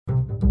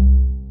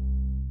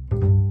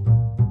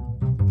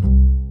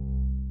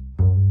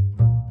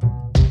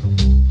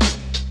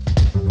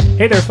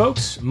Hey there,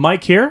 folks.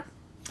 Mike here.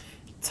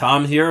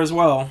 Tom here as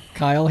well.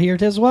 Kyle here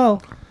as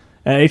well.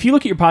 If you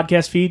look at your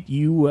podcast feed,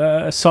 you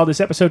saw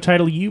this episode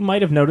title, you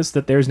might have noticed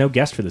that there's no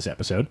guest for this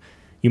episode.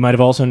 You might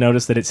have also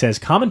noticed that it says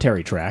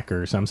commentary track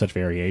or some such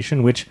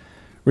variation, which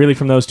really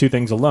from those two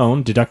things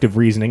alone, deductive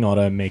reasoning ought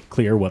to make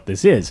clear what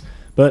this is.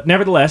 But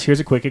nevertheless,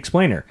 here's a quick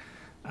explainer.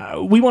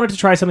 We wanted to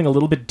try something a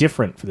little bit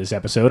different for this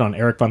episode on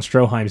Erich von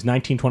Stroheim's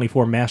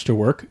 1924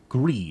 masterwork,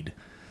 Greed.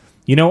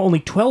 You know, only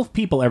 12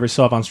 people ever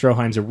saw von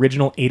Stroheim's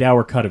original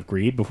 8-hour cut of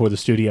Greed before the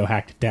studio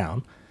hacked it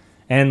down.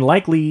 And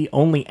likely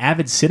only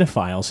avid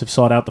cinephiles have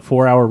sought out the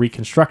 4-hour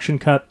reconstruction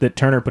cut that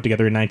Turner put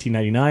together in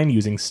 1999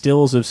 using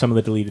stills of some of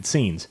the deleted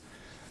scenes.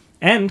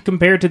 And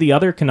compared to the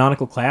other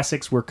canonical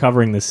classics we're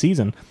covering this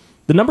season,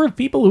 the number of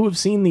people who have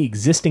seen the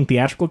existing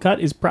theatrical cut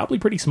is probably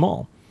pretty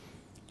small.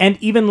 And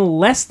even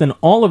less than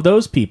all of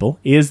those people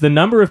is the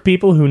number of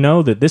people who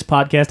know that this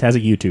podcast has a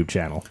YouTube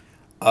channel.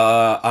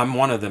 I'm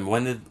one of them.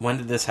 When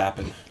did this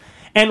happen?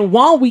 And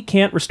while we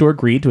can't restore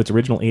Greed to its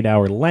original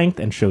 8-hour length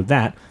and show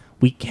that,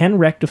 we can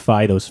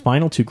rectify those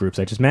final two groups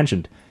I just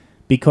mentioned.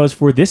 Because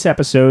for this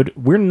episode,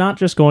 we're not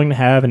just going to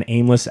have an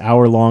aimless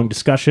hour-long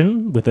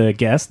discussion with a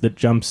guest that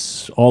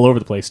jumps all over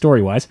the place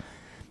story-wise.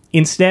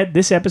 Instead,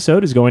 this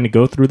episode is going to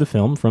go through the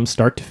film from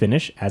start to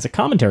finish as a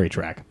commentary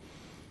track.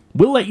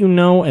 We'll let you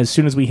know as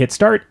soon as we hit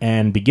start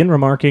and begin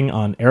remarking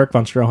on Erich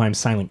von Stroheim's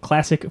silent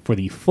classic for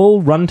the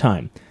full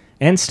runtime,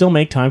 and still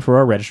make time for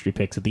our registry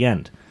picks at the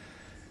end.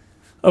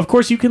 Of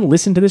course, you can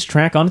listen to this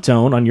track on its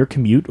own on your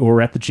commute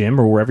or at the gym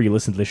or wherever you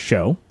listen to this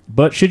show,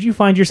 but should you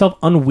find yourself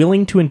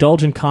unwilling to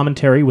indulge in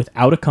commentary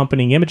without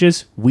accompanying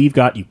images, we've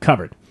got you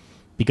covered.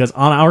 Because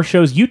on our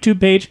show's YouTube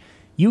page,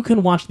 you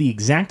can watch the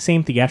exact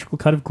same theatrical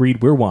cut of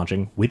Greed we're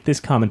watching with this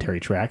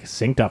commentary track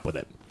synced up with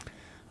it.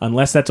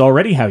 Unless that's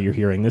already how you're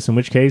hearing this, in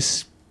which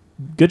case,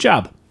 good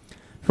job.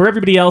 For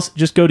everybody else,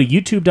 just go to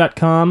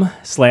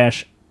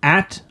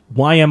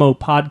youtube.com/@YMO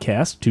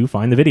podcast to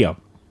find the video.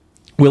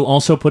 We'll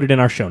also put it in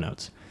our show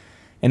notes.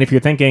 And if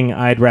you're thinking,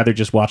 I'd rather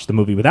just watch the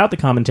movie without the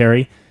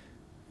commentary,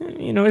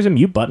 you know, there's a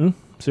mute button,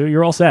 so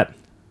you're all set.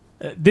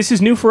 This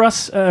is new for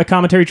us,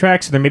 commentary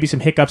track, so there may be some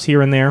hiccups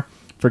here and there.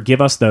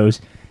 Forgive us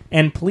those.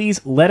 And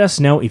please let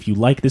us know if you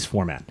like this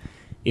format.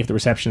 If the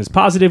reception is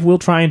positive, we'll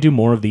try and do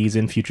more of these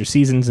in future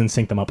seasons and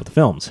sync them up with the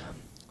films.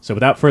 So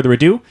without further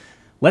ado,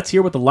 let's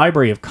hear what the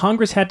Library of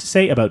Congress had to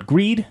say about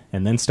Greed,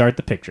 and then start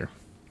the picture.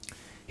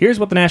 Here's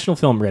what the National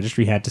Film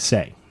Registry had to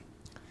say.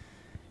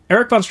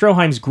 Erich von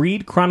Stroheim's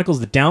Greed chronicles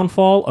the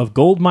downfall of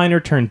gold miner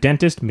turned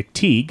dentist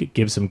McTeague,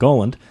 Gibson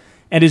Goland,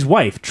 and his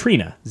wife,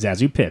 Trina,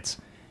 Zazu Pitts,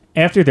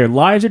 after their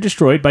lives are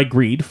destroyed by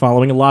greed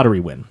following a lottery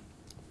win.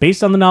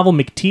 Based on the novel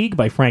McTeague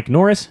by Frank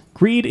Norris,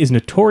 Greed is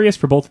notorious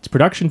for both its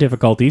production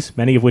difficulties,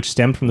 many of which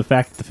stemmed from the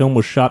fact that the film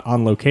was shot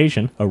on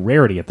location, a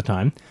rarity at the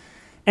time,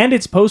 and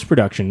its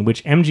post-production,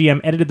 which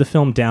MGM edited the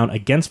film down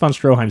against von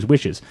Stroheim's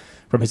wishes,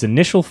 from his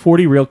initial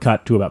 40-reel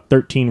cut to about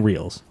 13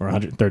 reels, or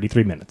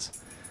 133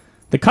 minutes.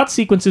 The cut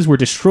sequences were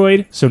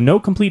destroyed, so no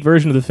complete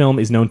version of the film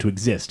is known to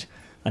exist.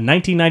 A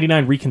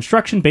 1999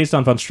 reconstruction based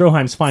on von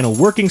Stroheim's final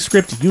working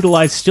script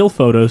utilized still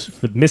photos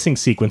for the missing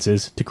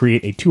sequences to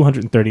create a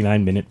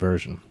 239-minute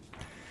version.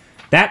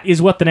 That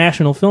is what the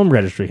National Film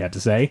Registry had to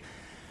say.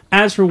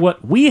 As for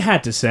what we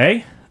had to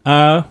say,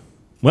 well,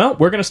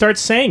 we're going to start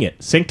saying it,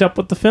 synced up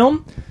with the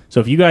film. So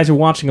if you guys are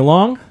watching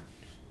along,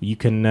 you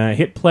can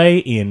hit play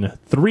in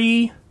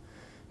 3,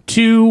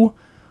 2,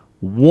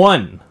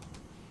 1.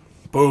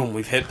 Boom,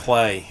 we've hit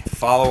play.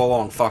 Follow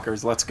along,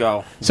 fuckers. Let's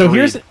go. So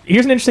here's an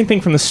interesting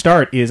thing from the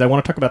start is I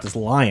want to talk about this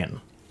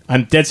lion.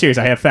 I'm dead serious.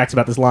 I have facts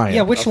about this lion.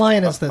 Yeah, which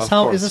lion is this?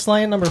 How course. is this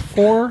lion number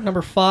 4,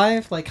 number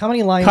 5? Like, how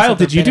many lions? Kyle, have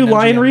there did you been do in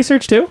lion MGM?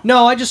 research too?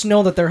 No, I just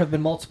know that there have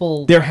been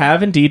multiple. There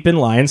have indeed been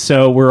lions,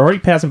 so we're already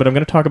passing, but I'm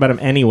going to talk about him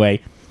anyway.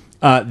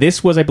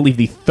 This was, I believe,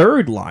 the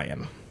third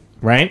lion,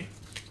 right?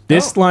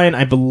 This lion,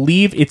 I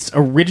believe, its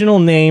original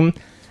name,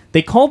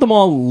 they called them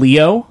all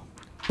Leo,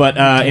 but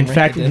in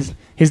fact,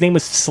 his name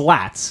was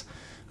Slats.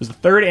 It was the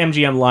third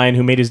MGM lion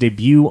who made his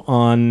debut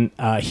on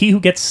He Who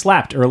Gets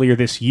Slapped earlier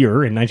this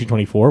year in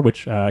 1924,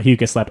 which He Who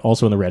Gets Slapped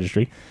also in the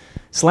registry.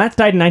 Slats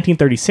died in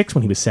 1936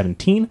 when he was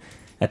 17.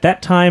 At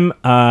that time,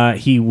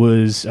 he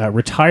was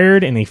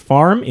retired in a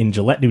farm in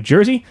Gillette, New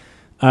Jersey,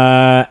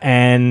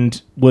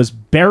 and was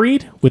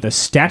buried with a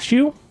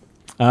statue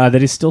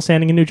that is still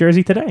standing in New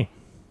Jersey today.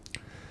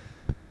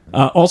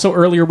 Also,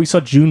 earlier we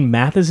saw June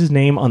Mathis'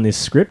 name on this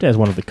script as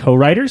one of the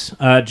co-writers.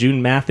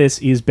 June Mathis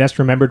is best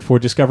remembered for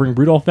discovering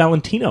Rudolph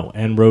Valentino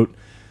and wrote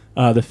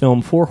the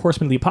film Four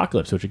Horsemen of the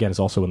Apocalypse, which again is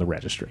also in the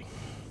registry.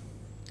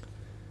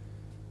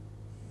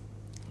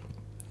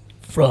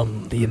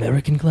 From the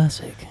American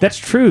classic. That's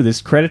true.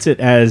 This credits it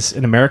as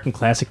an American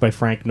classic by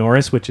Frank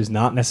Norris, which is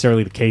not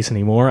necessarily the case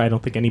anymore. I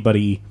don't think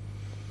anybody...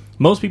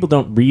 Most people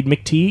don't read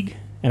McTeague,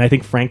 and I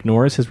think Frank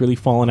Norris has really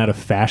fallen out of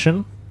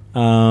fashion.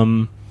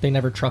 They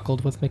never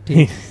truckled with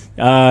McTeague.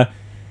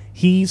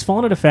 He's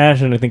fallen out of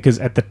fashion, I think,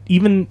 because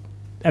even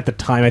at the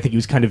time, I think he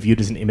was kind of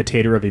viewed as an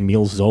imitator of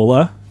Emile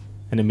Zola,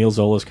 and Emile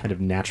Zola's kind of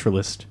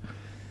naturalist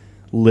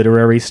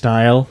literary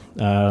style.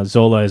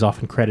 Zola is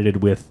often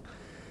credited with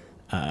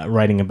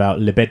writing about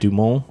Le Bête du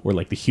Monde, or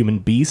like the human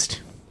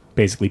beast.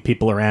 Basically,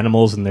 people are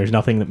animals, and there's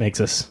nothing that makes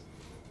us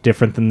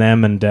different than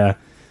them. And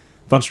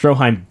von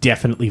Stroheim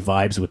definitely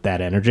vibes with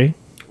that energy.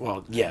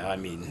 Well, yeah, I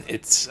mean,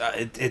 it's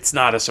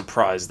not a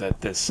surprise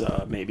that this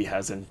maybe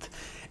hasn't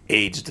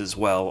aged as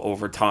well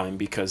over time,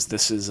 because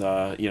this is,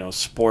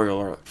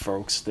 spoiler,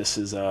 folks, this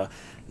is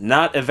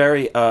not a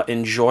very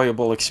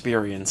enjoyable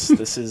experience.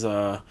 This is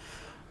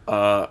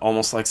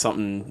almost like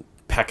something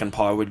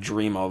Peckinpah would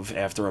dream of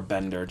after a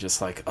bender,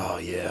 just like, oh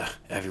yeah,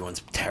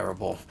 everyone's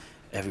terrible,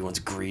 everyone's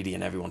greedy,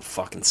 and everyone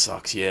fucking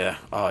sucks. Yeah,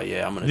 oh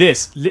yeah, I'm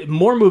gonna.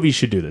 More movies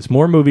should do this.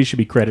 More movies should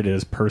be credited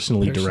as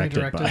personally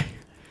directed by.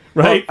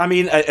 Right? Well, I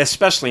mean,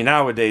 especially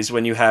nowadays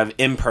when you have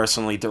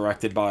impersonally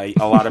directed by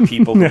a lot of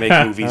people who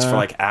make movies for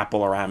like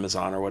Apple or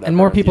Amazon or whatever. And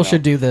more people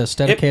should do this,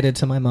 dedicated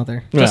to my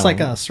mother, just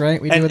like us,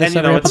 right? We do this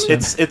every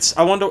episode. It's.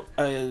 I wonder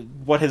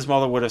what his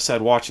mother would have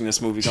said watching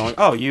this movie, going,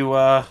 "Oh, you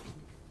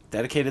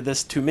dedicated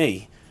this to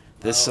me.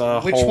 This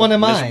which whole one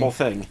am miserable I?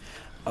 thing."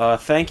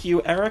 Thank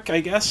you, Eric, I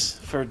guess,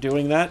 for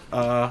doing that.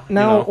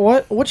 Now,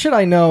 what should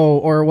I know,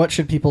 or what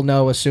should people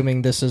know,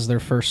 assuming this is their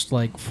first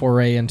like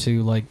foray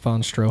into like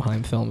von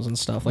Stroheim films and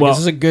stuff? Like, is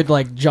this a good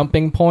like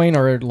jumping point,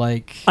 or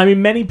like? I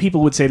mean, many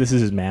people would say this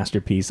is his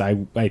masterpiece.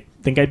 I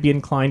think I'd be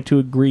inclined to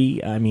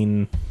agree. I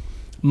mean,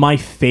 my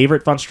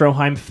favorite von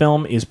Stroheim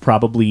film is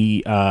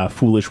probably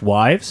Foolish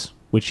Wives,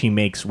 which he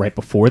makes right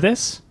before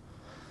this.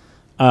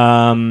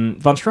 Von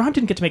Stroheim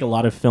didn't get to make a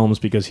lot of films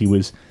because he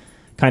was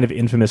kind of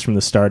infamous from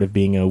the start of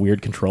being a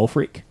weird control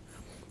freak.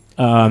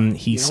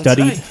 He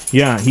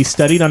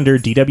studied under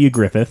D.W.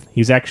 Griffith.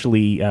 He's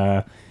actually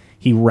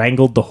he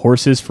wrangled the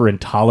horses for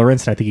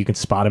Intolerance, and I think you can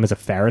spot him as a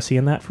Pharisee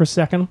in that for a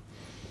second.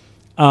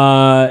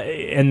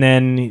 And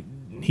then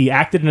he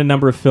acted in a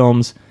number of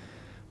films.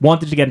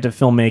 Wanted to get into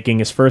filmmaking.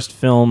 His first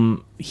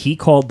film he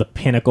called The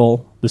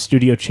Pinnacle. The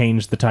studio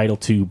changed the title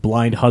to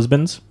Blind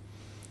Husbands.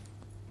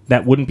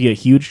 That wouldn't be a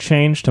huge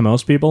change to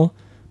most people,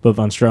 but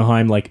von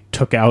Stroheim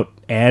took out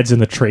ads in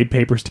the trade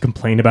papers to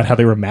complain about how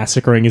they were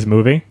massacring his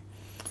movie.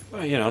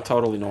 Well,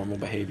 totally normal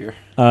behavior.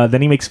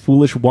 Then he makes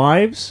Foolish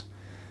Wives.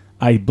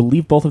 I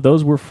believe both of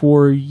those were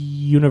for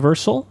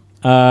Universal.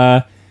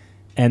 And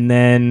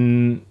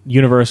then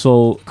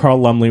Universal, Carl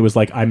Lumley was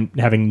like, I'm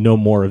having no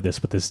more of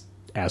this with this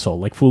asshole.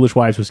 Like, Foolish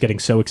Wives was getting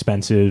so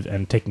expensive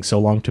and taking so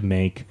long to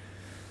make.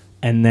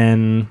 And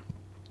then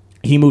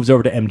he moves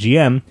over to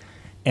MGM.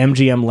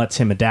 MGM lets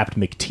him adapt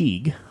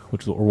McTeague,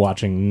 which is what we're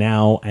watching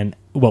now. And,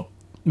 well,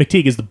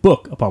 McTeague is the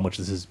book upon which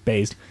this is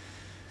based.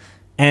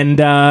 And,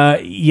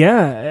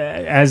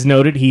 as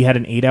noted, he had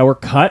an 8-hour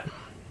cut.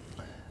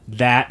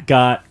 That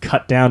got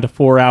cut down to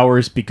 4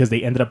 hours because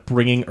they ended up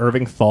bringing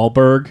Irving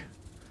Thalberg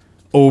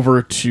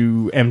over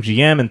to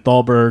MGM, and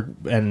Thalberg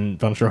and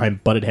von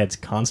Stroheim butted heads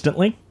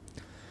constantly.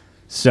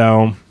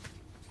 So,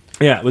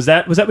 yeah, was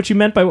that what you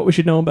meant by what we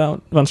should know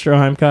about von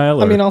Stroheim,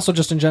 Kyle? Or? I mean, also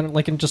just in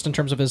general, just in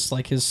terms of his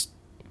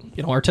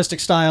artistic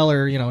style,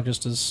 or I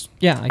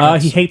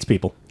guess. He hates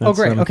people. That's,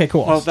 great. Okay,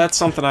 cool. Well, that's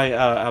something I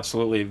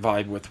absolutely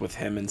vibe with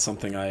him, and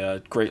something I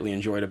greatly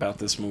enjoyed about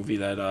this movie.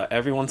 That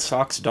everyone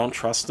sucks, don't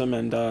trust them,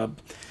 and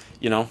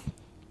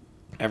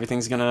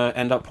everything's gonna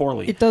end up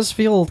poorly. It does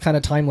feel kind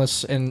of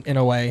timeless in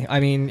a way. I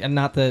mean, and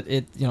not that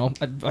it,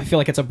 I feel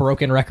like it's a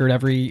broken record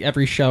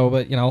every show,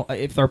 but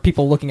if there are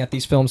people looking at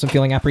these films and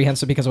feeling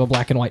apprehensive because of a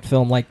black and white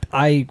film,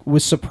 I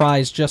was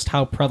surprised just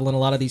how prevalent a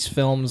lot of these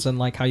films,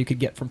 and how you could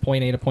get from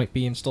point A to point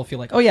B and still feel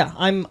like, oh yeah,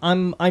 I'm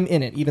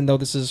in it, even though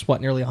this is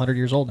nearly 100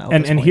 years old now.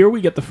 And here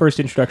we get the first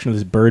introduction of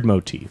this bird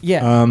motif.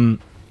 Yeah.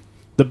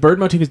 The bird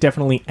motif is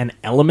definitely an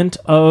element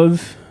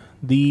of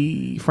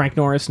the Frank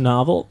Norris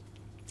novel.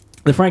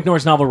 The Frank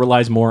Norris novel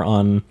relies more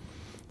on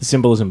the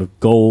symbolism of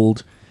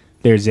gold.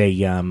 There's a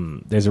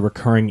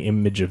recurring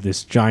image of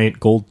this giant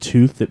gold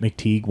tooth that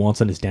McTeague wants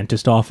in his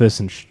dentist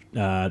office, and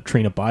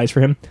Trina buys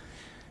for him.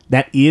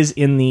 That is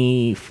in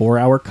the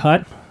 4-hour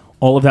cut.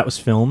 All of that was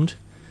filmed.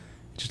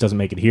 It just doesn't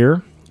make it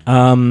here.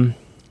 Another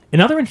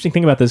interesting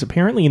thing about this,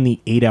 apparently in the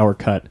 8-hour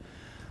cut,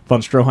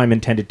 von Stroheim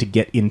intended to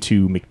get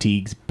into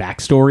McTeague's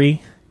backstory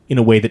in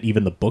a way that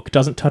even the book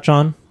doesn't touch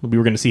on. We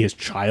were going to see his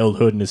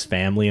childhood and his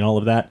family and all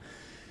of that.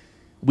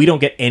 We don't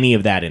get any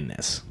of that in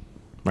this,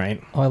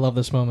 right? Oh, I love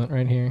this moment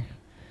right here.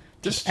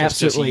 Just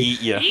absolutely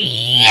yeet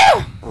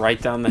you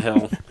right down the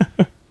hill.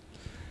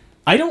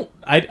 I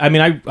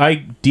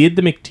did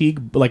the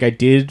McTeague, I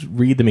did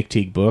read the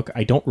McTeague book.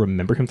 I don't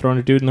remember him throwing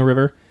a dude in the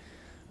river,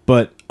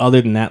 but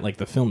other than that,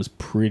 the film is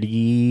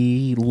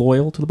pretty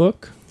loyal to the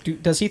book.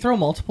 Does he throw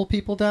multiple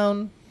people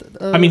down? He's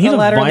a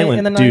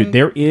violent in the dude.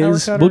 There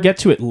is, we'll get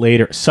to it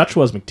later. Such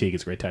Was McTeague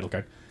is a great title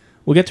card.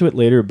 We'll get to it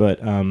later, but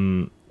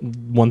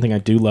one thing I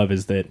do love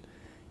is that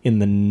in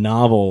the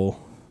novel,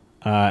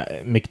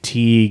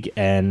 McTeague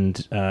and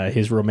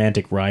his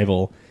romantic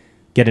rival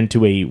get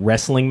into a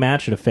wrestling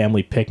match at a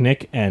family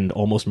picnic and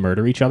almost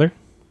murder each other.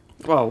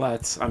 Well,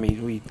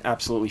 we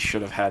absolutely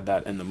should have had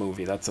that in the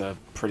movie. That's a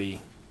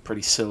pretty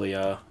pretty silly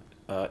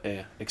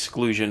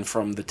exclusion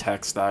from the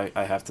text, I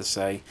have to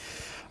say.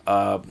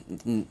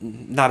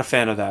 Not a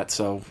fan of that.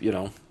 So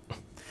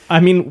I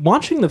mean,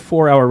 watching the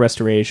 4-hour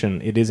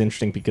restoration, it is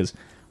interesting because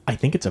I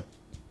think it's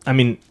I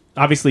mean,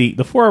 obviously,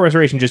 the 4-hour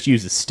restoration just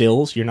uses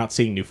stills. You're not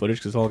seeing new footage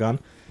because it's all gone.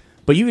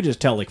 But you could just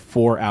tell,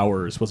 4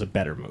 hours was a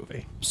better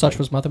movie. Such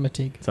was Mother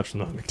McTeague. Such was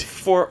Mother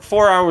McTeague.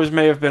 4 hours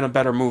may have been a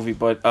better movie,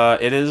 but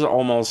it is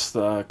almost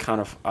kind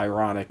of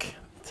ironic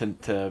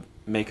to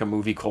make a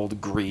movie called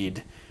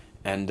Greed,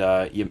 and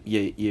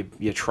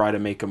you try to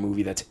make a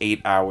movie that's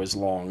 8 hours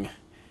long,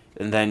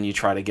 and then you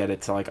try to get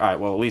it to all right,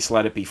 well, at least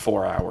let it be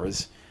 4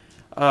 hours.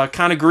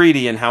 Kind of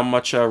greedy in how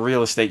much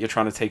real estate you're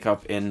trying to take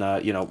up in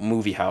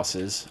movie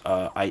houses.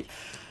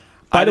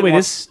 By the way,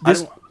 this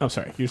oh,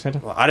 sorry, you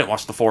said. Well, I didn't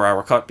watch the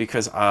 4-hour cut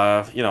because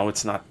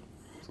it's not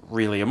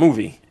really a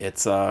movie.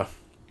 It's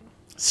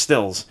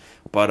stills.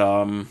 But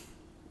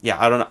yeah,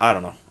 I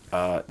don't know.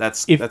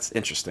 That's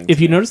interesting.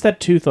 If you notice that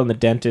tooth on the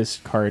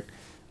dentist cart,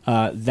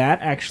 that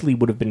actually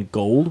would have been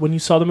gold when you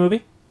saw the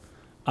movie.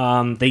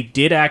 They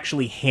did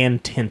actually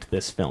hand tint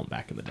this film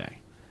back in the day.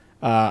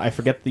 I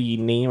forget the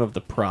name of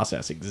the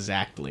process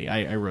exactly.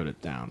 I wrote it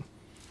down.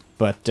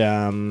 But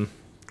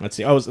let's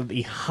see. Oh, it was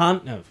the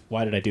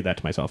why did I do that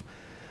to myself?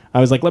 I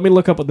was like, let me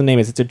look up what the name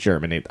is. It's a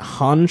German name.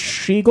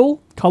 Handschiegel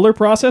color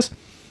process.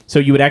 So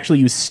you would actually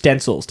use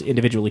stencils to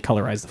individually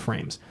colorize the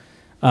frames.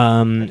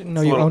 I didn't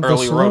know you owned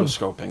early the saloon.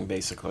 rotoscoping,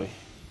 basically.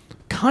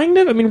 Kind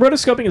of. I mean,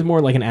 rotoscoping is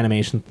more like an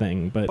animation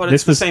thing, but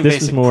it's the same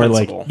basic was more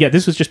principle.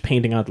 this was just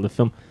painting onto the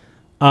film.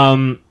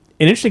 An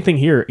interesting thing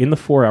here in the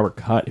 4-hour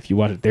cut, if you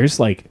watch it, there's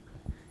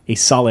a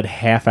solid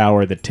half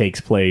hour that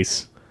takes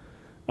place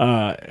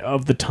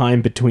of the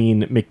time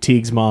between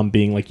McTeague's mom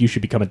being like, you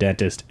should become a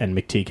dentist, and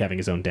McTeague having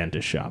his own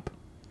dentist shop.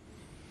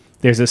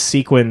 There's a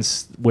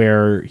sequence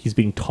where he's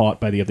being taught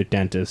by the other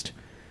dentist,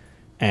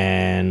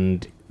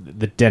 and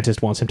the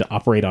dentist wants him to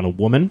operate on a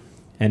woman,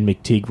 and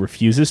McTeague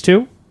refuses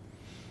to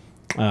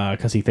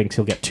because he thinks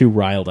he'll get too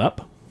riled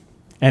up.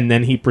 And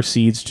then he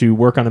proceeds to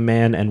work on a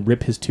man and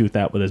rip his tooth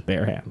out with his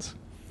bare hands.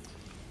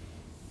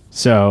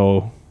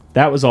 So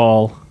that was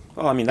all.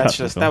 Well, I mean, that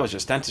was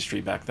just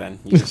dentistry back then.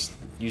 You just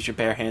used your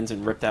bare hands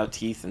and ripped out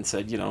teeth and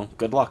said,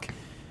 good luck.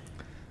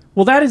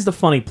 Well, that is the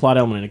funny plot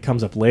element, and it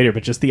comes up later,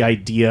 but just the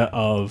idea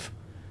of,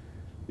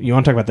 you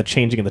want to talk about the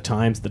changing of the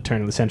times, the turn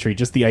of the century,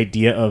 just the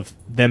idea of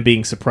them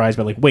being surprised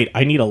by, wait,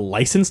 I need a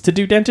license to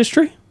do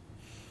dentistry?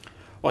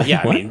 Well,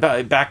 yeah, I mean,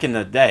 back in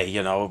the day,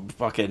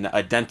 fucking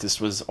a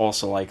dentist was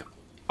also like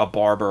a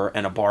barber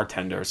and a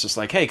bartender. It's just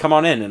like, hey, come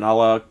on in, and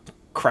I'll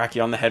crack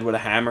you on the head with a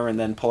hammer and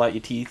then pull out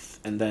your teeth,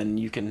 and then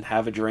you can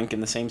have a drink in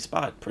the same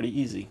spot. Pretty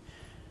easy.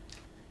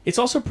 It's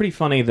also pretty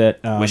funny that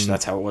wish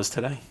that's how it was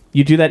today.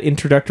 You do that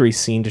introductory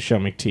scene to show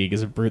McTeague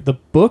as a brute. The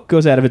book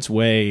goes out of its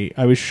way.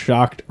 I was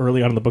shocked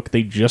early on in the book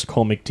they just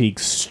call McTeague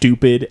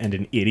stupid and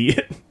an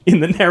idiot in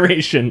the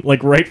narration,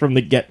 right from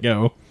the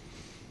get-go.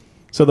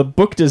 So the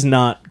book does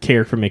not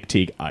care for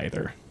McTeague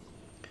either.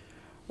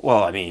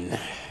 Well, I mean,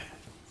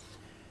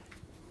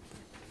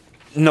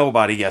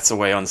 nobody gets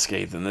away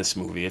unscathed in this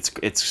movie.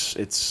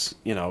 It's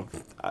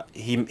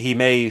he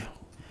may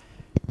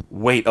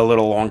wait a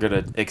little longer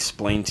to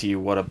explain to you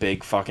what a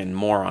big fucking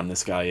moron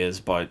this guy is,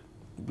 but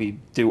we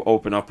do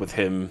open up with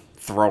him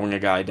throwing a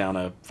guy down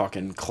a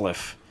fucking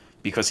cliff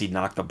because he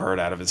knocked the bird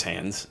out of his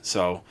hands.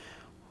 So,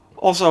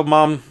 also,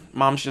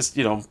 mom's just,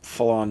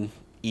 full on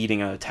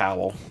eating a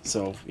towel.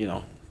 So,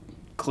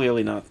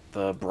 clearly not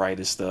the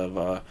brightest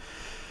of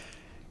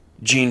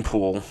gene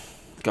pool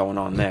going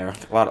on there.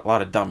 A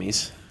lot of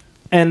dummies.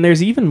 And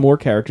there's even more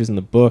characters in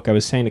the book. I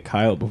was saying to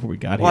Kyle before we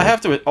got here. Well,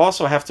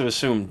 I have to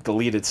assume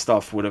deleted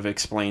stuff would have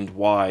explained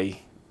why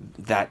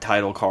that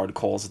title card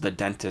calls the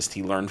dentist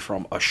he learned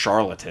from a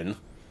charlatan.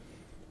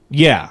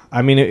 Yeah,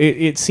 I mean,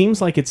 it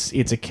seems like it's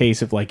a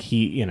case of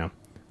he,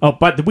 Oh,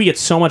 but we get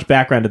so much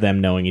background to them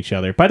knowing each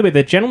other. By the way,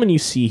 the gentleman you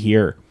see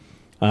here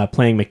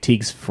playing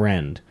McTeague's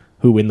friend,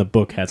 who in the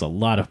book has a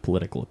lot of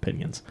political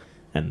opinions,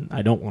 and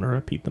I don't want to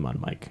repeat them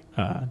on mic.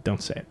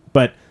 Don't say it.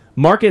 But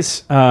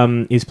Marcus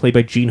is played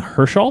by Gene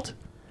Herschelt,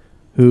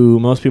 who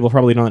most people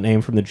probably know that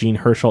name from the Gene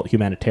Herschelt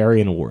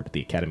Humanitarian Award at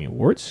the Academy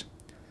Awards.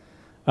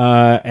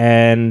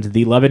 And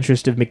the love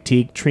interest of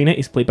McTeague, Trina,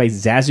 is played by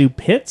Zazu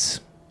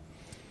Pitts,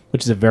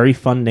 which is a very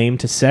fun name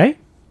to say.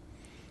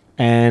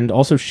 And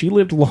also, she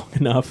lived long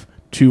enough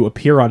to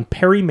appear on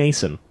Perry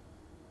Mason.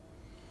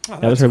 Oh,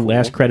 that was her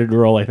last credited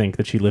role, I think,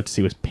 that she lived to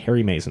see was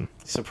Perry Mason.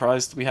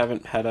 Surprised we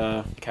haven't had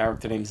a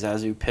character named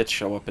Zazu Pitts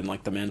show up in,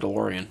 The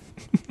Mandalorian.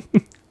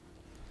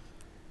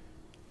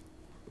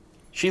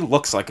 She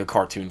looks like a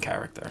cartoon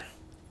character.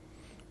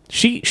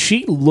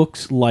 She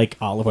looks like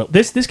Olive Oyl.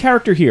 This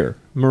character here,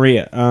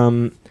 Maria,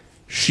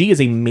 she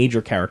is a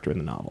major character in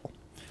the novel.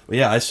 Well,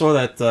 yeah, I saw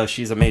that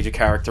she's a major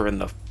character in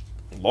the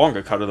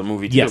longer cut of the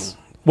movie, too. Yes.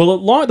 Well,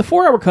 the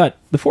 4-hour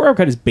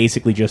cut is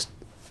basically just...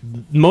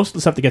 Most of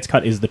the stuff that gets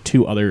cut is the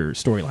two other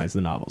storylines of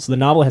the novel. So the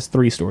novel has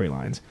 3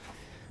 storylines.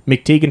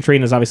 McTeague and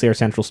Trina is obviously our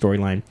central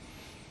storyline.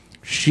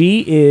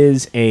 She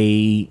is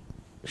a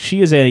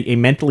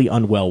mentally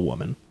unwell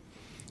woman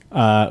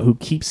who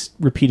keeps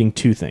repeating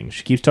 2 things.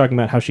 She keeps talking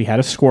about how she had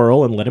a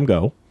squirrel and let him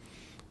go,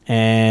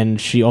 And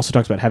she also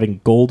talks about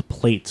having gold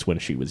plates when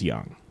she was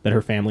young. That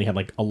her family had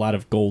like a lot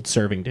of gold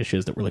serving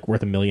dishes that were like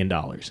worth $1 million.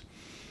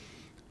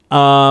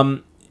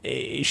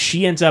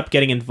 She ends up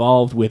getting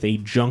involved with a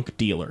junk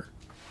dealer,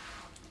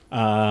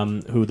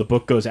 who the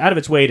book goes out of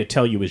its way to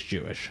tell you is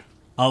Jewish.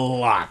 A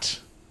lot,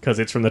 because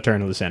it's from the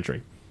turn of the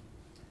century.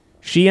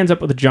 She ends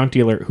up with a junk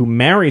dealer who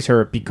marries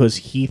her because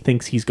he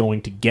thinks he's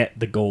going to get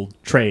the gold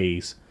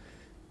trays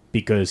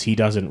because he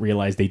doesn't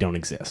realize they don't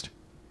exist.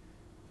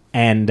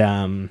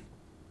 And,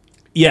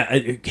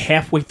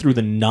 halfway through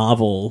the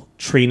novel,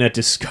 Trina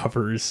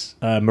discovers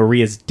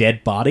Maria's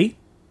dead body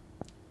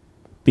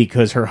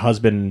because her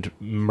husband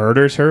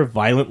murders her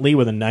violently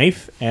with a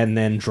knife and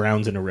then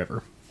drowns in a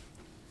river.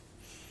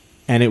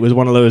 And it was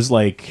one of those,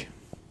 like...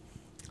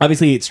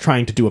 Obviously, it's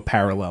trying to do a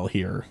parallel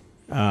here.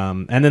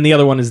 And then the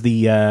other one is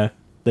the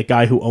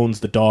guy who owns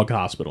the dog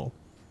hospital,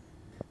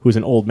 who's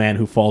an old man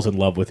who falls in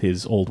love with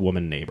his old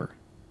woman neighbor.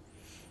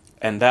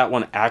 And that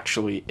one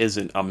actually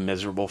isn't a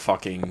miserable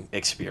fucking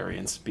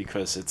experience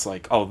because it's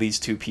like, oh, these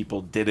two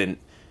people didn't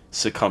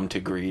succumb to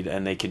greed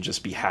and they can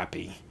just be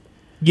happy.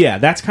 Yeah,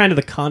 that's kind of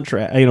the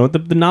contrast. You know,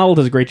 the novel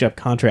does a great job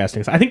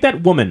contrasting. I think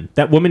that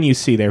woman you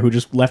see there who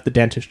just left the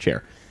dentist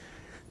chair,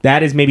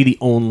 that is maybe the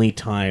only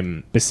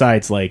time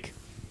besides, like,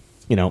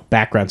 you know,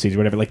 background scenes or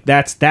whatever. Like,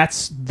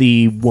 that's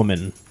the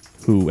woman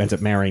who ends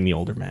up marrying the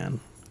older man.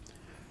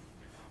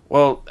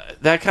 Well,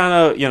 that kind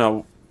of, you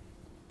know,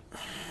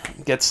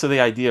 gets to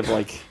the idea of,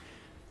 like,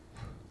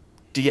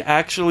 do you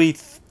actually...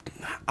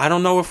 I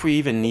don't know if we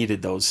even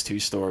needed those two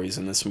stories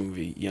in this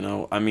movie, you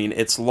know? I mean,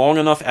 it's long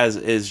enough as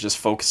is just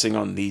focusing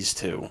on these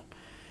two.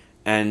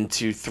 And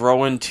to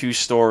throw in two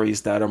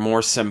stories that are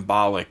more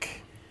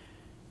symbolic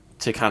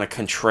to kind of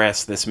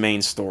contrast this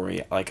main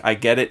story. Like, I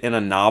get it in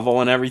a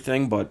novel and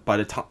everything, but by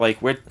the time... Like,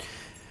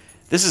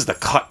 this is the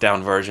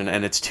cut-down version,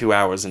 and it's 2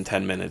 hours and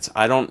 10 minutes.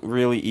 I don't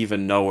really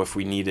even know if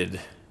we needed...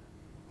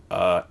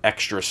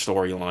 extra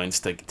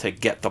storylines to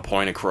get the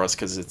point across,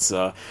 because it's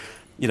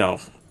you know,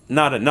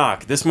 not a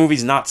knock. This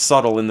movie's not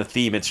subtle in the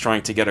theme it's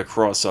trying to get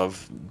across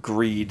of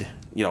greed.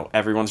 You know,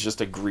 everyone's just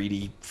a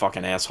greedy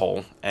fucking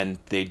asshole, and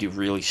they do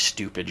really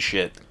stupid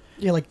shit.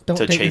 Yeah, like don't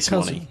to date chase your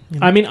cousin. money. You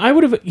know? I mean, I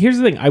would have. Here's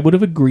the thing: I would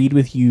have agreed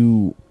with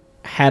you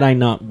had I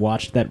not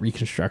watched that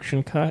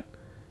reconstruction cut.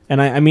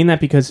 And I mean that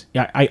because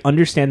I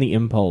understand the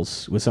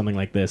impulse with something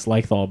like this,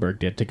 like Thalberg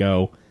did, to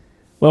go,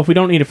 well, if we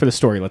don't need it for the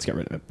story, let's get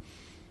rid of it.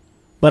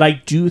 But I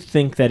do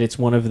think that it's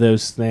one of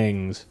those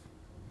things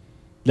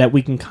that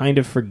we can kind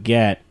of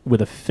forget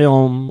with a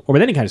film, or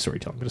with any kind of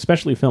storytelling, but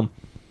especially a film,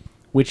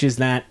 which is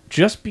that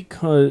just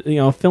because, you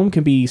know, a film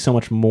can be so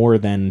much more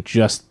than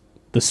just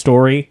the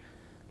story,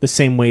 the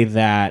same way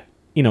that,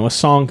 you know, a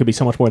song could be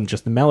so much more than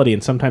just the melody,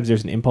 and sometimes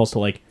there's an impulse to,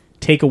 like,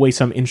 take away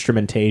some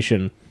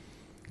instrumentation,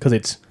 because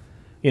it's,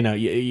 you know,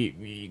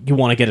 you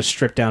want to get a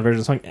stripped-down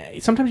version of the song.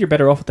 Sometimes you're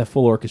better off with that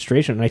full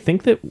orchestration, and I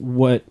think that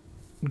what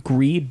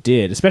Greed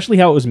did, especially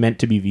how it was meant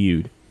to be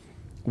viewed,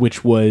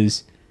 which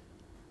was,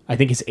 I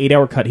think his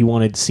 8-hour cut he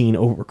wanted seen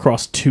over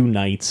across 2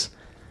 nights.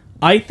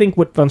 I think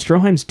what von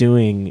Stroheim's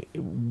doing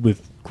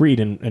with Greed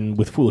and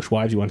with Foolish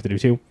Wives he wanted to do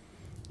too,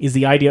 is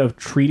the idea of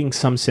treating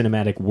some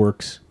cinematic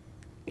works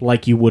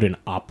like you would an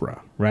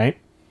opera, right?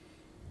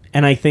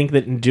 And I think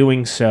that in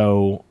doing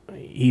so,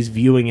 he's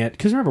viewing it,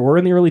 because remember, we're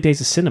in the early days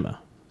of cinema,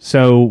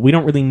 so we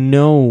don't really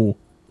know,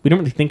 we don't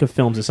really think of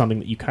films as something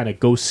that you kind of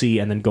go see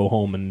and then go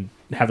home and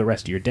have the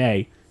rest of your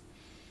day.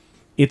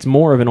 It's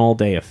more of an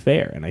all-day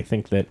affair, and I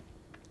think that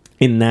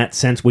in that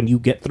sense, when you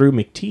get through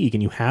McTeague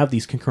and you have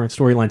these concurrent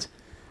storylines,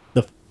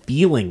 the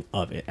feeling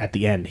of it at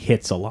the end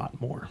hits a lot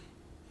more.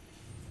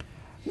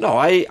 No,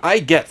 I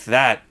get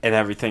that and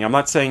everything. I'm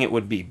not saying it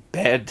would be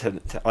bad to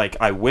like,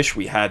 I wish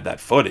we had that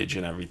footage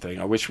and everything.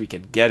 I wish we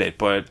could get it,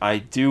 but I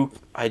do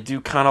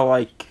kind of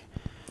like...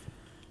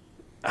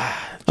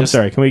 I'm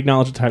sorry, can we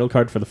acknowledge the title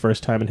card for the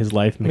first time in his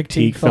life?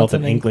 McTeague felt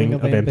an inkling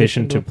of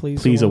ambition to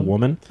please a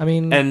woman. I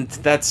mean... And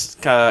that's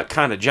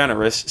kind of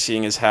generous,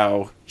 seeing as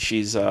how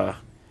she's, you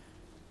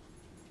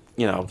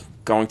know,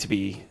 going to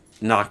be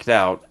knocked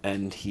out,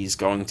 and he's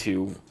going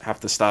to have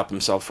to stop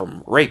himself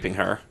from raping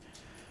her,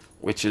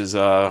 which is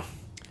kind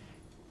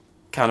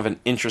of an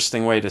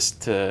interesting way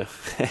to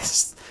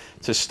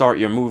start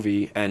your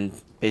movie and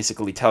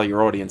basically tell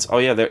your audience, oh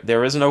yeah,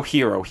 there is no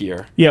hero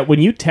here. Yeah, when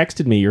you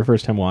texted me your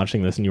first time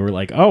watching this and you were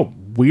like, oh,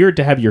 weird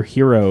to have your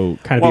hero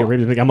kind of be a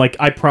rapist, I'm like,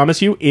 I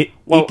promise you, it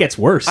gets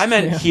worse. I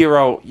meant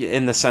hero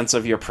in the sense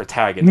of your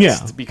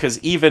protagonist. Yeah. Because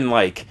even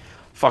like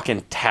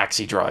fucking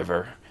Taxi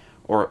Driver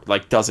or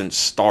like doesn't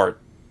start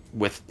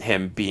with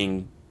him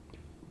being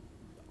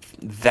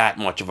that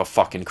much of a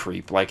fucking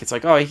creep. Like, it's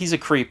like, oh, he's a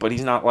creep, but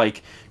he's not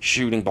like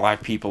shooting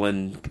black people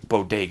in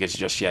bodegas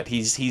just yet.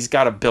 He's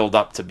got to build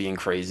up to being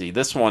crazy.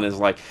 This one is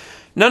like,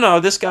 no,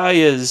 this guy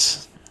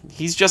he's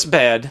just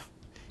bad,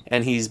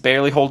 and he's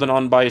barely holding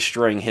on by a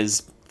string.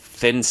 His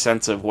thin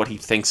sense of what he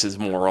thinks is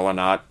moral or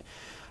not.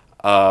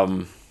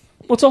 Well,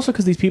 it's also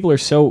because these people are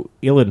so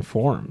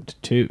ill-informed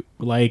too.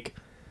 Like,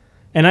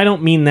 and I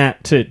don't mean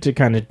that to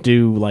kind of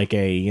do like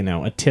a, you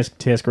know, a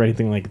tisk or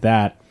anything like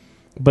that.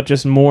 but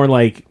just more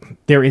like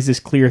there is this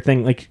clear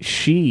thing. Like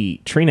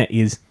Trina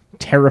is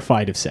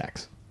terrified of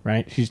sex,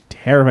 right? She's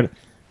terrified.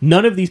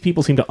 None of these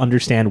people seem to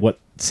understand what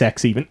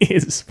sex even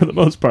is, for the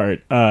most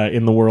part,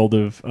 in the world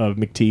of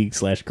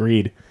McTeague /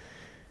 Greed.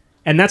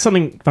 And that's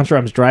something von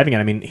Stroheim's driving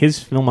at. I mean,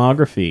 his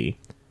filmography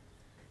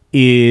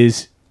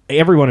is...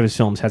 Every one of his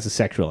films has a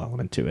sexual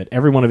element to it.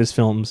 Every one of his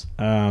films,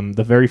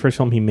 the very first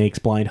film he makes,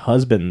 Blind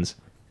Husbands,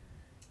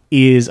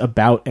 is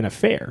about an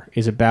affair.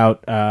 Is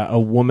about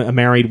a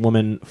married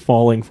woman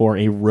falling for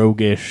a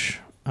roguish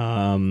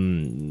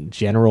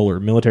general or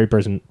military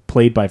person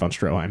played by von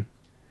Stroheim,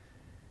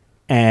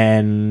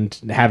 and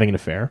having an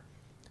affair.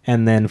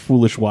 And then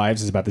Foolish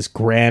Wives is about this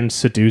grand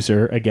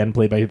seducer, again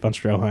played by von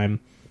Stroheim.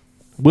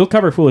 We'll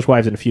cover Foolish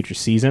Wives in a future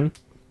season,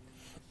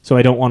 so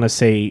I don't want to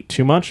say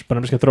too much, but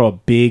I'm just going to throw a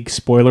big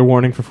spoiler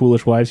warning for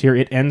Foolish Wives here.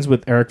 It ends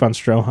with Erich von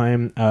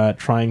Stroheim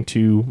trying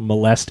to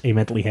molest a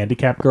mentally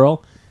handicapped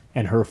girl,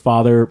 and her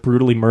father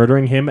brutally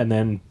murdering him and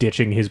then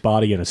ditching his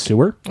body in a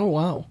sewer. Oh,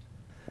 wow.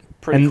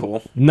 Pretty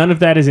cool. None of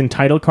that is in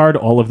title card.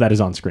 All of that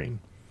is on screen.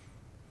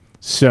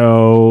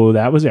 So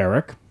that was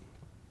Eric.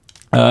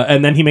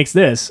 And then he makes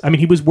this. I mean,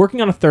 he was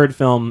working on a third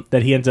film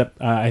that he ends up,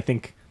 I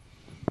think,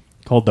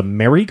 called The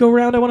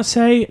Merry-Go-Round, I want to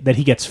say, that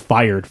he gets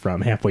fired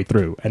from halfway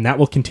through. And that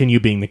will continue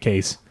being the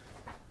case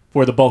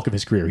for the bulk of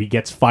his career. He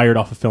gets fired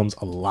off of films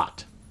a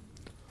lot.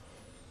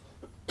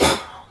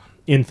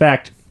 In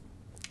fact,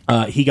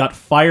 he got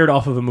fired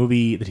off of a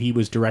movie that he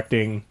was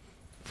directing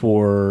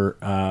for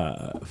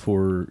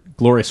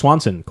Gloria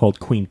Swanson called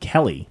Queen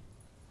Kelly.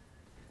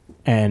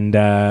 And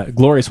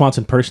Gloria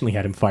Swanson personally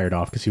had him fired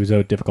off because he was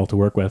so difficult to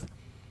work with.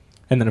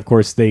 And then, of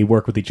course, they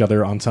work with each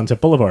other on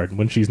Sunset Boulevard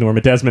when she's Norma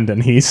Desmond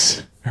and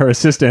he's her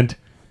assistant.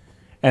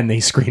 And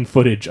they screen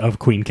footage of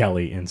Queen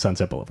Kelly in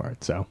Sunset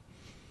Boulevard. So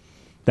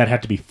that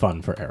had to be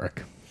fun for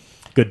Eric.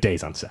 Good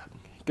days on set.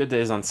 Good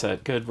days on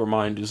set. Good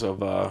reminders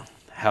of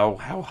how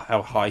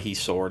high he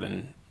soared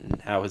and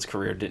how his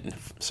career didn't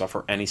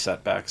suffer any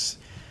setbacks,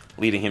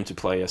 leading him to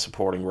play a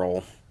supporting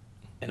role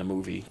in a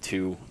movie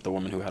to the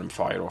woman who had him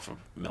fired off a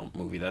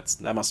movie.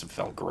 That must have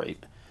felt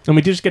great. And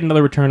we did just get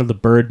another return of the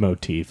bird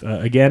motif.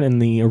 Again, in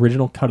the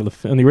original cut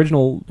of the in the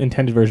original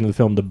intended version of the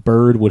film, the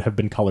bird would have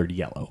been colored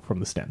yellow from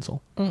the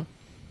stencil. Mm.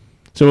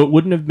 So it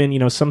wouldn't have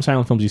been, some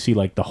silent films you see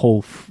like the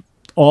whole,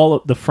 all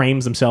of the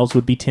frames themselves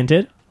would be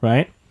tinted,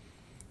 right?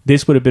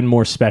 This would have been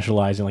more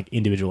specialized and like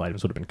individual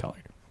items would have been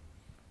colored.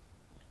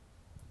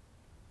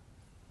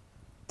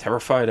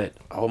 Terrified at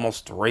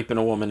almost raping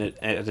a woman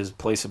at his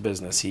place of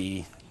business,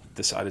 he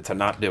decided to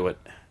not do it.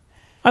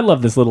 I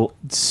love this little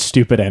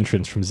stupid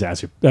entrance from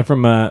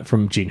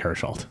from Gene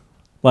Herschelt.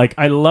 Like,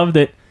 I loved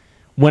it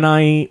when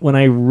I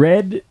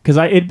read, because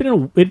it'd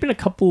been a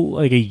couple,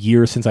 like a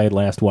year since I had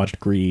last watched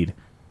Greed,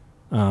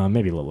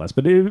 maybe a little less,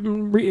 but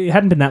it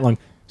hadn't been that long.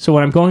 So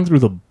when I'm going through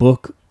the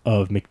book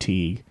of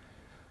McTeague,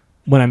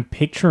 when I'm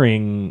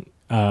picturing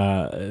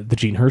the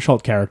Gene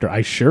Herschelt character,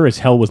 I sure as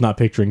hell was not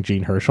picturing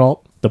Gene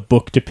Herschelt. The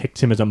book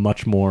depicts him as a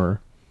much more,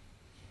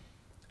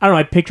 I don't know,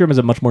 I picture him as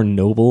a much more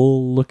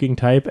noble-looking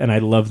type, and I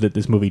love that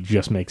this movie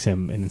just makes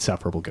him an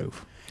insufferable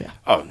goof. Yeah.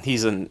 Oh,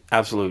 he's an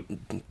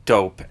absolute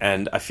dope,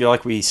 and I feel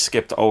like we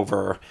skipped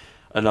over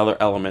another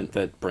element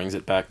that brings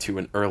it back to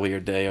an earlier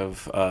day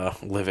of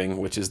living,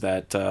 which is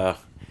that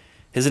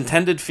his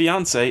intended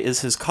fiancée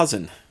is his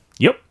cousin.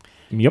 Yep.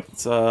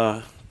 It's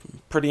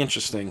pretty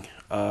interesting.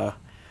 Yeah,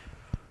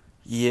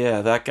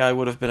 that guy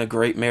would have been a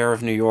great mayor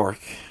of New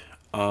York.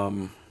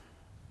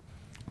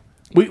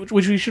 Which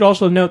we should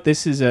also note,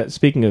 this is,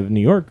 speaking of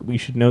New York, we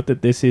should note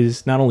that this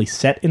is not only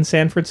set in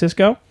San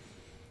Francisco,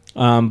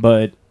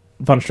 but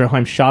von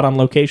Stroheim shot on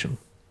location.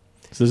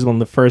 So this is one of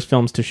the first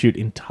films to shoot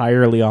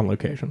entirely on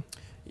location.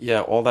 Yeah,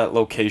 all that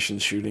location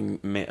shooting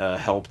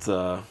helped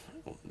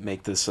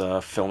make this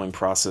filming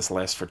process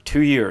last for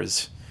 2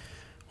 years,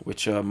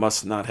 which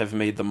must not have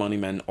made the money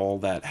men all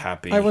that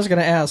happy. I was going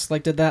to ask,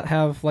 did that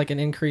have, an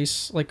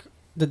increase,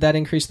 did that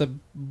increase the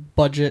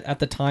budget at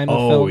the time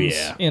of films?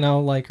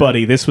 Yeah.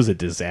 Buddy, this was a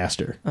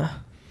disaster.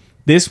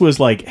 This was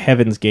like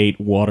Heaven's Gate,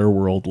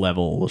 Waterworld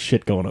level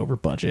shit going over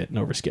budget and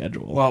over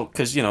schedule. Well,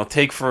 because,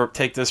 take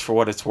this for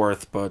what it's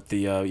worth, but the,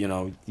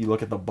 you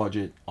look at the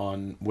budget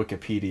on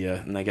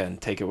Wikipedia, and again,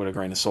 take it with a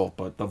grain of salt,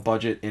 but the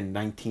budget in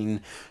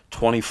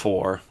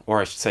 1924,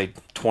 or I should say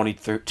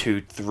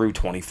 22 through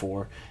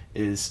 24,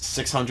 is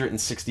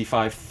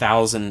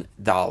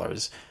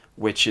 $665,000,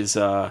 which is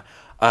a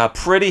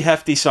pretty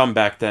hefty sum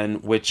back then,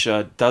 which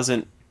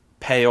doesn't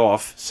pay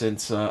off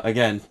since,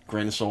 again,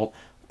 grain of salt,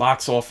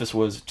 box office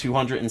was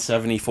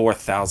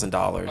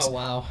 $274,000. Oh,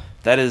 wow.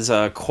 That is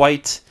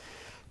quite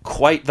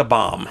the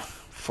bomb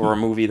for a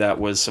movie that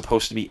was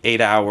supposed to be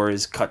 8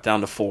 hours, cut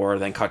down to 4,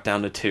 then cut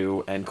down to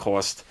 2, and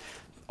cost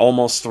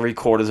almost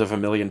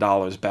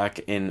 $750,000 back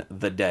in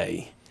the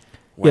day.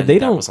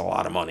 That was a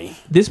lot of money.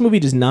 This movie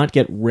does not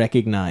get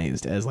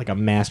recognized as like a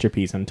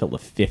masterpiece until the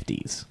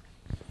 50s.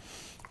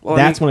 Well,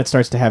 that's when it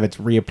starts to have its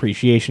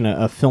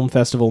reappreciation. A film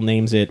festival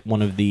names it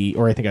one of the,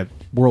 or I think a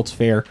World's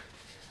Fair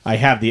I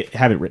have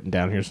it written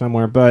down here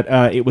somewhere, but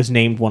it was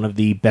named one of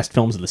the best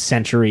films of the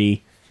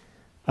century.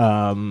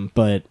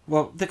 But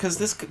because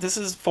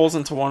this falls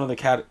into one of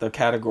the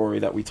category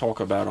that we talk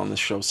about on this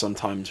show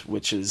sometimes,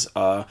 which is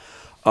a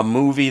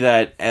movie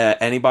that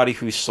anybody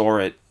who saw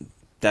it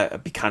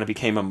that kind of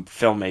became a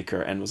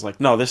filmmaker and was like,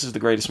 no, this is the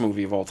greatest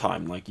movie of all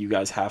time. Like, you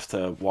guys have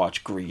to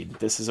watch Greed.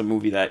 This is a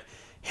movie that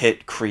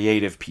hit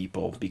creative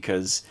people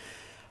because,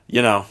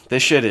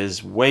 this shit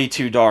is way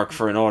too dark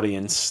for an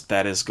audience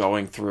that is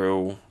going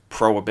through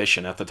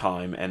Prohibition at the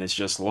time and is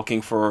just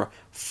looking for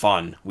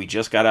fun. We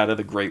just got out of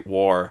the Great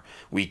War.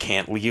 We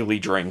can't legally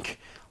drink.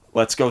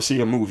 Let's go see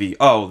a movie.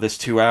 Oh, this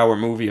 2-hour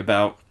movie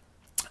about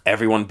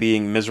everyone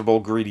being miserable,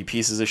 greedy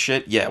pieces of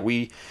shit. Yeah,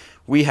 we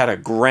had a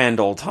grand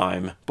old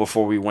time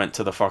before we went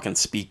to the fucking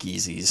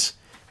speakeasies.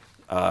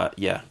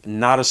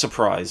 Not a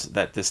surprise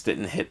that this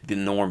didn't hit the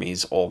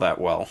normies all that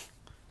well.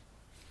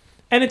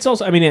 And it's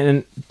also,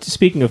 and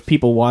speaking of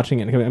people watching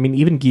it,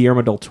 even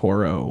Guillermo del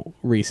Toro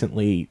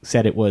recently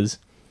said it was,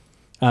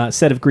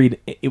 said of Greed,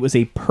 it was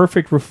a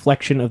perfect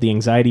reflection of the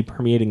anxiety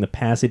permeating the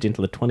passage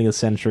into the 20th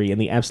century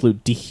and the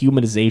absolute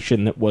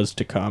dehumanization that was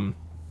to come.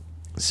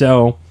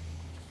 So,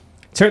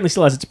 it certainly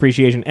still has its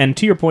appreciation. And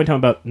to your point, Tom,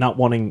 about not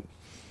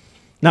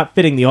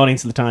fitting the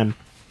audience at the time,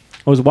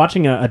 I was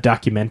watching a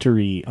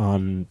documentary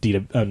on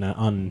Eric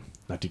von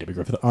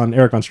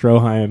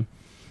Stroheim.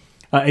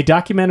 A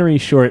documentary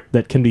short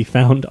that can be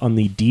found on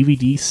the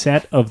DVD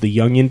set of the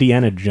Young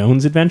Indiana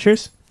Jones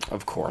Adventures.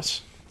 Of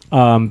course.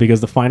 Because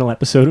the final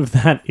episode of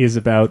that is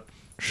about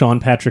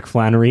Sean Patrick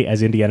Flannery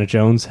as Indiana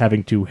Jones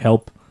having to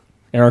help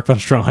Eric von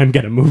Stroheim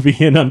get a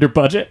movie in under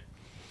budget.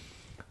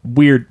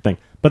 Weird thing.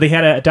 But they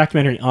had a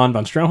documentary on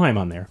von Stroheim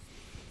on there.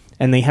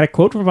 And they had a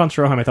quote from von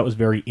Stroheim I thought was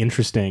very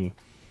interesting,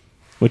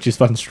 which is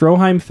von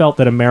Stroheim felt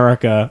that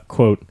America,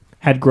 quote,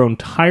 had grown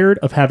tired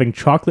of having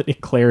chocolate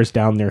eclairs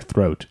down their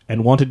throat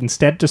and wanted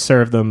instead to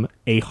serve them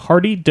a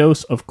hearty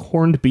dose of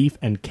corned beef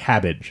and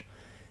cabbage.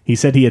 He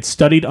said he had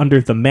studied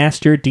under the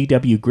master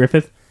D.W.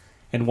 Griffith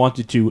and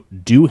wanted to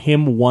do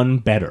him one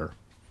better.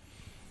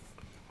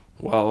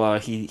 Well,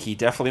 he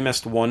definitely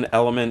missed one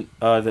element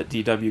that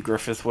D.W.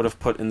 Griffith would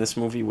have put in this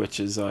movie, which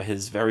is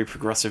his very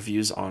progressive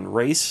views on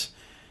race.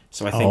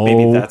 So I think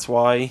maybe that's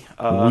why...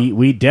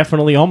 we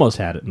definitely almost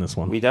had it in this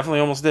one. We definitely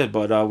almost did,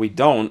 but we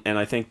don't, and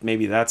I think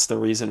maybe that's the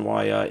reason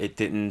why it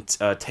didn't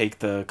take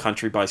the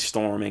country by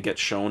storm and get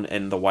shown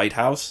in the White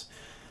House.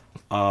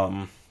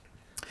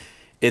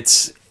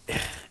 It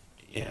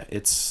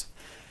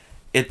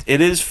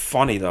is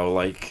funny, though,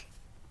 like,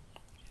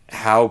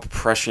 how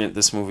prescient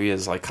this movie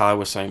is, like Kyle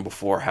was saying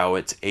before, how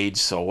it's aged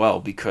so well,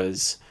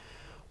 because,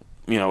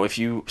 if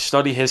you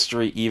study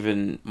history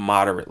even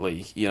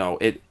moderately,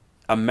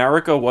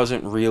 America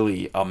wasn't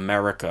really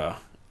America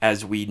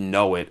as we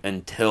know it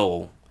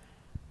until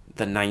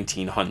the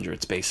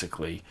 1900s,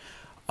 basically.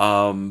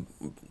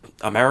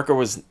 America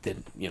was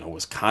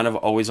kind of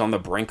always on the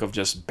brink of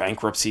just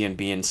bankruptcy and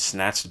being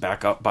snatched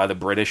back up by the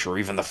British or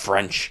even the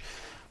French.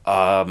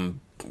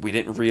 We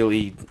didn't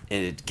really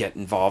get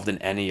involved in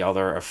any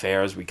other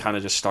affairs. We kind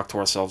of just stuck to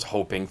ourselves,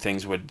 hoping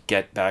things would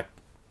get back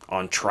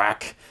on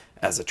track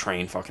as a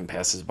train fucking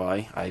passes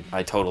by.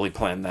 I totally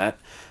planned that.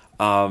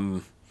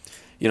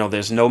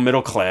 There's no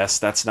middle class.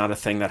 That's not a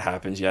thing that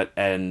happens yet.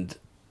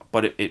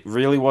 But it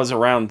really was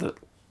around the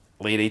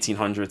late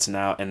 1800s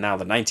now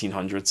the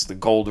 1900s, the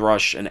gold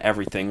rush and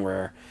everything,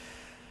 where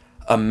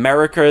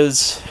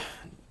America's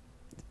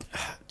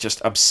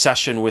just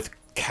obsession with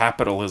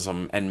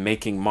capitalism and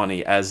making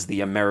money as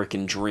the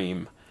American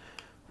dream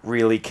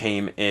really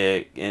came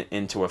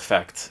into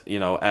effect.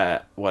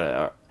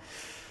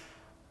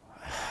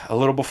 A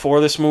little before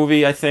this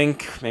movie, I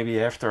think,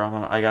 maybe after,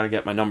 I gotta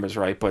get my numbers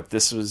right, but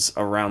this was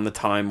around the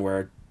time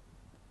where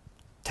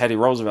Teddy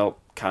Roosevelt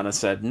kind of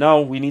said,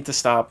 no, we need to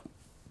stop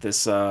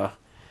this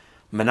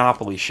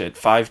monopoly shit.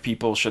 5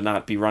 people should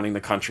not be running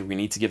the country. We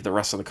need to give the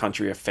rest of the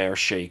country a fair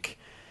shake.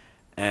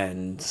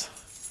 And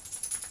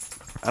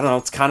I don't know,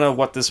 it's kind of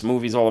what this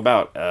movie's all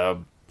about.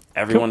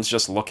 Everyone's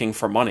just looking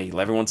for money.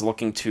 Everyone's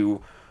looking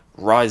to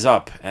rise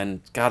up,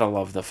 and gotta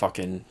love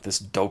this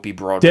dopey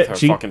broad with her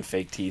fucking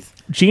fake teeth.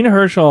 Gina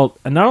Herschel,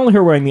 not only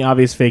her wearing the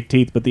obvious fake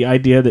teeth, but the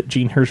idea that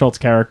Gene Herschel's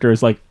character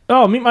is like,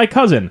 oh, meet my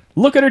cousin,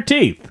 look at her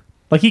teeth.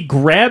 Like, he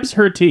grabs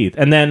her teeth,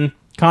 and then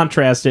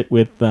contrast it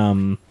with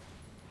Zazu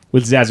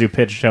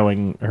Pitch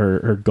showing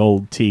her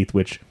gold teeth,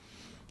 which,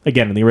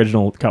 again, in the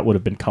original cut would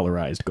have been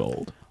colorized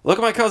gold. Look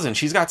at my cousin,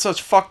 she's got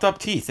such fucked up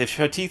teeth. If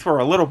her teeth were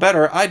a little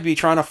better, I'd be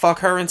trying to fuck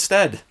her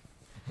instead.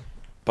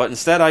 But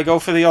instead, I go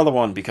for the other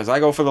one, because I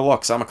go for the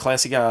looks. I'm a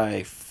classy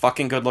guy.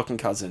 Fucking good-looking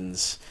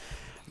cousins.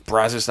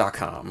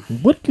 Brazzers.com.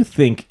 What do you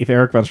think if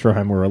Eric von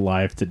Stroheim were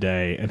alive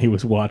today, and he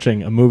was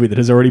watching a movie that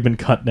has already been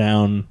cut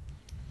down,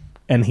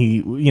 and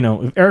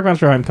if Eric von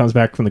Stroheim comes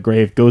back from the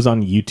grave, goes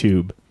on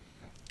YouTube,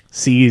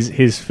 sees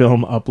his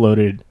film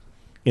uploaded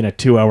in a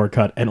 2-hour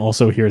cut, and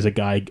also hears a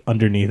guy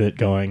underneath it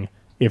going,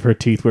 if her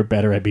teeth were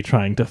better, I'd be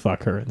trying to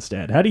fuck her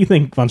instead. How do you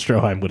think von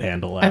Stroheim would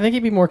handle that? I think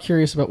he'd be more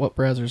curious about what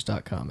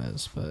Brazzers.com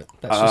is, but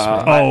that's just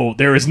me. Oh,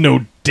 there is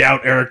no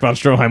doubt Eric von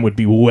Stroheim would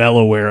be well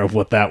aware of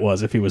what that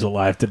was if he was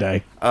alive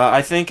today.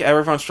 I think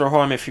Eric von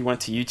Stroheim, if he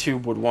went to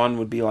YouTube,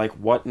 would be like,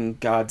 what in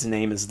God's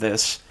name is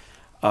this?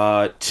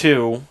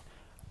 Two,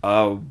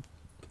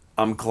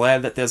 I'm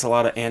glad that there's a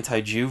lot of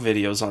anti-Jew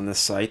videos on this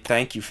site.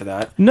 Thank you for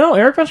that. No,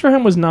 Eric von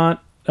Stroheim was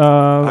not,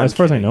 as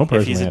far as I know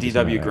personally. If he's a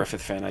D.W.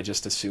 Griffith fan, I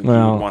just assumed he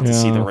would want to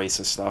see the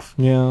racist stuff.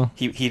 Yeah.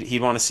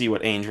 He'd want to see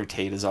what Andrew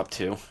Tate is up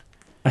to.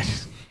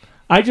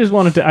 I just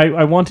wanted to,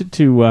 I wanted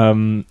to,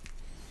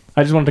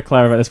 I just wanted to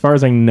clarify. As far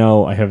as I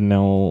know, I have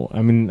no,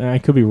 I mean, I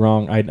could be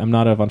wrong. I'm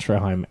not a von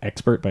Stroheim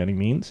expert by any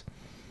means.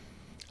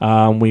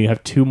 We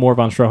have 2 more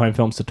von Stroheim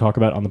films to talk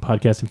about on the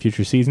podcast in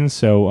future seasons,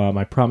 so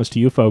my promise to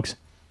you folks,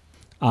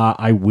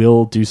 I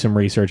will do some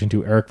research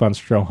into Eric von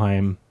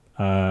Stroheim,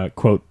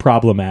 quote,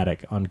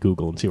 problematic on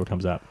Google and see what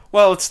comes up.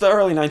 Well, it's the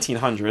early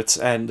 1900s,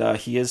 and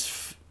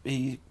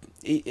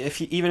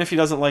even if he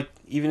doesn't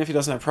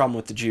have a problem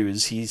with the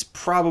Jews, he's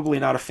probably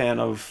not a fan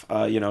of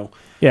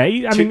Yeah,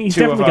 he's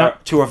definitely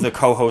got 2 of the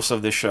co-hosts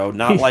of this show,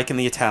 not liking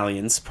the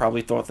Italians.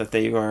 Probably thought that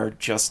they are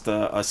just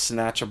a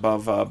snatch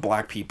above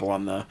black people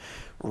on the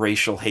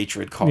racial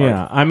hatred card.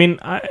 Yeah, I mean,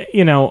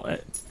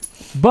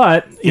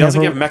 but he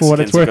doesn't give for what Mexicans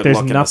it's worth, a good there's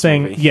look in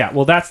nothing. this movie. Yeah,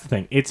 well, that's the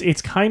thing.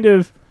 It's kind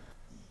of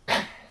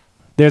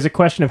there's a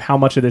question of how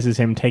much of this is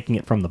him taking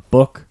it from the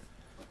book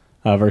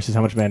versus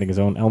how much of adding his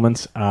own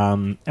elements,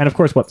 and of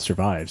course what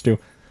survives too.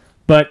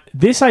 But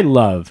this I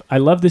love. I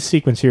love this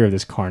sequence here of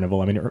this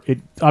carnival. I mean,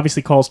 it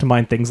obviously calls to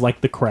mind things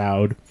like The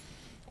Crowd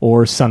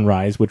or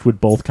Sunrise, which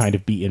would both kind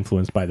of be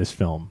influenced by this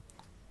film.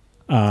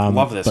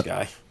 Love this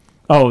guy.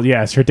 Oh,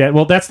 yes, her dad.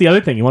 Well, that's the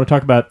other thing. You want to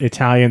talk about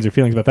Italians or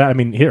feelings about that? I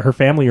mean, her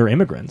family are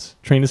immigrants.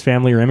 Trina's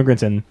family are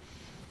immigrants, and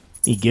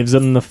he gives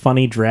them the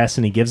funny dress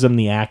and he gives them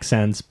the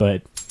accents,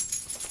 but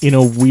in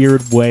a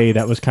weird way,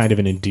 that was kind of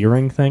an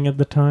endearing thing at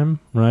the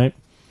time, right?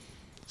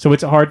 So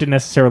it's hard to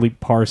necessarily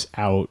parse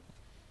out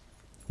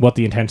what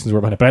the intentions were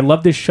behind it. But I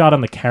love this shot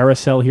on the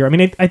carousel here. I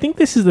mean, I think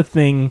this is the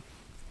thing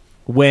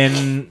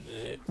when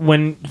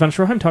von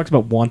Stroheim talks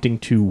about wanting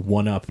to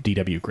one-up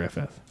D.W.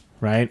 Griffith,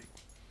 right?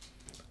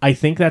 I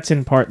think that's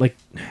in part, like,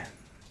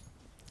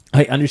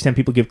 I understand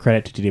people give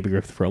credit to D.W.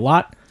 Griffith for a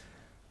lot.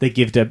 They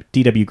give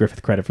D.W.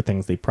 Griffith credit for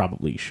things they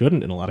probably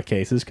shouldn't in a lot of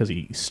cases because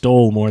he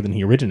stole more than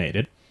he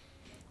originated.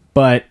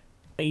 But,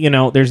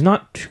 there's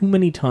not too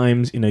many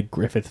times in a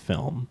Griffith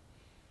film,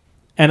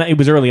 and it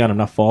was early on, I'm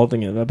not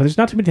faulting it, but there's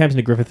not too many times in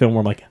a Griffith film where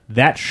I'm like,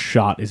 that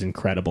shot is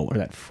incredible or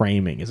that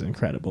framing is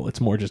incredible.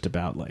 It's more just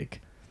about, like,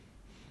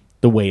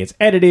 the way it's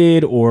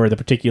edited or the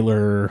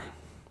particular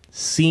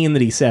scene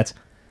that he sets.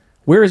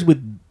 Whereas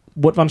with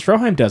what von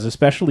Stroheim does,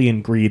 especially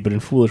in Greed, but in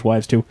Foolish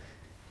Wives too,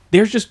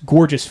 there's just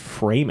gorgeous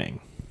framing,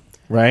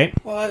 right?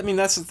 Well, I mean,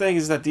 that's the thing,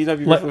 is that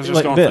D.W. Griffith was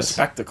just going for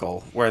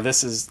spectacle, where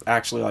this is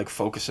actually like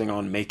focusing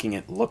on making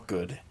it look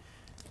good.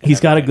 He's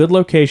got a good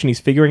location. He's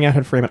figuring out how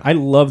to frame it. I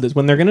love this.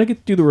 When they're going to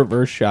do the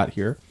reverse shot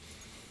here,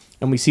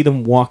 and we see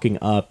them walking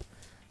up,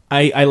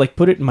 I like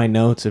put it in my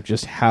notes of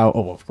just how,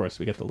 of course,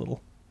 we get the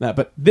little, that,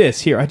 but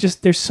this here,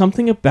 there's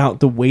something about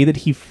the way that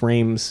he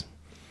frames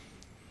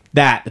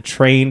that, the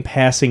train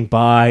passing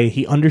by.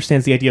 He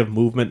understands the idea of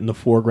movement in the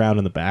foreground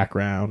and the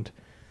background.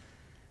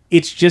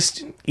 It's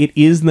just, it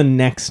is the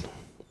next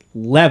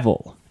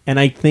level. And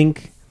I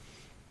think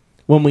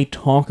when we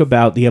talk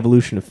about the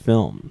evolution of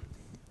film,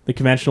 the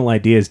conventional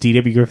ideas,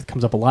 D.W. Griffith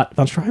comes up a lot.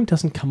 Von Stroheim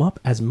doesn't come up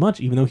as much,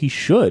 even though he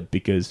should,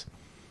 because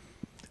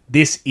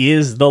this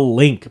is the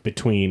link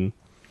between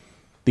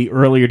the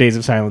earlier days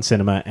of silent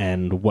cinema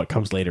and what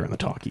comes later in the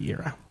talkie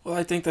era. Well,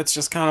 I think that's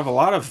just kind of a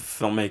lot of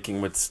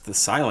filmmaking with the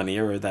silent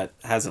era that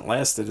hasn't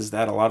lasted, is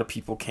that a lot of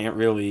people can't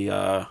really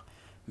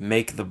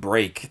make the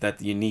break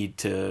that you need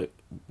to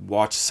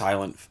watch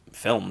silent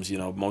films.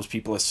 Most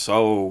people are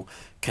so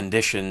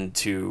conditioned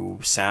to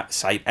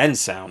sight and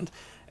sound.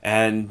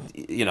 And,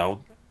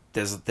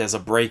 there's a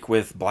break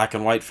with black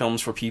and white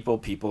films for people.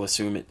 People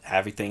assume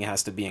everything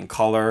has to be in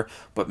color,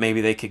 but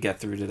maybe they could get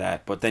through to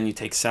that. But then you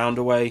take sound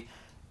away,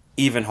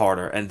 even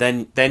harder. And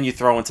then you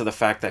throw into the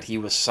fact that he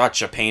was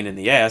such a pain in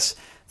the ass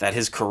that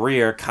his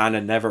career kind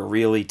of never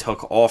really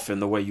took off in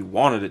the way you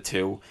wanted it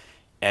to,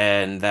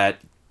 and that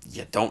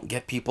you don't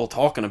get people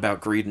talking about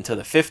Greed until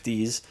the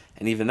 50s,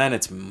 and even then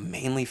it's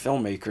mainly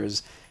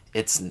filmmakers.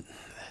 It's,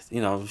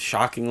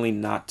 shockingly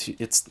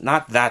it's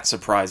not that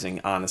surprising,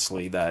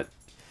 honestly, that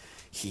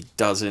he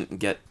doesn't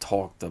get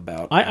talked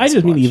about. I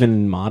just mean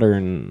even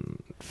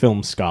modern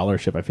film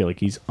scholarship, I feel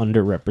like he's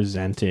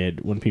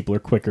underrepresented when people are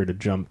quicker to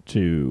jump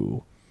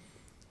to,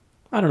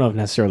 I don't know if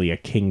necessarily a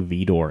King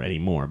Vidor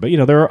anymore, but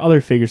there are other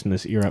figures in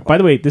this era. By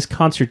the way, this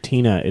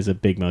concertina is a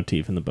big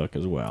motif in the book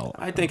as well.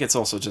 I think it's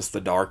also just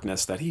the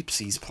darkness that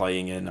he's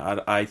playing in.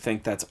 I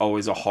think that's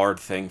always a hard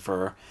thing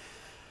for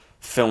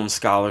film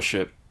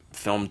scholarship,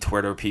 film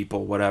Twitter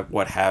people,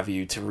 what have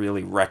you, to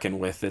really reckon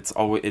with. It's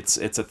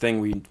a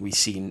thing we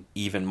see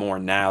even more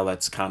now,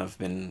 that's kind of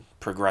been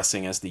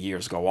progressing as the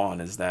years go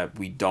on, is that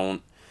we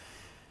don't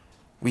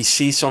we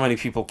see so many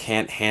people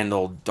can't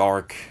handle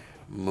dark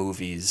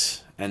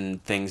movies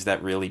and things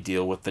that really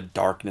deal with the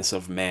darkness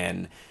of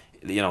man.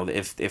 You know,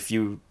 if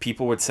you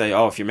people would say,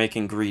 oh, if you're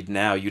making Greed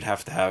now, you'd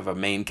have to have a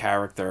main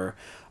character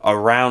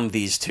around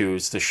these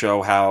twos to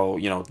show how,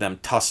 you know, them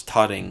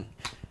tuss-tutting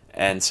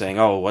and saying,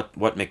 oh, what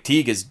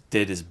McTeague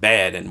did is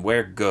bad and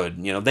we're good.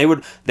 You know, they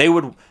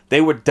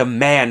would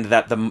demand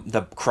that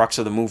the crux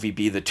of the movie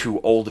be the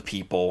two old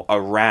people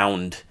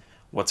around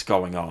what's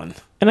going on.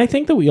 And I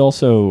think that we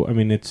also, I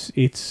mean,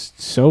 it's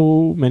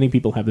so many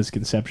people have this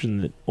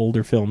conception that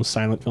older films,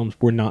 silent films,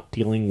 were not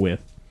dealing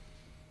with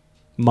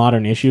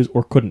modern issues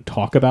or couldn't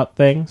talk about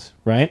things,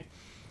 right?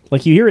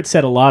 Like, you hear it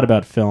said a lot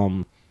about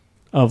film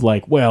of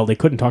like, well, they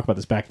couldn't talk about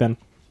this back then.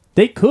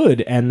 They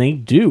could, and they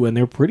do, and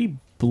they're pretty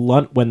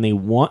blunt when they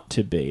want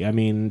to be. I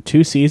mean,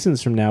 2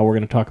 seasons from now, we're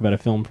going to talk about a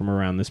film from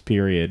around this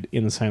period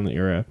in the silent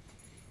era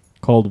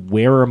called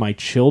Where Are My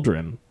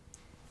Children?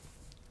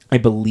 I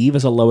believe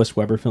is a Lois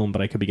Weber film,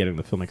 but I could be getting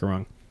the filmmaker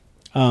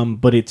wrong.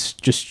 But it's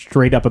just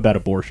straight up about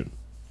abortion,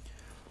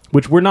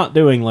 which we're not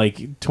doing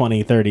like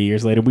 20, 30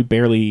 years later. We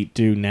barely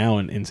do now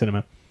in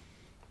cinema.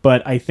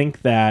 But I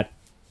think that,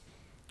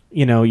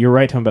 you know, you're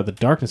right talking about the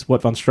darkness.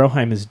 What von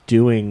Stroheim is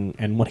doing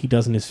and what he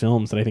does in his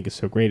films that I think is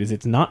so great is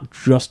it's not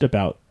just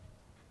about,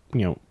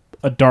 you know,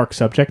 a dark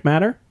subject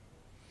matter.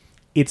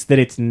 It's that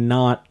it's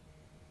not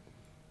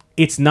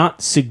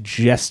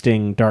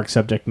suggesting dark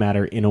subject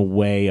matter in a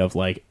way of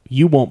like,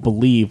 you won't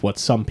believe what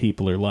some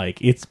people are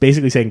like. It's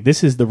basically saying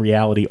this is the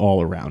reality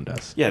all around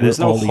us. Yeah, there's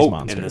no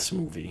hope in this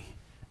movie.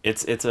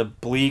 It's a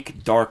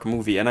bleak, dark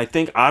movie. And I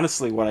think,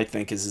 honestly, what I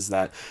think is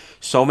that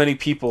so many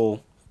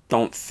people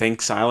don't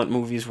think silent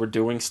movies were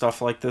doing stuff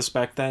like this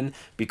back then,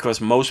 because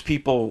most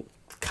people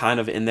kind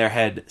of in their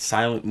head,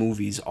 silent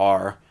movies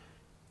are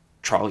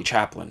Charlie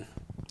Chaplin,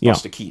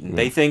 Buster Keaton.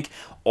 They think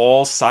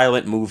all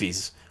silent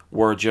movies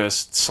were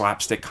just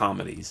slapstick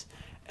comedies.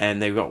 And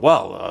they go,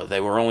 well,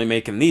 they were only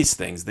making these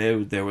things.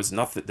 There was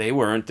nothing. They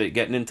weren't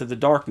getting into the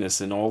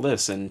darkness and all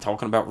this and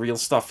talking about real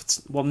stuff.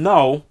 Well,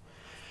 no.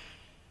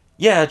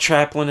 Yeah,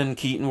 Chaplin and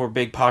Keaton were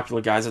big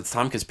popular guys at the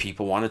time because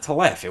people wanted to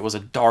laugh. It was a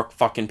dark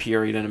fucking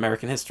period in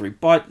American history.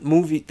 But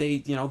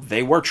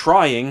they were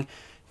trying.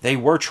 They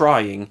were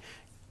trying.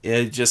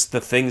 Just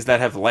the things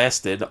that have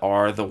lasted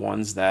are the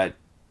ones that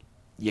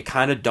you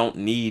kind of don't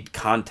need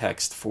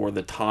context for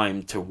the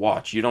time to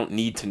watch. You don't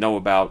need to know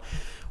about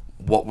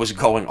what was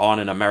going on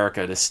in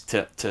America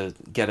to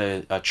get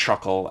a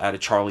chuckle out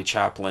of Charlie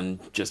Chaplin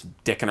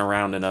just dicking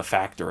around in a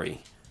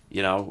factory.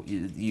 You know,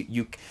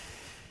 you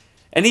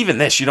and even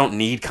this, you don't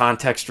need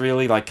context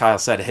really. Like Kyle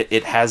said,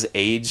 it has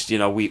aged. You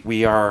know,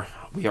 we are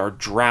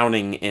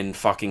drowning in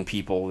fucking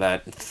people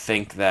that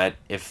think that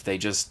if they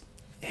just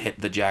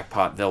hit the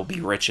jackpot, they'll be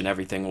rich and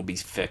everything will be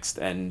fixed,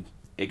 and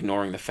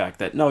ignoring the fact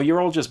that no,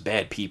 you're all just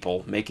bad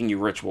people. Making you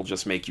rich will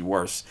just make you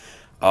worse.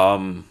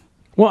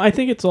 Well, I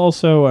think it's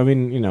also, I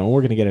mean, you know,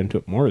 we're going to get into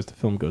it more as the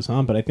film goes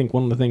on, but I think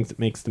one of the things that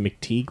makes the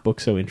McTeague book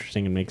so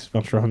interesting and makes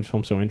von Stroheim's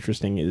film so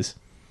interesting is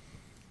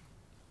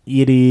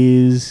it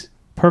is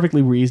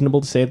perfectly reasonable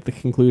to say that the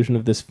conclusion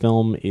of this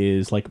film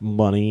is like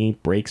money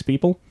breaks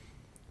people,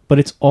 but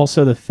it's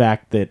also the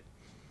fact that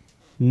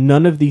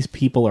none of these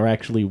people are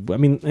actually, I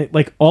mean,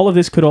 like, all of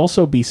this could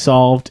also be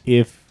solved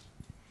if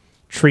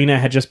Trina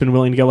had just been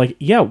willing to go like,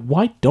 yeah,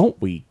 why don't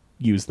we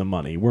use the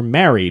money? We're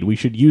married. We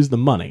should use the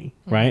money,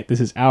 right? This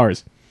is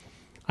ours.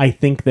 I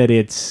think that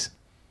it's,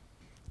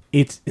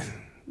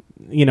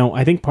 you know,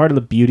 I think part of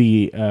the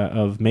beauty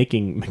of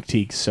making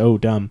McTeague so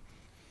dumb.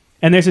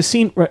 And there's a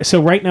scene, so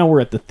right now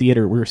we're at the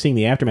theater, we're seeing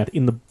the aftermath.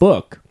 In the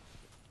book,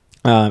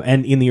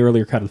 and in the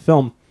earlier cut of the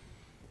film,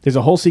 there's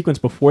a whole sequence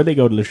before they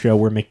go to the show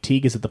where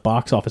McTeague is at the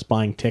box office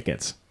buying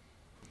tickets.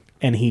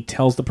 And he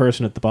tells the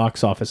person at the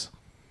box office,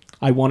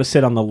 I want to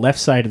sit on the left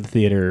side of the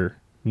theater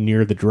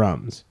near the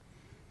drums.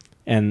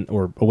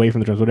 Or away from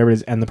the drums, whatever it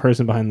is, and the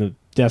person behind the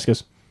desk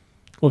goes,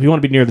 well, if you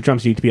want to be near the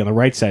drums, you need to be on the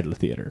right side of the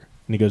theater.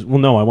 And he goes, well,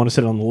 no, I want to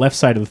sit on the left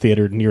side of the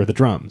theater near the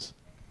drums.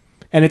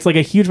 And it's like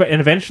a huge,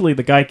 and eventually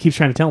the guy keeps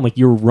trying to tell him, like,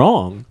 you're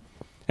wrong.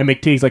 And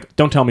McTeague's like,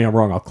 don't tell me I'm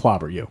wrong, I'll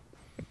clobber you.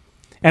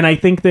 And I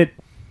think that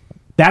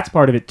that's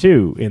part of it,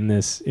 too, in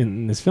this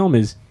film,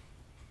 is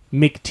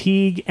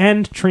McTeague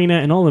and Trina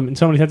and all of them, in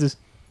so many senses,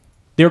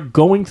 they're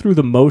going through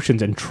the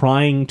motions and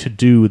trying to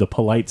do the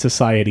polite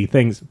society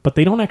things, but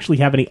they don't actually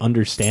have any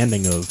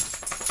understanding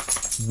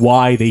of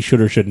why they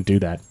should or shouldn't do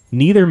that.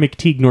 Neither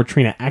McTeague nor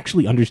Trina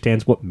actually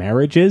understands what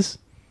marriage is,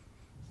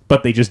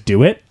 but they just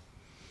do it.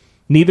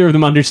 Neither of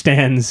them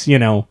understands, you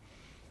know,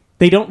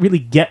 they don't really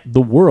get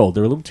the world.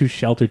 They're a little too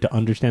sheltered to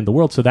understand the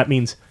world, so that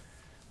means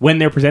when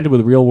they're presented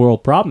with real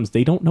world problems,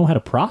 they don't know how to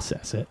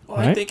process it. Well,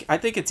 right? I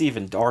think it's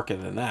even darker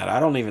than that. I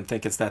don't even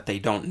think it's that they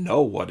don't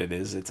know what it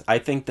is. I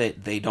think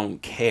that they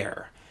don't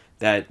care.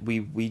 That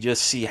we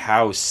just see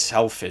how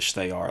selfish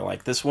they are.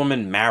 Like, this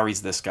woman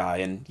marries this guy,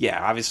 and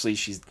yeah, obviously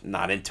she's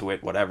not into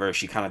it, whatever.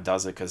 She kind of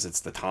does it because it's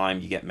the time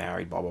you get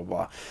married, blah, blah,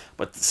 blah.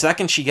 But the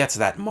second she gets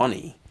that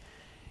money,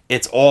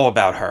 it's all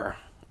about her.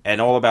 and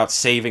all about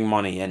saving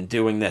money and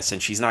doing this,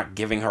 and she's not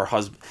giving her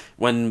husband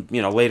when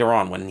later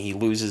on when he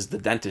loses the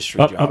dentistry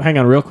job. Hang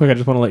on, real quick. I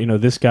just want to let you know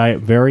this guy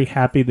very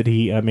happy that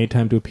he made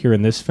time to appear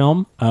in this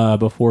film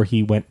before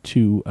he went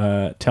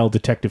to tell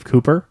Detective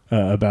Cooper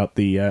about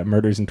the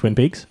murders in Twin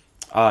Peaks.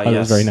 Yes, it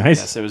was very nice.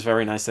 Yes, it was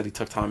very nice that he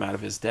took time out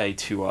of his day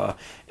to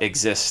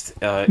exist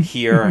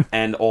here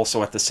and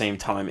also at the same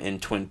time in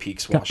Twin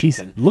Peaks,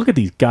 Washington. Look at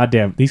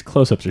these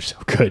close-ups are so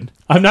good.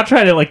 I'm not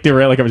trying to like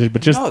derail the conversation,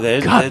 but just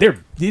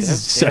this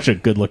is such a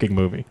good-looking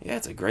movie. Yeah,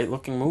 it's a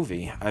great-looking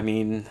movie. I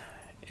mean,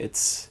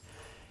 it's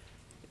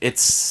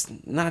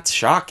not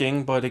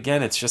shocking, but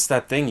again, it's just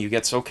that thing. You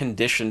get so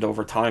conditioned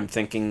over time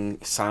thinking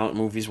silent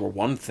movies were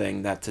one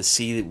thing that to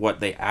see what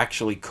they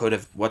actually could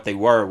have, what they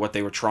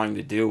were trying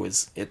to do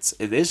it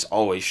is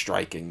always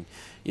striking.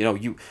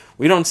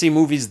 We don't see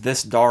movies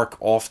this dark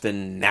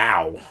often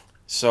now.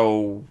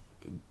 So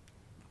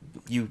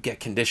you get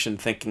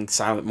conditioned thinking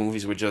silent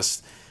movies were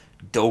just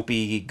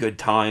dopey good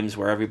times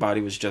where everybody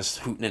was just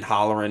hooting and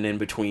hollering in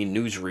between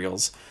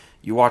newsreels.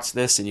 You watch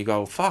this and you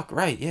go, fuck,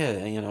 right, yeah,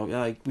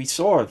 like we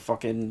saw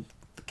fucking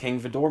the King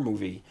Vidor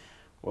movie.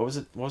 What was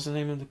it? What was the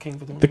name of the King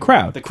Vidor? The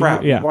Crowd. The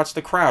Crowd. Yeah. You watch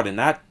The Crowd, and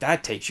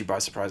that takes you by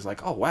surprise.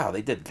 Like, oh, wow,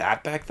 they did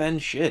that back then?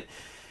 Shit.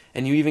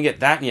 And you even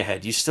get that in your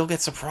head. You still get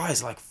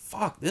surprised. Like,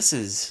 fuck,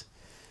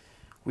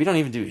 we don't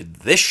even do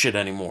this shit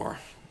anymore.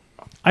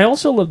 I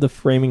also love the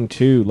framing,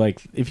 too.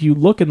 Like, if you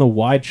look in the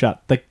wide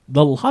shot,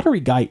 the lottery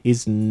guy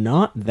is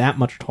not that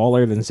much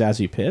taller than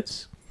Zazie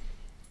Pitts.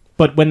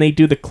 But when they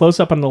do the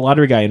close-up on the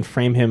lottery guy and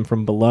frame him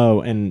from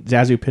below and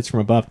Zazie Pitts from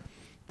above,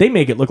 they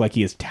make it look like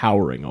he is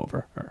towering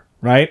over her,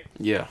 right?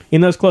 Yeah.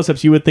 In those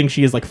close-ups, you would think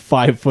she is like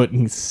 5 foot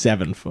and he's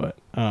 7 foot.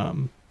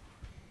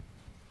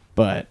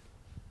 But...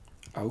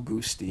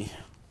 Augusti.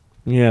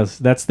 Yes,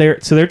 that's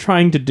so they're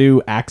trying to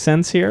do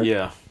accents here.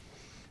 Yeah.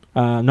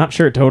 I'm not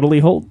sure it totally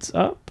holds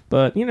up,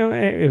 but, it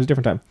was a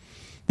different time.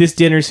 This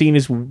dinner scene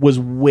was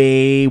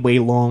way, way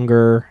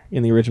longer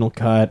in the original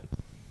cut.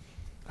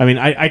 I mean,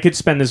 I could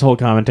spend this whole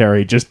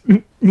commentary just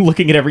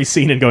looking at every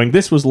scene and going,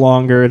 this was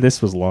longer,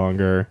 this was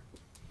longer.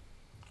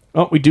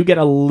 Oh, we do get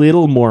a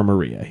little more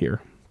Maria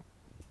here.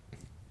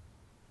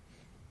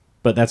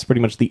 But that's pretty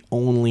much the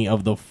only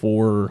of the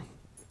 4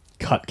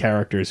 cut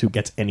characters who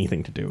gets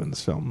anything to do in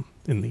this film,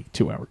 in the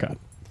 2-hour cut.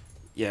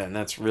 Yeah, and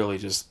that's really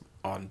just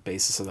on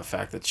basis of the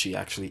fact that she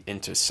actually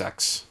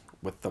intersects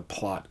with the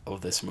plot of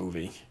this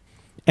movie.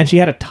 And she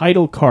had a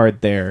title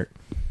card there.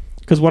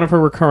 Because one of her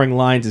recurring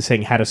lines is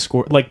saying, had a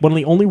squirrel... Like, one of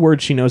the only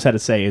words she knows how to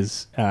say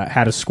is,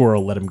 had a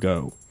squirrel, let him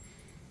go.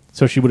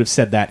 So she would have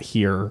said that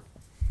here.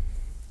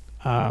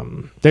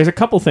 There's a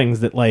couple things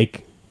that,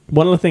 like...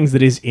 One of the things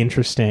that is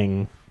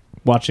interesting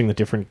watching the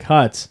different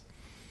cuts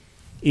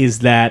is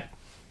that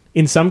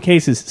in some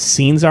cases,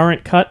 scenes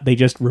aren't cut. They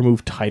just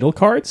remove title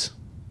cards.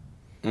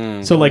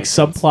 So, like,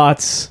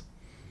 subplots...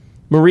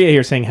 Maria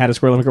here saying, had a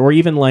squirrel, let him go. Or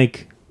even,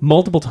 like,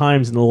 multiple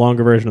times in the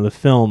longer version of the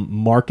film,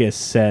 Marcus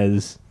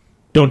says...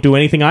 Don't do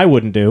anything I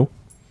wouldn't do.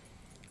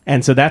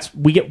 And so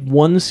we get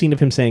one scene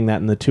of him saying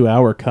that in the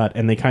 2-hour cut,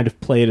 and they kind of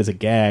play it as a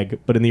gag,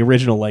 but in the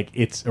original, like,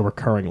 it's a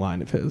recurring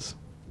line of his.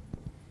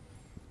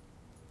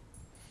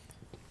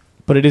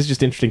 But it is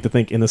just interesting to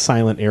think in the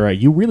silent era,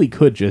 you really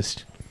could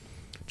just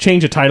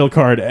change a title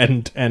card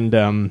and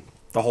the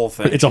whole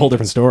thing. It's a whole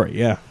different story,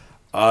 yeah.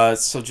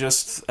 So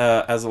just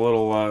as a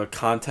little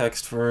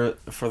context for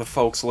the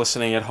folks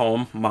listening at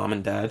home, mom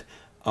and dad,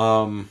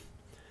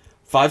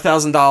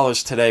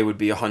 $5,000 today would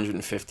be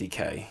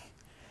 $150K.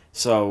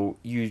 So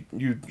you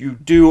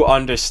do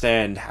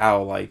understand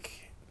how,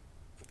 like,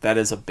 that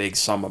is a big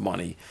sum of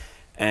money,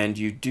 and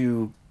you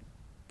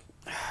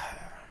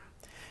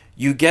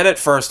get at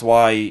first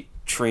why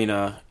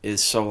Trina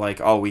is so like,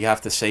 oh, we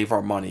have to save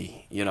our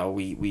money.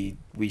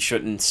 We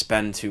shouldn't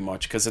spend too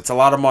much because it's a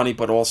lot of money,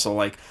 but also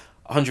like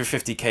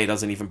 $150K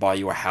doesn't even buy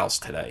you a house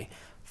today.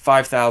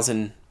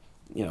 $5,000,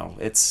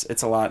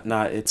 it's a lot.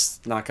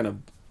 It's not gonna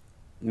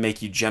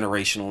make you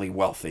generationally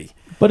wealthy.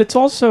 But it's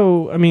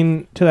also, I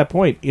mean, to that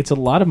point, it's a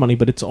lot of money,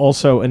 but it's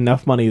also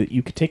enough money that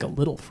you could take a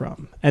little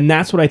from. And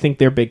that's what I think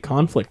their big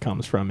conflict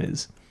comes from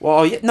is...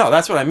 Well, yeah, no,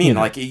 that's what I mean.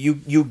 Like,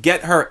 you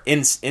get her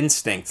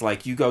instinct.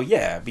 Like, you go,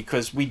 yeah,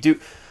 because we do...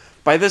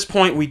 By this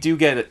point, we do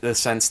get the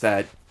sense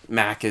that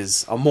Mac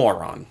is a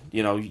moron.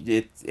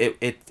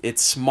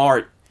 It's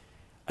smart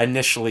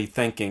initially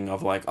thinking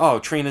of like, oh,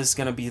 Trina's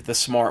going to be the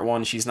smart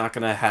one. She's not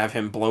going to have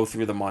him blow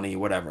through the money,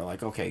 whatever.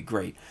 Like, okay,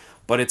 great.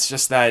 But it's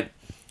just that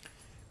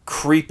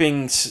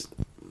creeping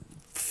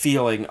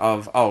feeling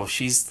of, oh,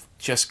 she's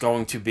just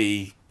going to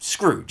be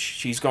Scrooge.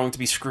 She's going to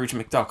be Scrooge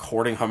McDuck,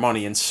 hoarding her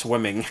money and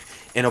swimming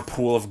in a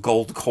pool of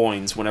gold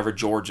coins whenever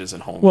George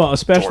isn't home. Well,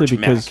 especially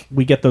because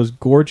we get those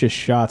gorgeous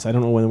shots. I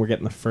don't know when we're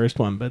getting the first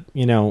one, but,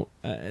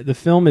 the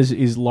film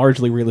is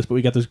largely realist, but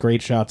we got those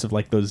great shots of,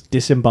 like, those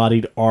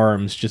disembodied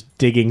arms just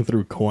digging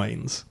through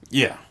coins.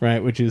 Yeah.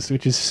 Right, which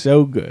is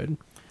so good.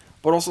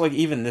 But also, like,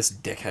 even this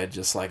dickhead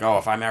just like, oh,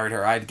 if I married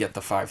her, I'd get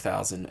the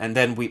 $5,000. And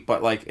then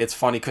but, like, it's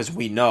funny because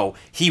we know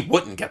he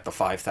wouldn't get the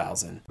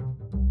 $5,000.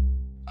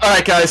 All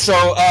right, guys.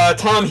 So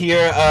Tom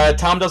here.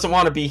 Tom doesn't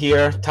want to be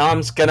here.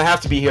 Tom's gonna have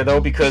to be here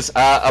though because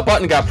a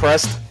button got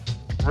pressed.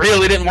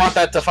 Really didn't want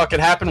that to fucking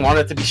happen.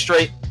 Wanted it to be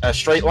a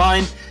straight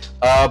line.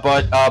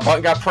 But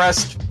button got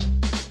pressed.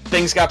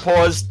 Things got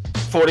paused.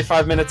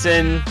 45 minutes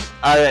in,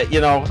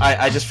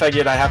 I just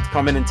figured I have to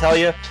come in and tell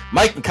you.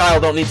 Mike and Kyle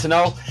don't need to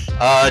know.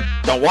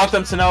 Don't want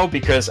them to know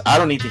because I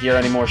don't need to hear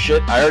any more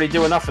shit. I already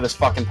do enough for this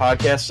fucking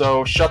podcast,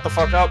 so shut the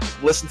fuck up,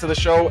 listen to the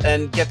show,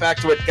 and get back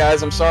to it,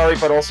 guys. I'm sorry,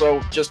 but also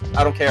just,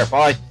 I don't care.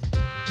 Bye.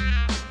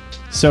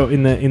 So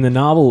in the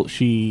novel,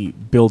 she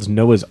builds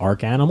Noah's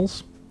Ark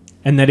animals,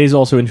 and that is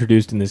also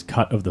introduced in this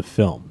cut of the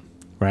film,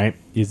 right?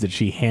 Is that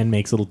she hand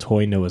makes little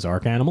toy Noah's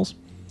Ark animals,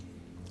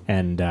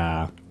 and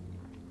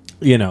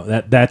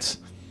that's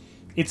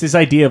it's this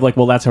idea of like,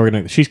 well, that's how we're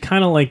gonna. She's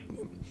kind of like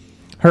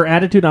her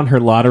attitude on her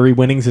lottery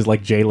winnings is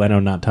like Jay Leno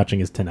not touching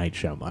his Tonight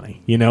Show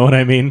money. You know what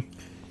I mean?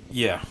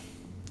 Yeah.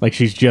 Like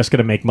she's just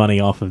gonna make money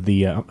off of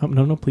the.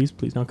 No, please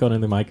don't go into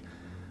the mic.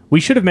 We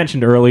should have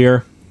mentioned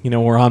earlier.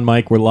 We're on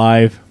mic. We're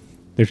live.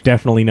 There's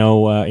definitely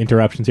no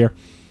interruptions here.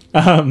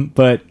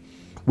 But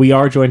we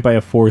are joined by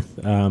a fourth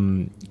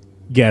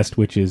guest,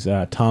 which is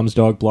Tom's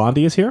dog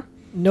Blondie is here.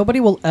 Nobody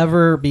will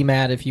ever be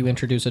mad if you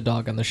introduce a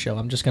dog on the show.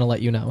 I'm just going to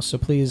let you know. So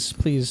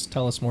please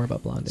tell us more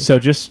about Blondie. So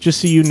just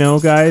so you know,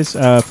 guys,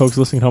 folks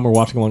listening at home or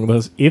watching along with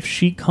us, if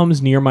she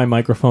comes near my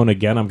microphone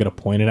again, I'm going to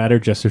point it at her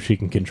just so she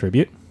can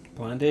contribute.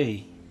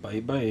 Blondie,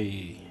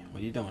 bye-bye.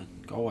 What are you doing?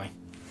 Go away.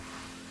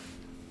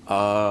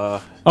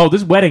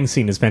 This wedding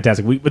scene is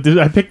fantastic.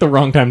 I picked the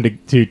wrong time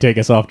to take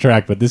us off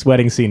track, but this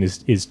wedding scene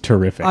is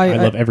terrific. I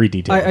love every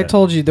detail. I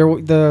told you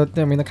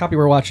the copy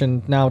we're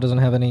watching now doesn't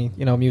have any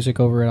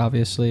music over it,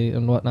 obviously,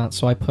 and whatnot.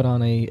 So I put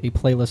on a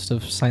playlist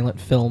of silent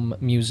film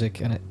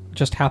music, and it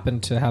just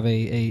happened to have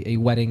a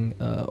wedding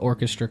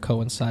orchestra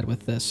coincide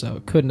with this, so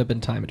it couldn't have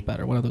been timed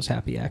better. One of those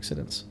happy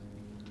accidents.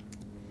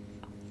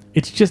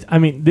 It's just,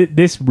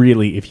 this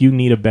really, if you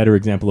need a better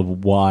example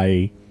of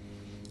why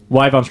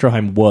von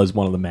Stroheim was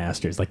one of the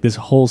masters. Like, this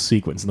whole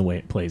sequence and the way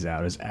it plays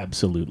out is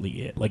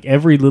absolutely it. Like,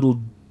 every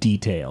little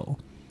detail.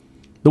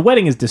 The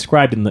wedding is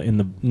described in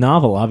the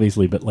novel,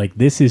 obviously, but, like,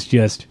 this is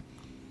just...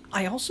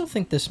 I also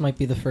think this might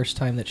be the first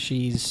time that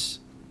she's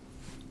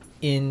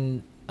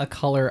in a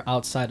color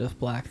outside of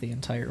black the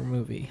entire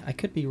movie. I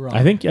could be wrong.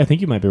 I think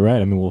you might be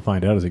right. We'll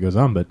find out as it goes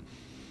on, but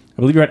I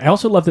believe you're right. I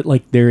also love that,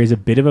 like, there is a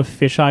bit of a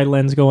fisheye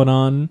lens going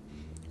on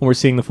when we're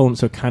seeing the film,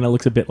 so it kind of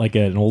looks a bit like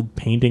an old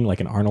painting,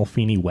 like an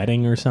Arnolfini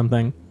wedding or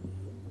something.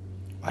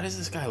 Why does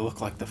this guy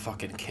look like the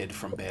fucking kid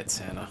from Bad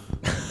Santa?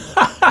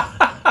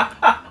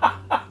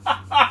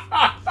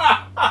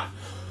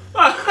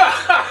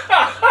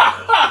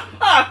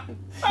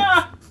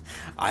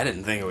 I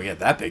didn't think it would get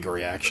that big a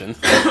reaction.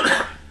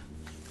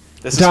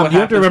 Tom, you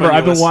have to remember,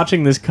 I've been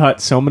watching this cut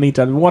so many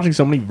times. I've been watching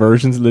so many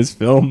versions of this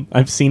film.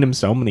 I've seen him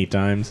so many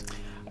times.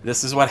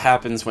 This is what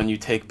happens when you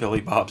take Billy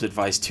Bob's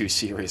advice too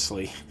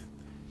seriously.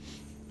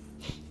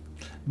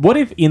 What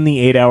if in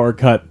the 8-hour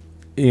cut,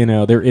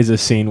 there is a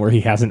scene where he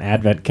has an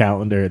advent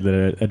calendar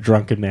that a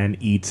drunken man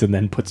eats and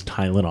then puts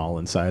Tylenol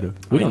inside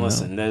of?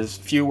 Listen, there's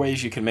few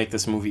ways you can make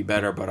this movie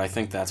better, but I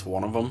think that's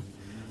one of them.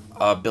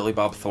 Billy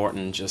Bob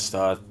Thornton just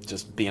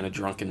being a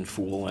drunken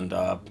fool and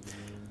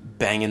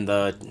banging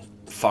the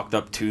fucked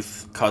up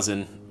tooth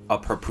cousin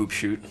up her poop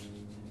chute,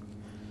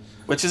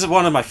 which is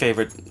one of my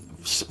favorite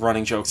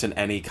running jokes in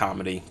any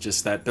comedy.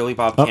 Just that Billy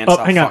Bob can't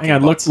stop hang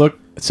on. butts. Look.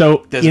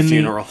 So there's a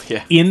funeral.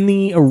 In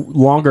the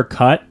longer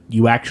cut,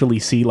 you actually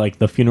see like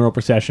the funeral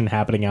procession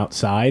happening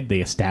outside. They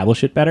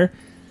establish it better.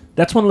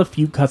 That's one of the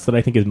few cuts that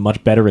I think is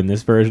much better in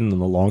this version than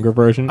the longer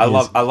version. I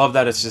love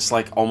that it's just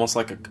like almost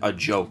like a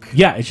joke.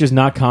 Yeah, it's just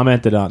not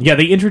commented on. Yeah,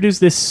 they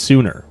introduced this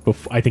sooner.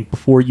 I think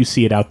before you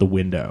see it out the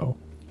window.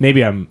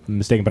 Maybe I'm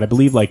mistaken, but I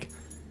believe like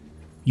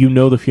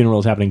the funeral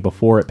is happening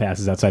before it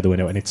passes outside the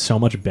window, and it's so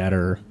much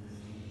better.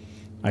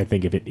 I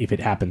think if it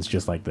happens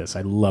just like this,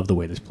 I love the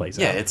way this plays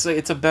out. Yeah,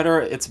 it's a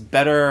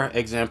better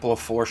example of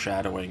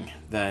foreshadowing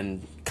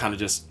than kind of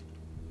just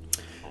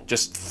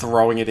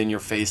throwing it in your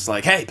face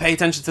like, hey, pay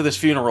attention to this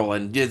funeral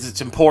and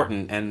it's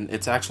important, and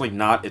it's actually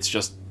not. It's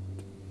just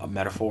a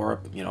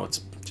metaphor.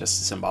 It's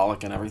just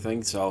symbolic and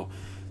everything. So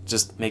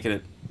just making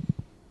it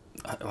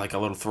like a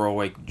little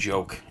throwaway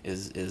joke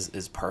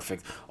is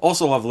perfect.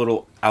 Also love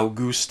little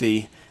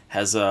Augusti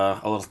has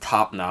a little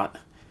top knot.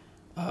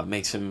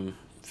 Makes him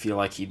feel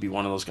like he'd be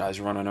one of those guys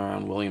running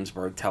around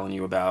Williamsburg telling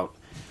you about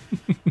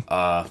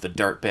the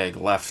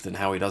dirtbag left and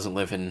how he doesn't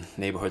live in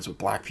neighborhoods with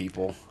black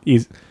people.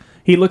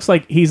 He looks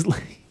like he's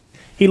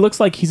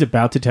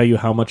about to tell you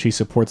how much he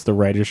supports the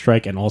writer's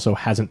strike and also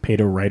hasn't paid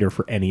a writer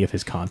for any of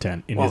his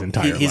content in his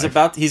entire life. He's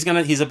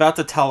about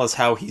to tell us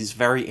how he's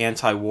very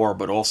anti-war,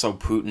 but also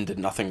Putin did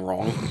nothing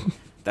wrong.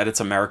 That it's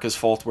America's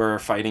fault we're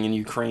fighting in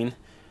Ukraine.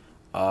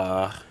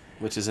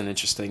 Which is an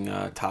interesting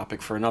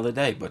topic for another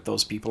day, but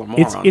those people are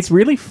morons. It's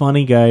really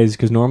funny, guys,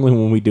 because normally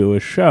when we do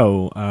a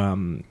show,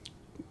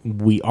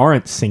 we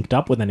aren't synced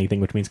up with anything,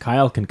 which means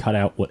Kyle can cut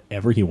out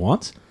whatever he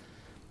wants.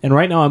 And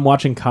right now I'm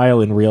watching Kyle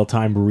in real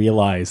time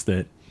realize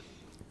that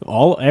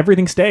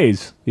Everything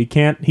stays. He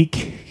can't he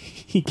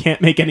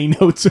can't make any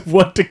notes of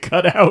what to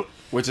cut out.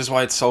 Which is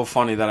why it's so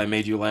funny that I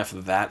made you laugh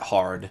that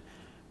hard,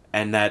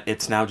 and that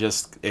it's now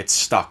it's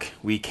stuck.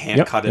 We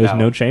can't cut it out. There's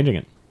no changing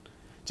it.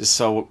 Just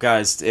so,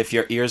 guys, if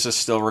your ears are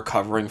still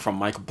recovering from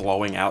Mike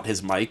blowing out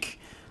his mic,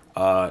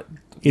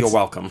 you're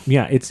welcome.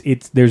 Yeah,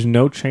 it's there's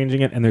no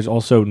changing it, and there's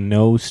also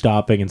no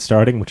stopping and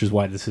starting, which is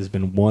why this has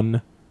been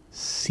one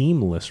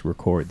seamless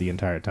record the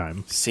entire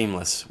time.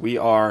 Seamless. We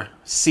are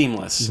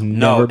seamless.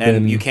 No,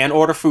 and you can't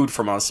order food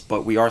from us,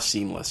 but we are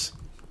seamless.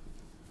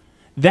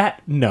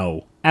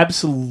 No,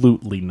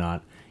 absolutely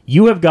not.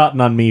 You have gotten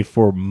on me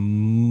for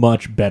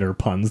much better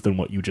puns than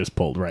what you just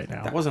pulled right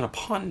now. That wasn't a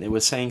pun. It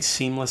was saying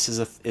seamless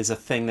is a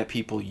thing that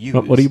people use.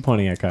 What are you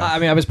pointing at, Kyle? I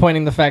mean, I was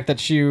pointing the fact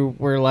that you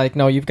were like,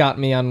 no, you've got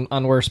me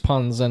on worse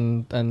puns,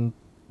 and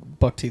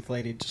Bucktooth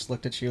Lady just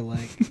looked at you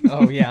like,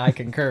 oh yeah, I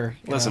concur.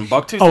 Listen,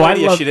 Bucktooth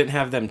Lady, if she didn't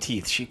have them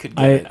teeth, she could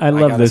get it. I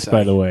love this,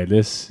 by the way.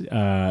 This,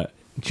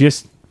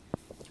 just...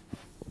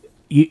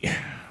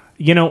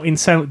 You know,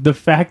 the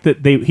fact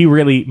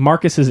that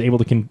Marcus is able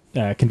to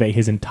convey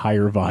his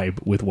entire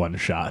vibe with one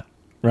shot,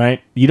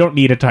 right? You don't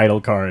need a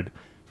title card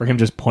for him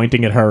just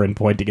pointing at her and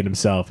pointing at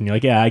himself, and you're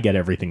like, yeah, I get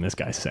everything this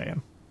guy's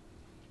saying.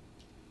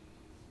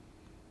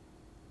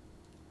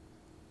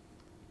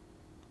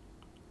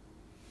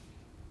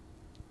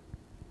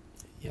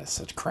 Yes,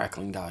 such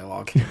crackling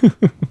dialogue.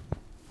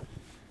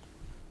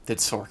 Did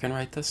Sorkin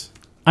write this?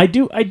 I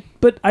do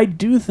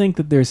think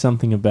that there's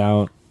something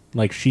about,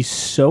 like, she's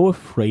so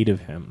afraid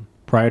of him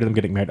prior to them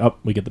getting married. Oh,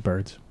 we get the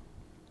birds.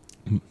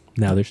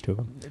 Now there's two of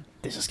them.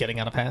 This is getting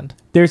out of hand.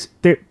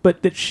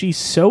 But that she's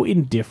so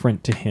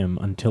indifferent to him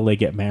until they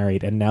get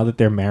married, and now that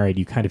they're married,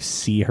 you kind of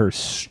see her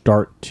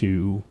start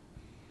to,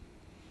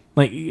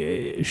 like,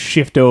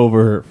 shift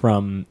over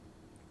from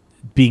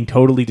being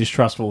totally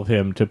distrustful of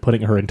him to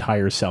putting her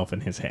entire self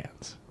in his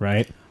hands,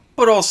 right?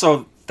 But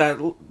also, that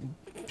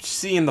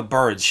seeing the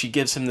birds, she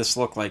gives him this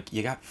look like,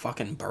 you got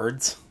fucking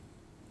birds?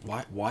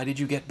 Why did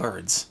you get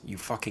birds, you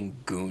fucking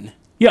goon?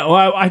 Yeah,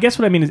 well, I guess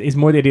what I mean is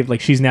more the idea of,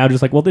 like, she's now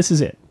just like, well, this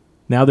is it.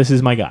 Now this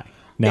is my guy.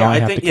 Now I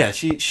think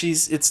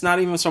she's. It's not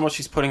even so much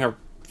she's putting her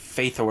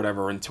faith or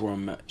whatever into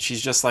him.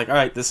 She's just like, all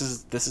right, this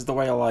is the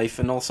way of life,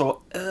 and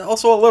also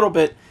a little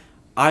bit,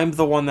 I'm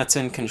the one that's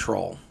in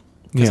control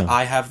because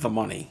I have the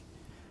money.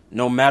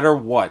 No matter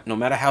what, no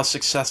matter how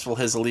successful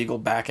his illegal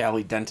back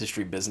alley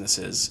dentistry business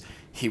is,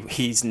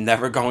 he's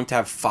never going to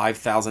have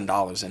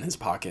 $5,000 in his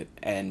pocket,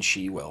 and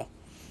she will.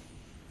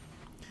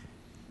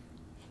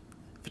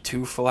 For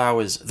 2 full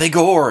hours, they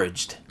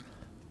gorged.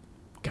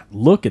 God,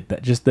 look at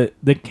that! Just the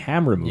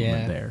camera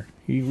movement there.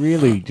 He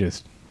really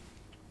just.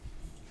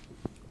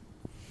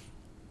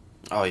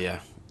 Oh yeah,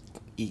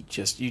 you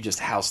just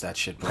house that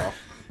shit, bro.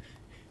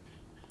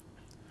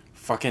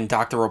 Fucking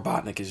Dr.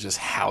 Robotnik is just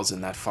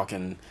housing that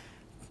fucking.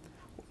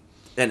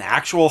 An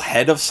actual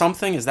head of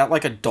something? Is that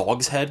like a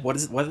dog's head? What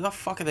the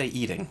fuck are they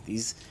eating?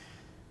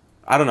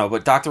 I don't know,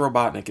 but Dr.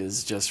 Robotnik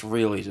is just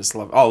really just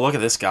love. Oh, look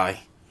at this guy.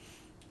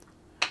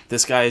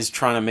 This guy is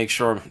trying to make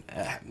sure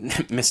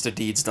Mr.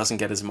 Deeds doesn't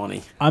get his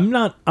money. I'm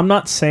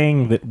not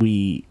saying that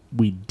we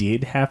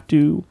did have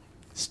to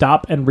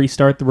stop and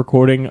restart the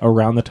recording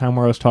around the time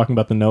where I was talking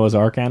about the Noah's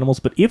Ark animals,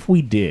 but if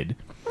we did,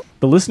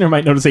 the listener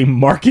might notice a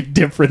marked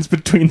difference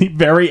between the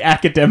very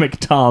academic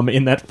Tom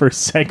in that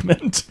first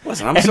segment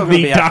and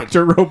the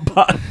Dr.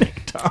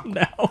 Robotnik Tom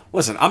now.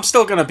 Listen, I'm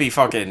still gonna be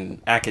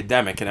fucking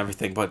academic and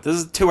everything, but this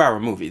is a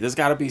 2-hour movie. There's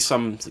gotta be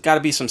some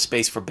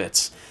space for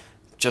bits.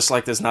 Just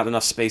like there's not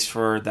enough space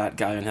for that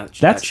guy in that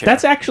chair.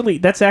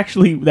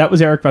 That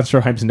was Eric von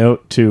Stroheim's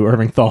note to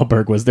Irving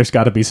Thalberg, was there's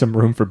got to be some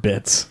room for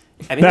bits.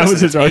 I mean, that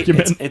was his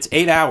argument. It's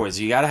 8 hours.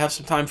 You got to have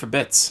some time for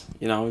bits.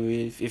 You know,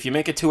 if you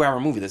make a 2-hour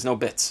movie, there's no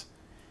bits.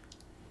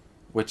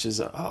 Which is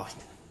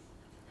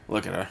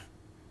look at her.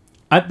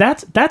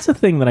 That's a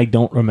thing that I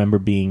don't remember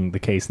being the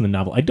case in the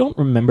novel. I don't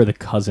remember the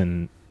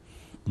cousin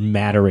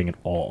mattering at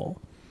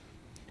all.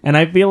 And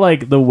I feel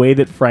like the way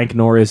that Frank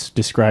Norris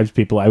describes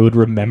people, I would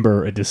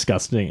remember a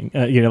disgusting,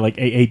 like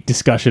a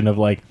discussion of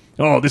like,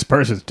 oh, this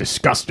person's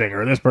disgusting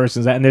or this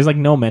person's that, and there's like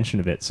no mention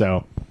of it.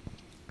 So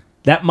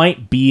that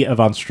might be a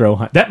von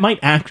Stroheim. That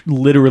might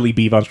literally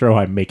be von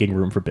Stroheim making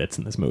room for bits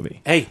in this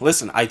movie. Hey,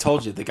 listen, I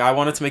told you, the guy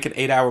wanted to make an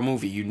 8-hour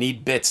movie. You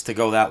need bits to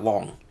go that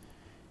long.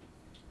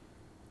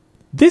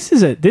 This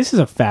is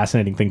a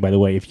fascinating thing, by the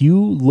way. If you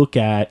look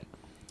at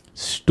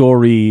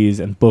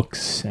stories and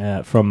books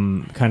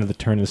from kind of the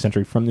turn of the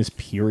century from this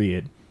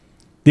period,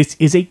 this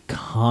is a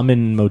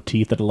common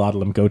motif that a lot of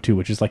them go to,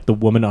 which is like the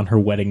woman on her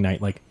wedding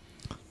night, like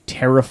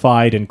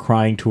terrified and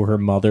crying to her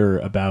mother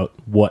about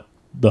what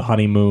the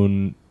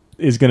honeymoon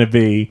is going to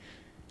be,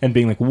 and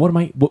being like, what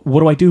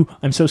do I do?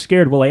 I'm so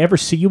scared. Will I ever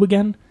see you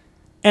again?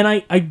 And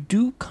I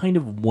do kind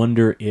of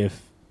wonder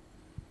if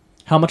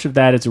how much of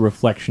that is a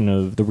reflection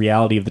of the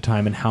reality of the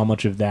time, and how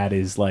much of that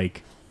is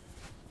like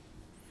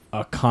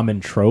a common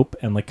trope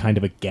and like kind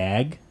of a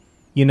gag.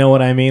 You know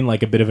what I mean?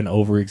 Like a bit of an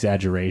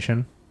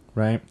over-exaggeration,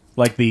 right?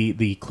 Like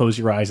the close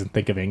your eyes and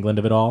think of England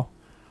of it all.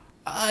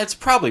 It's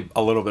probably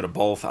a little bit of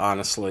both,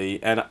 honestly,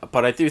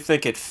 but I do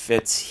think it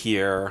fits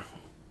here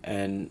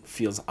and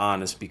feels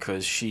honest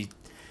because she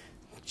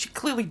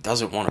clearly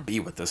doesn't want to be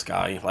with this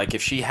guy. Like,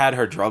 if she had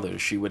her druthers,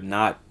 she would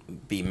not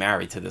be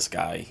married to this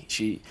guy.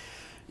 She,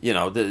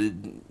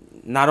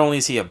 not only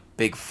is he a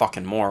big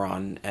fucking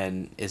moron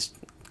and is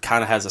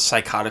kind of has a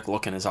psychotic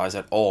look in his eyes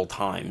at all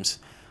times,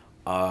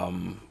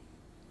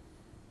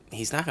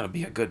 he's not going to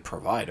be a good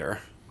provider.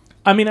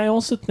 I mean, I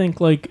also think,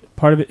 like,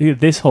 part of it,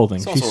 this whole thing,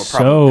 It's she's also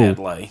a probably bad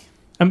so... lay.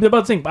 I'm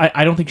about to think,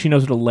 I don't think she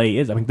knows what a lay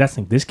is. I mean, that's the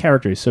thing. This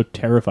character is so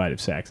terrified of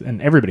sex,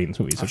 and everybody in this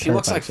movie is so She terrified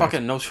looks like of sex.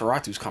 fucking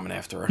Nosferatu's coming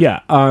after her.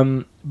 Yeah,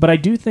 but I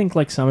do think,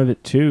 like, some of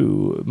it,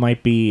 too,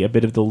 might be a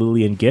bit of the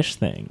Lillian Gish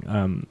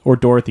thing, or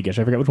Dorothy Gish,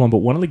 I forget which one, but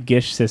one of the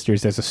Gish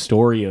sisters, there's a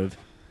story of,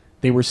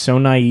 they were so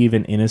naive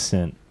and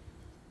innocent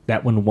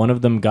that when one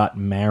of them got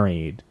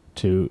married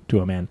to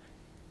a man,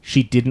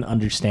 she didn't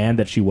understand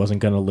that she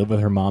wasn't going to live with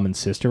her mom and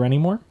sister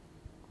anymore.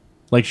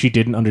 Like, she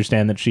didn't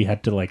understand that she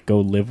had to, like,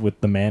 go live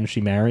with the man she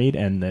married,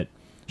 and that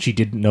she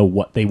didn't know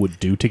what they would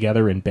do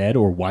together in bed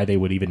or why they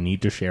would even need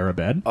to share a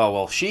bed. Oh,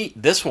 well, she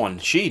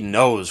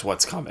knows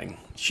what's coming.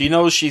 She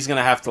knows she's going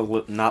to have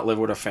to not live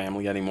with her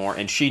family anymore,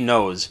 and she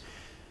knows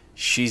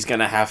she's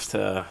going to have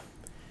to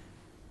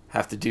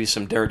do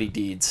some dirty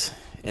deeds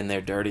in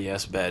their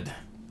dirty-ass bed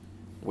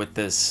with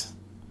this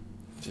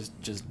just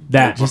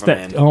dope of a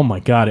man. Oh my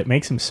god, it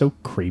makes him so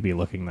creepy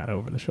looking that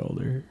over the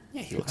shoulder.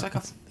 Yeah, he looks like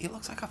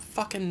a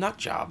fucking nut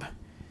job.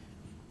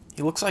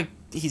 He looks like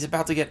he's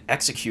about to get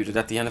executed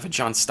at the end of a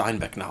John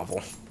Steinbeck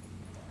novel.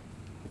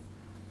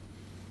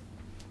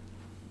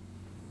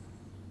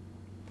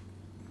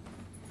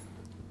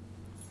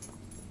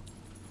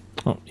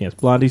 Oh, yes,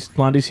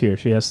 Blondie's here.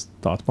 She has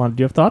thoughts. Blondie,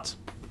 do you have thoughts?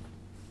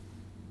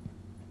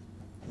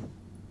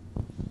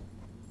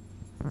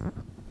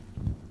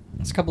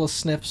 It's a couple of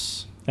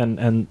sniffs.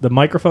 And the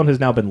microphone has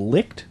now been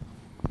licked.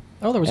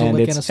 Oh, there was a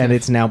lick and a sniff. And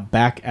it's now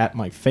back at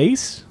my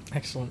face.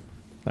 Excellent.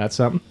 That's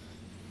something.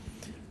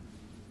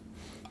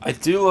 I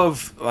do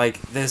love, like,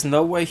 there's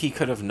no way he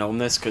could have known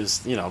this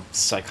because,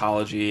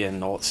 psychology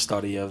and all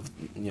study of,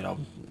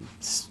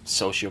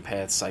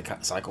 sociopaths,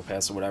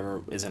 psychopaths or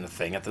whatever isn't a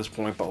thing at this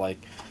point. But, like,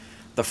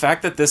 the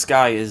fact that this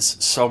guy is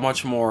so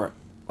much more,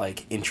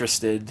 like,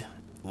 interested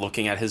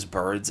looking at his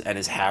birds and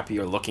is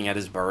happier looking at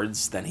his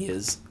birds than he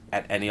is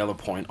at any other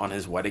point on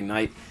his wedding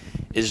night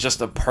is just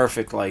a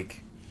perfect,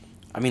 like,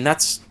 I mean,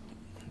 that's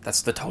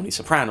the Tony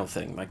Soprano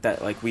thing. Like,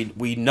 that, like,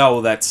 we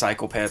know that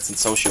psychopaths and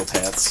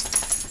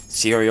sociopaths,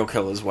 serial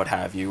killers, what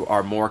have you,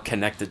 are more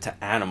connected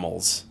to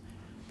animals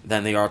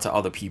than they are to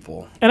other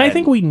people. And I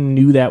think we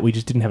knew that, we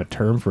just didn't have a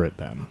term for it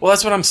then. Well,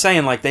 that's what I'm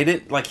saying. Like, they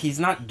didn't, like, he's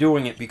not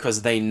doing it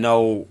because they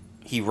know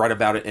he read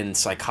about it in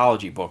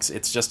psychology books.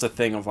 It's just a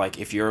thing of, like,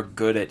 if you're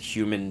good at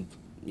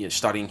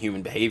studying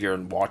human behavior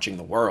and watching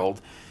the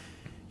world,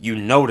 you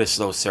notice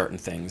those certain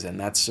things, and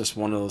that's just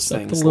one of those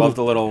things. Love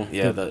the little,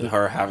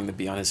 her having to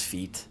be on his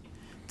feet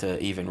to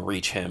even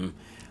reach him.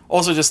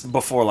 Also, just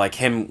before, like,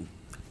 him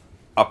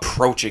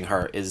approaching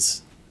her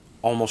is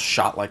almost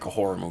shot like a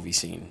horror movie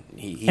scene.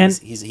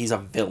 He's a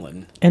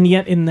villain. And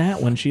yet in that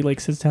one, she,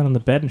 like, sits down on the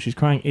bed and she's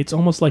crying. It's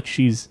almost like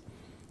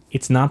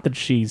it's not that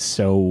she's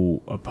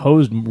so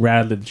opposed,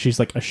 rather that she's,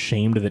 like,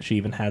 ashamed that she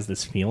even has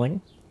this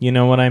feeling. You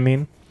know what I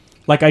mean?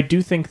 Like, I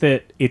do think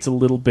that it's a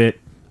little bit...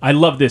 I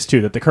love this,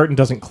 too, that the curtain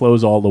doesn't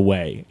close all the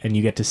way, and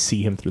you get to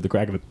see him through the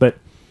crack of it,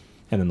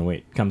 and then the way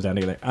it comes down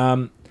together.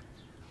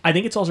 I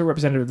think it's also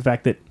representative of the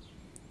fact that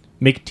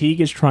McTeague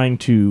is trying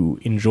to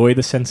enjoy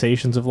the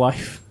sensations of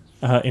life,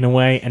 in a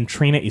way, and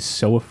Trina is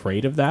so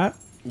afraid of that.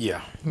 Yeah.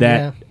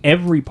 That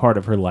every part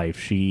of her life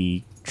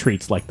she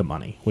treats like the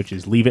money, which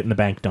is leave it in the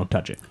bank, don't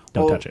touch it.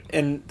 Don't touch it.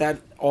 And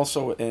that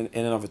also, in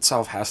and of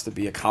itself, has to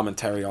be a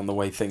commentary on the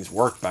way things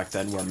worked back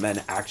then, where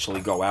men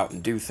actually go out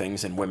and do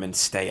things, and women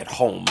stay at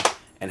home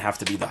and have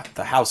to be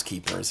the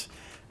housekeepers.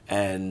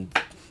 And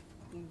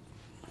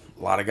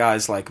a lot of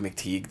guys like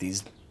McTeague,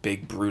 these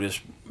big,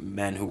 brutish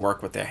men who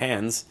work with their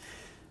hands,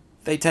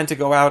 they tend to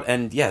go out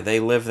and, they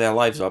live their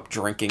lives up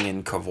drinking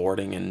and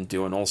cavorting and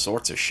doing all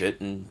sorts of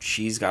shit, and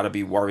she's got to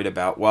be worried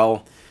about,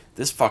 well,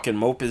 this fucking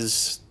mope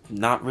is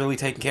not really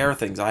taking care of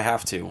things. I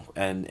have to.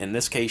 And in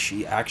this case,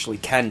 she actually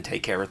can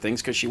take care of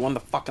things because she won the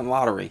fucking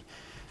lottery.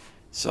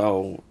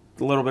 So,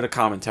 a little bit of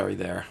commentary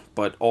there,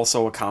 but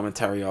also a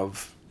commentary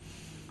of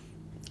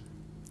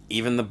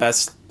even the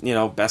best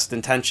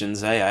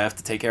intentions. Hey, I have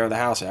to take care of the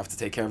house. I have to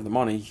take care of the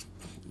money.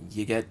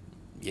 You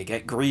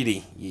get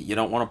greedy. You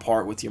don't want to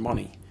part with your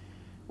money,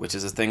 which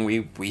is a thing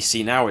we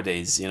see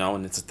nowadays,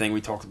 and it's a thing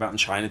we talked about in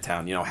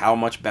Chinatown. How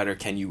much better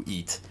can you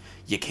eat?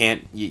 You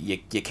can't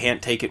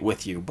take it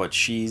with you, but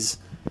she's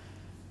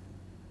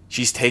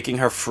taking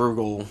her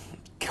frugal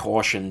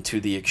caution to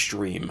the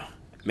extreme,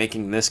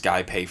 making this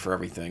guy pay for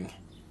everything.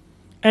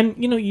 And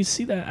you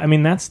see that. I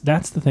mean, that's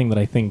the thing that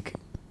I think.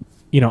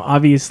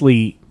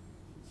 Obviously,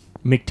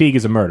 McTeague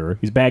is a murderer.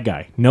 He's a bad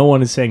guy. No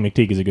one is saying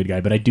McTeague is a good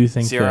guy, but I do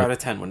think 0 out of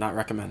 10 would not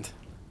recommend.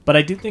 But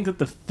I do think that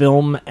the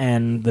film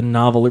and the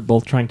novel are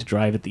both trying to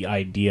drive at the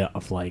idea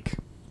of, like,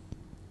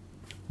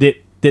 that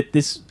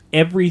this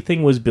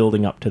everything was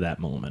building up to that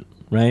moment,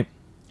 right?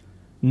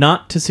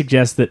 Not to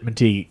suggest that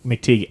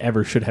McTeague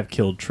ever should have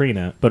killed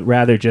Trina, but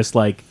rather just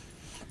like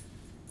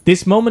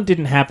this moment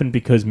didn't happen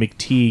because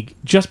McTeague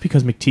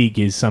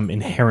is some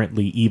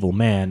inherently evil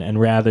man,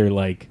 and rather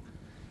like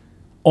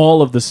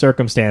all of the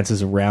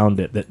circumstances around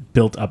it that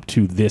built up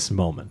to this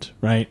moment,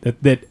 right?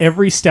 That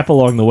every step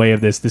along the way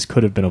of this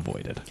could have been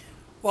avoided.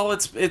 Well,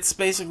 it's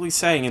basically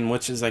saying, and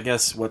which is, I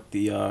guess, what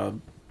the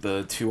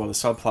two other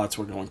subplots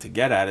we're going to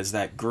get at, is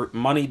that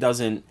money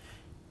doesn't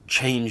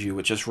change you,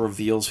 it just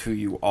reveals who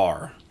you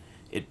are.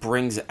 It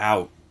brings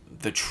out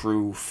the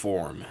true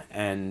form,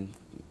 and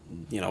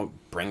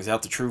brings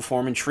out the true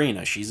form in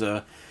Trina. She's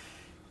a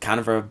kind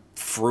of a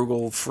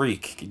frugal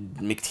freak.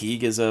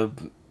 McTeague is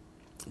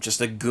just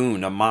a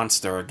goon, a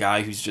monster, a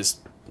guy who's just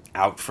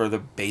out for the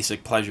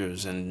basic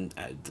pleasures and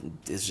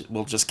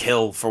will just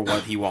kill for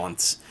what he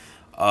wants.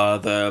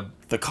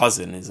 The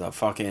cousin is a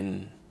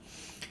fucking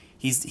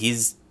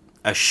he's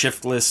a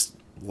shiftless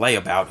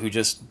layabout who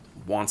just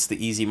wants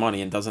the easy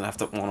money and doesn't have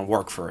to want to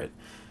work for it.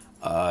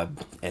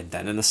 And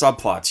then in the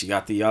subplots, you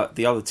got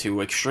the other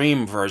two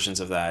extreme versions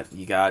of that.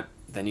 You got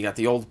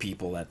the old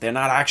people that they're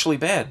not actually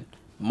bad.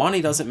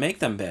 Money doesn't make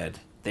them bad.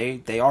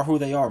 They are who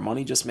they are.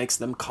 Money just makes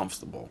them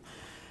comfortable,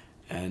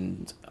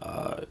 and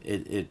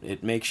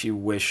it makes you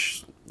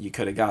wish you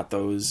could have got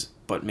those,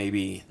 but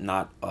maybe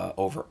not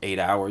over 8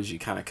 hours. You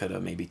kind of could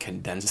have maybe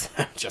condensed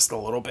them just a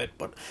little bit.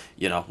 But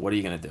what are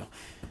you gonna do?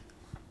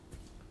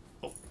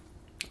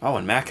 Oh,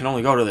 and Matt can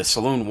only go to the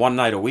saloon one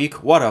night a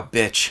week. What a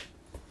bitch.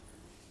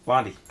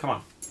 Blondie, come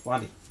on.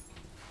 Blondie.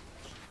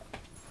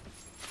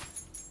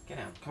 Get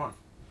down, come on.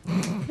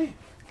 Come here.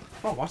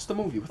 Come on, watch the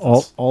movie with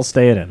us. All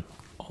staying in.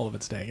 All of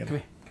it staying in. Come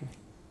here.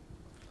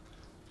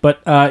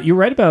 But you're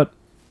right about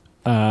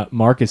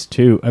Marcus,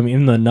 too. I mean,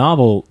 in the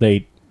novel,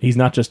 he's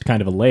not just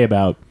kind of a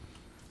layabout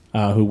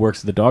who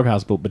works at the dog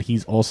hospital, but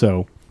he's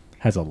also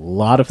has a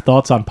lot of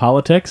thoughts on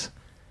politics,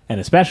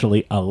 and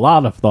especially a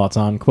lot of thoughts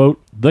on,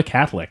 quote, the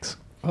Catholics.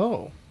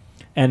 Oh.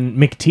 And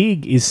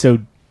McTeague is so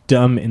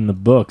dumb in the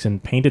books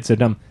and painted so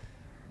dumb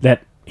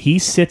that he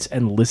sits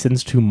and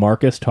listens to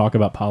Marcus talk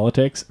about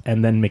politics,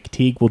 and then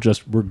McTeague will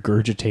just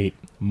regurgitate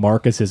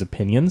Marcus's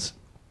opinions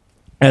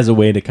as a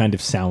way to kind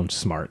of sound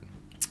smart.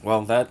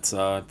 Well, that's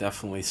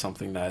definitely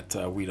something that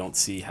we don't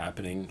see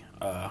happening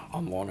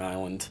on Long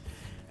Island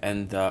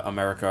and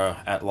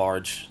America at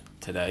large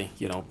today.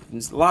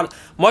 There's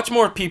much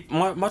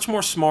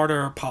more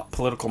smarter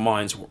political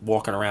minds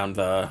walking around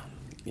the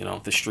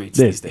streets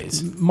these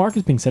days. Mark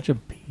is being such a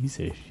piece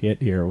of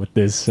shit here with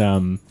this.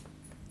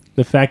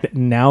 The fact that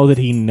now that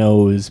he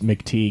knows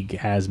McTeague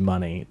has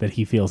money that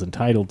he feels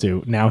entitled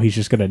to, now he's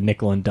just going to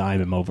nickel and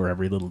dime him over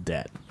every little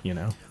debt,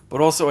 But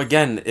also,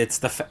 again,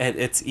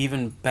 it's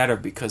even better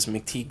because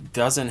McTeague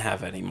doesn't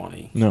have any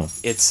money. No.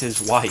 It's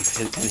his wife,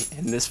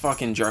 and this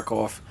fucking jerk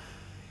off.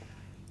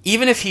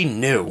 Even if he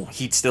knew,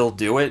 he'd still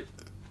do it.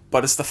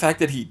 But it's the fact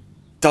that he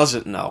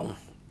doesn't know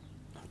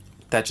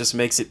that just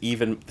makes it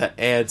that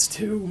adds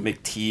to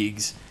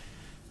McTeague's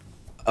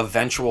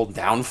eventual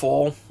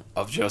downfall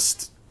of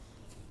just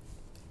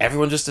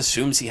everyone just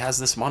assumes he has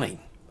this money,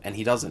 and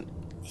he doesn't.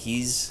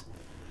 He's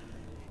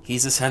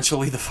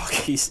essentially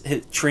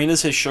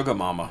Trina's his sugar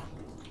mama,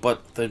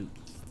 but the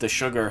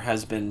sugar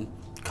has been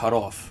cut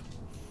off.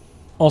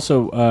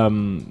 Also,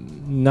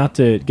 not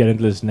to get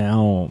into this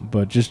now,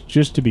 but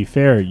just to be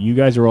fair, you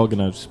guys are all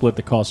going to split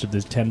the cost of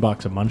this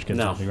 $10 a Munchkin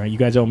something, right? You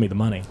guys owe me the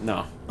money.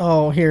 No.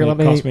 Oh, here, let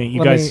me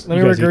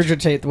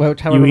regurgitate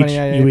however many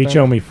I You each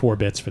owe me 4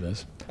 bits for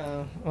this.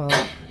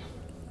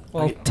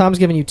 Well, Tom's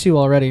given you 2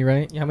 already,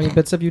 right? How many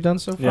bits have you done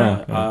so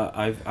far?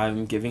 Yeah.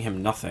 I'm giving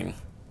him nothing.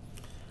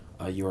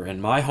 You are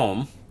in my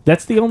home.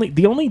 That's the only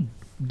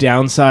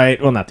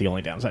downside. Well, not the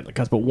only downside of the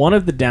cuts, but one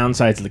of the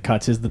downsides of the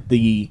cuts is that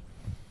the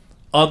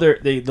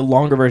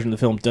longer version of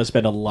the film does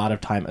spend a lot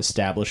of time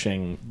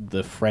establishing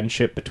the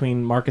friendship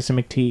between Marcus and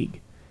McTeague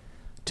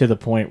to the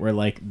point where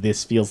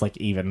this feels like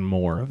even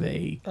more of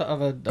a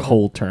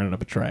cold turn and a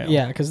betrayal.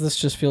 Yeah, because this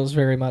just feels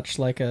very much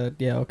like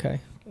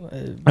okay.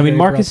 I mean,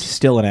 Marcus is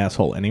still an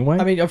asshole anyway.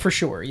 I mean, for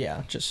sure,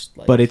 yeah.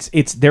 But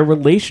it's their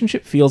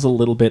relationship feels a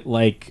little bit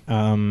like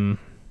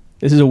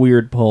this is a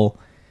weird pull.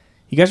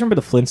 You guys remember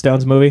the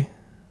Flintstones movie?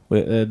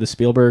 The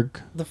Spielberg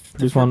the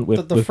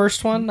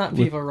first one, not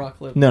Viva Rock.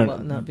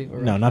 Not Viva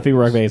Rock. No, not Viva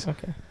Rock Vegas.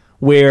 Okay.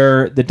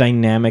 Where the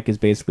dynamic is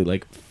basically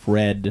like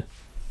Fred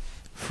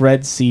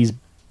sees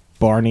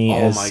Barney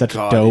as such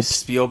a dope.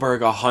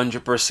 Spielberg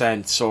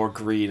 100% so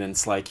agreed, and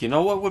it's like,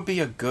 what would be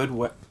a good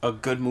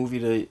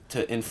movie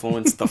to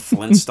influence the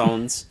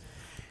Flintstones?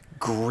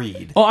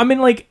 Greed. Oh, I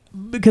mean,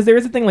 because there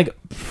is a thing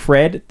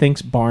Fred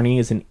thinks Barney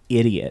is an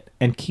idiot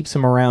and keeps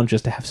him around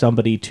just to have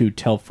somebody to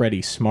tell Fred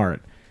he's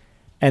smart.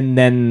 And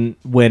then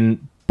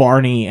when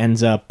Barney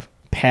ends up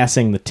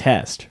passing the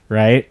test,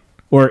 right?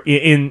 Or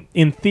in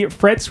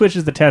Fred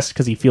switches the test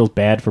because he feels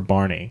bad for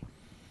Barney.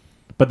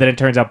 But then it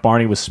turns out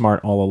Barney was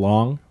smart all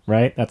along,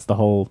 right? That's the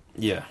whole...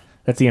 Yeah.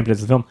 That's the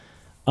impetus of the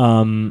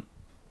film.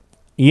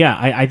 Yeah,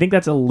 I think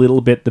that's a little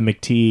bit the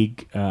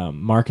McTeague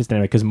Marcus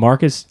dynamic, because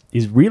Marcus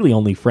is really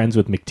only friends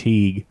with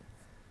McTeague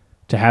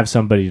to have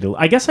somebody to.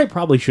 I guess I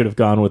probably should have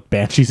gone with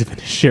Banshees of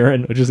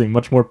Inisherin, which is a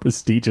much more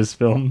prestigious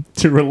film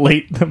to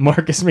relate the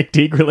Marcus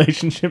McTeague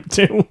relationship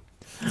to.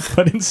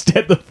 But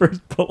instead, the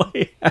first pull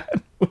I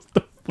had was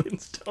the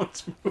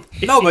Flintstones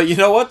movie. No, but you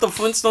know what? The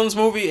Flintstones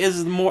movie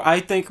is more,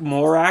 I think,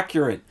 more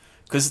accurate,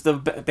 because the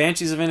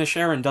Banshees of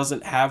Inisherin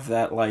doesn't have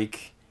that,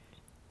 like.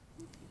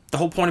 The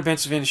whole point of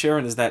Banshees of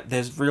Inisherin is that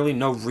there's really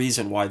no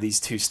reason why these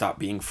two stop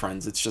being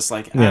friends. It's just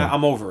like,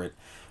 I'm over it.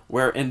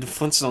 Where in the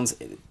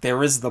Flintstones,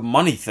 there is the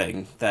money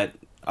thing that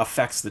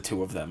affects the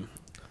two of them.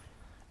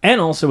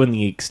 And also in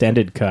the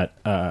extended cut,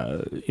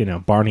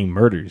 Barney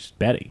murders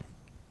Betty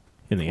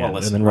in the end,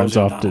 and then runs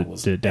off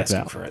to death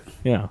out. For it.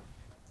 Yeah.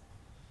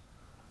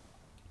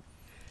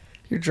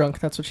 You're drunk.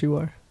 That's what you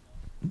are.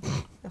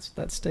 That's what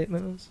that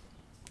statement is.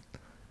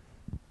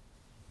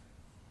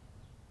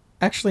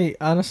 Actually,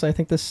 honestly, I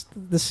think this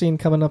scene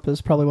coming up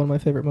is probably one of my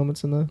favorite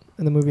moments in the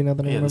movie. Now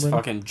that I remember. This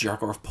fucking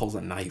jerk off pulls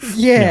a knife.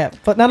 Yeah,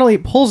 but not only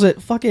pulls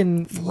it,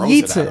 fucking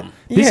yeets it.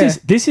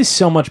 This is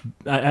so much.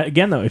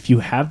 Again, though, if you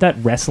have that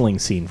wrestling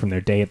scene from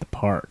their day at the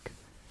park,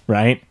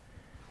 right,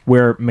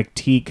 where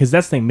McTeague, because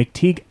that's the thing,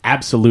 McTeague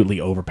absolutely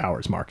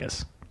overpowers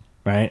Marcus,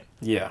 right?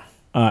 Yeah.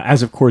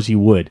 As of course he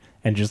would,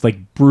 and just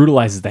like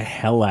brutalizes the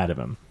hell out of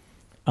him.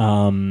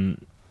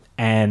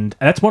 And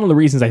that's one of the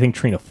reasons I think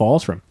Trina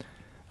falls from.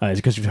 Is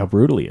because of how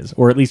brutal he is,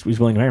 or at least he's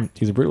willing to hire him.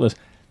 He's a brutalist.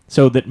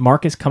 So that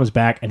Marcus comes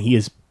back and he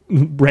is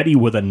ready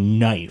with a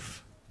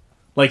knife.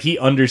 Like, he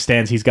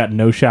understands he's got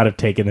no shot of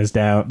taking this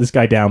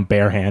guy down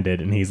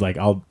barehanded, and he's like,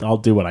 I'll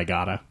do what I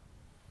gotta.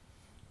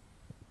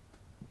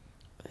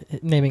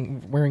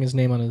 Wearing his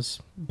name on his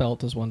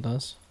belt as one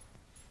does.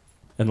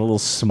 And a little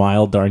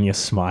smile, darn you,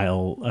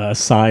 smile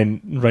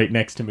sign right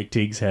next to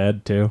McTeague's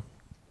head, too.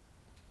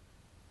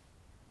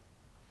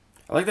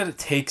 I like that it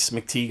takes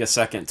McTeague a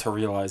second to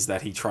realize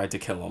that he tried to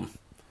kill him.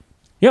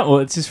 Yeah, well,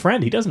 it's his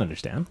friend. He doesn't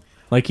understand.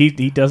 Like, he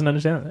doesn't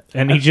understand it.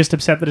 And he's just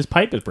upset that his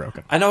pipe is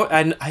broken. I know,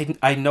 and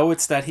I know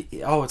it's that,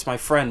 it's my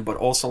friend, but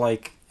also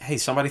like, hey,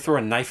 somebody threw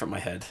a knife at my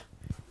head.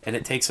 And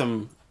it takes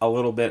him a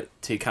little bit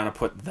to kind of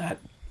put that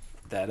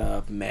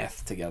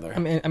math together. I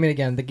mean,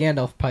 again, the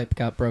Gandalf pipe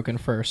got broken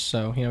first,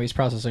 so, he's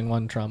processing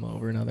one trauma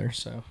over another,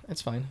 so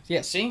it's fine.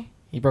 Yeah, see?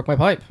 He broke my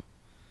pipe.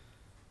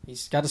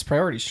 He's got his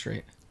priorities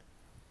straight.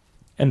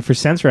 And for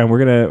Sensoram,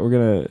 we're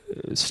gonna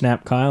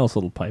snap Kyle's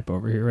little pipe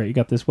over here, right? You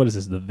got this. What is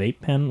this? The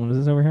vape pen? What is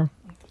this over here?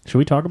 Should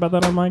we talk about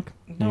that on mic?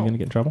 No. Are you gonna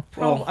get in trouble?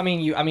 Well,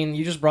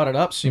 you just brought it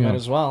up, so you might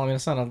as well. I mean,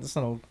 it's not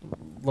a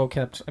low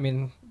kept. I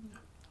mean,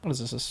 what is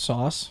this? A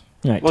sauce?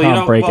 All right,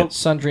 Tom, break it.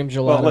 Sundream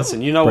Gelato. Well,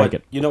 listen, you know Break what?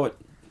 it. You know what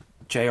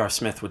J.R.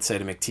 Smith would say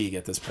to McTeague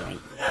at this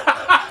point.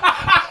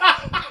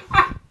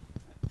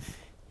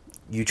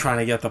 You trying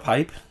to get the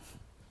pipe?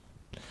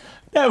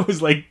 That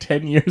was like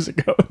 10 years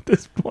ago at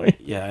this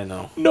point. Yeah, I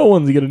know. No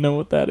one's gonna know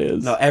what that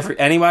is. No,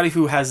 anybody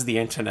who has the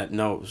internet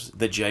knows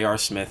the J.R.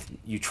 Smith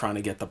 "you trying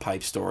to get the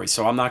pipe" story.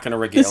 So I'm not gonna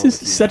regale. This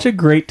is such a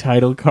great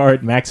title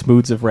card. Max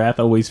Moods of Wrath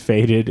always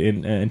faded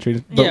in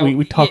entries, but Yeah,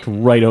 we talked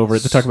right over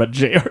it to talk about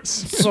J.R.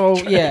 Smith.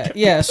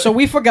 So so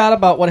we forgot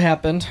about what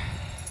happened,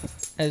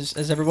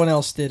 as everyone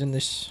else did in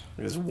this.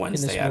 It was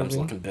Wednesday Addams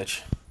movie. looking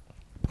bitch.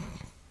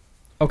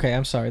 Okay,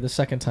 I'm sorry. The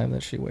second time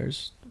that she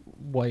wears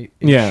white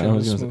Yeah, in I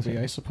was this gonna say.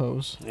 movie, I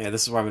suppose. Yeah,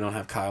 this is why we don't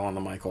have Kyle on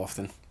the mic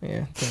often.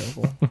 Yeah,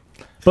 terrible.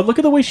 But look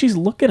at the way she's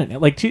looking at it.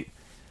 Like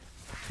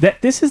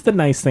this is the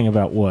nice thing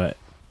about what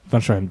Von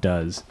Stroheim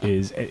does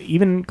is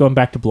even going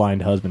back to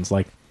Blind Husbands.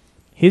 Like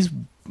his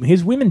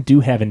women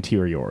do have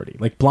interiority.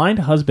 Like Blind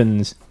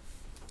Husbands,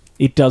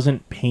 it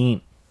doesn't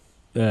paint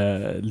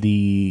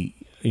the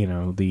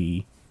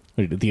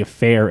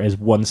affair as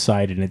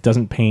one-sided, and it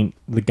doesn't paint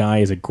the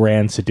guy as a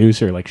grand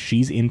seducer. Like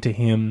she's into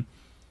him.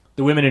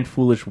 The women in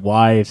Foolish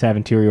Wives have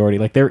interiority.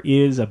 Like there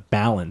is a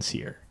balance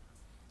here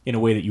in a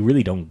way that you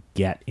really don't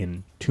get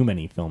in too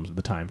many films of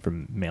the time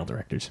from male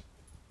directors.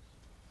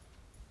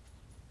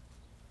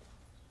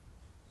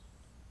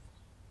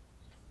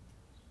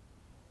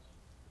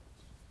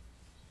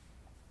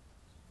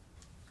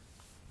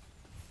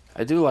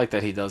 I do like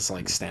that he does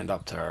like stand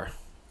up to her.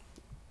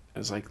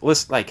 It's like,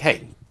 listen, like,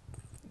 hey,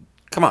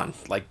 come on,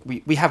 like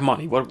we have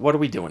money. What are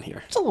we doing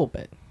here? It's a little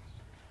bit.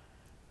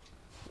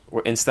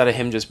 Instead of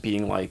him just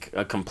being like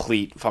a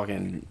complete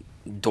fucking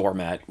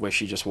doormat where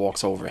she just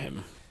walks over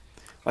him.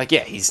 Like,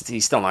 yeah, he's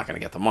still not going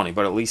to get the money,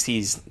 but at least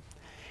he's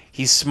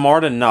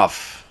smart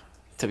enough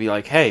to be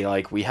like, hey,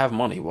 like we have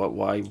money.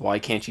 Why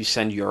can't you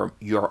send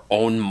your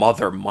own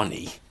mother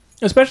money?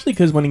 Especially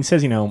because when he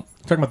says, talking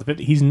about the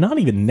 50, he's not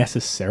even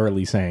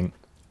necessarily saying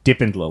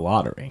dip into the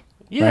lottery.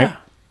 Yeah. Right?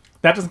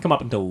 That doesn't come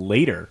up until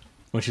later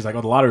when she's like,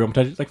 oh, the lottery won't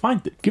touch it. It's like,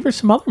 fine, give her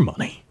some other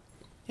money.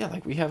 Yeah,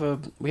 like we have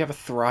a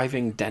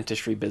thriving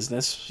dentistry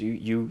business.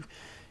 You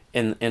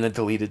in a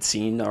deleted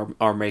scene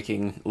are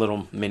making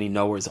little mini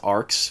Noah's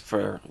Arks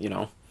for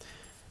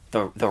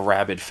the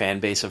rabid fan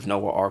base of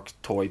Noah Ark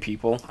toy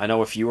people. I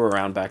know if you were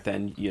around back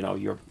then, you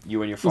and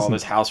your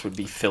father's house would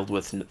be filled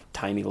with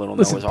tiny little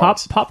Noah's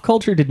Arks. Pop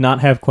culture did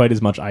not have quite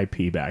as much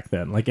IP back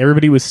then. Like,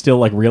 everybody was still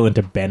like real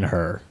into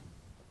Ben-Hur.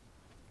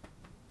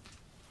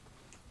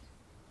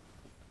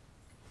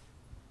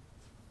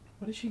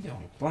 What is she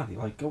doing? Blondie,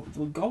 like, go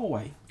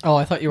away. Oh,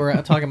 I thought you were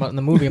talking about in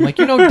the movie. I'm like,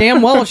 you know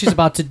damn well what she's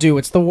about to do.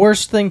 It's the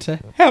worst thing to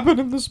happen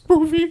in this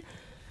movie.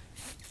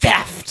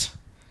 Theft.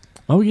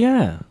 Oh,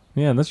 yeah.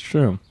 Yeah, that's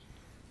true.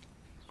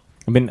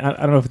 I mean, I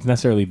don't know if it's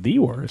necessarily the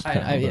worst.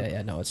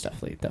 No, it's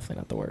definitely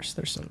not the worst.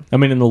 There's some... I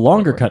mean, in the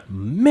longer cut,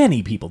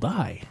 many people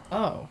die.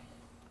 Oh.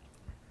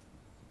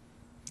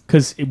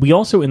 Because we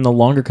also, in the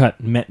longer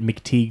cut, met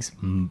McTeague's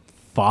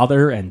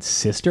father and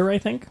sister, I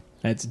think.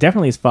 It's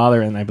definitely his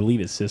father and I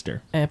believe his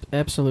sister.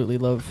 Absolutely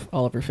love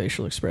all of her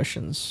facial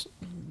expressions,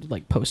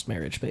 like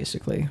post-marriage,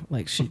 basically.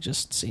 Like, she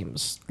just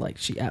seems like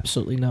she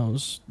absolutely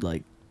knows,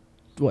 like,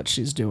 what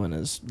she's doing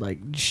is, like,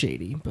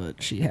 shady,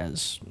 but she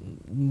has,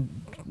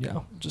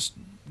 just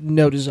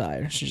no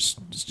desire. She's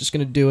just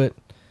going to do it.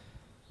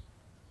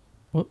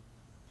 What?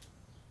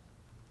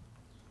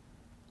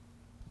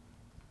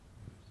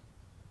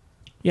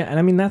 Yeah, and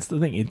I mean, that's the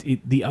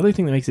thing. The other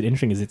thing that makes it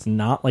interesting is it's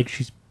not like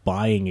she's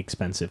buying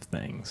expensive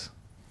things,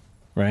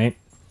 right?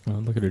 Oh,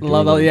 look at her doing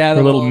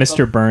her little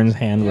Mr. Burns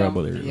hand rub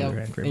with her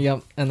hand cream.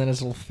 Yep, and then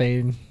his little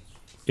fade.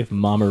 If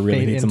Mama really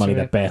Fade needs the money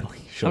into that badly,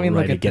 she'll look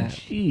write at again. that.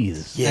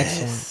 Jeez.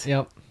 Yes. Excellent.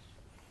 Yep.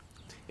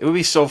 It would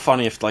be so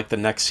funny if, like, the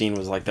next scene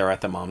was like they're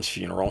at the mom's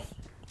funeral.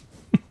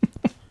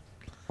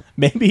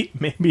 Maybe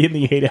in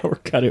the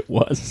 8-hour cut it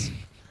was.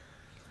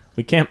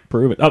 We can't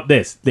prove it. Oh,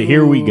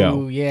 here we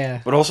go. Ooh,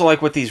 yeah. But also,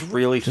 like, with these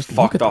really Just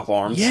fucked up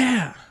arms.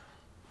 Yeah.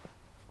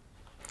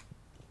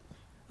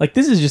 Like,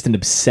 this is just an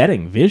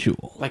upsetting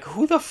visual. Like,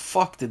 who the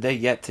fuck did they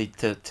get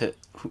to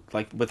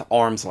like, with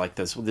arms like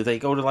this? Did they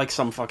go to, like,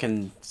 some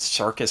fucking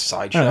circus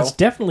sideshow? No, that's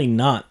definitely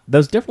not.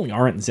 Those definitely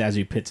aren't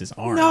Zazu Pitts'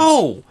 arms.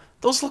 No!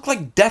 Those look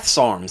like Death's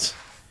arms.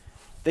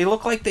 They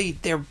look like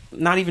they're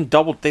not even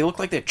double. They look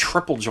like they're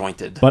triple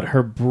jointed. But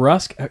her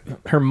brusque,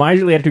 her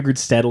miserly attitude grew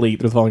steadily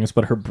through the following,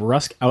 but her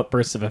brusque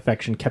outbursts of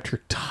affection kept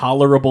her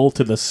tolerable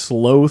to the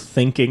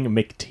slow-thinking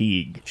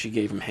McTeague. She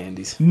gave him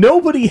handies.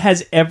 Nobody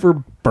has ever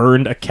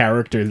burned a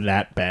character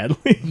that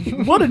badly.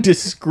 What a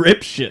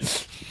description.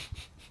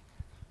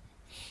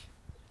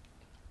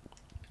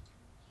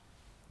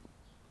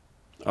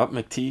 Oh,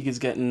 McTeague is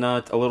getting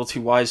a little too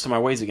wise to my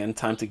ways again.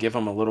 Time to give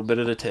him a little bit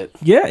of the tit.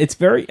 Yeah, it's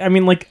very, I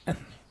mean, like...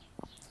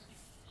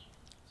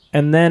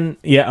 And then,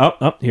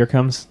 here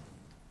comes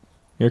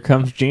Jean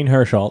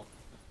Hersholt.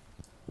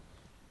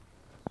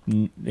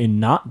 In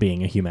not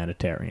being a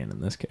humanitarian in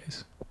this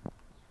case.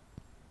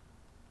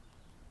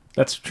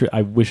 That's true.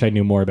 I wish I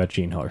knew more about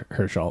Jean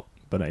Hersholt,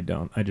 but I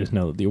don't. I just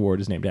know that the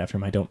award is named after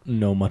him. I don't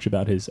know much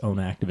about his own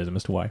activism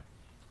as to why.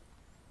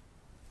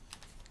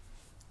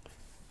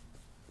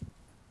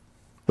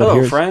 But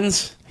hello,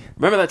 friends.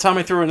 Remember that time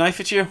I threw a knife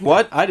at you?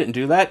 What? I didn't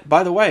do that.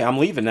 By the way, I'm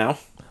leaving now.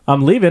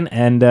 I'm leaving,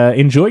 and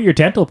enjoy your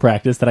dental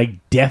practice that I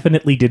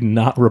definitely did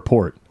not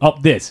report. Oh,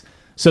 this.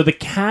 So the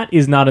cat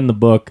is not in the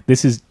book.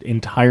 This is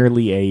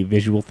entirely a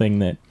visual thing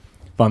that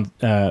von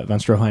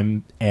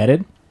Stroheim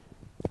added,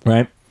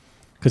 right?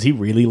 Because he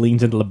really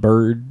leans into the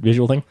bird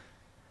visual thing.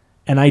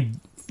 And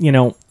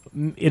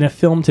in a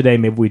film today,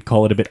 maybe we'd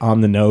call it a bit on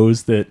the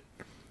nose that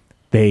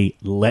they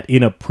let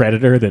in a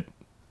predator that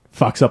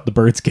fucks up the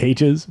birds'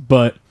 cages,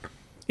 but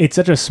it's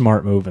such a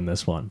smart move in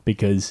this one,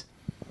 because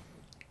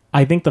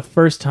I think the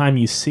first time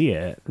you see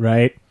it,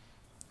 right,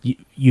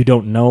 you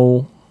don't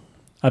know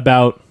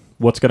about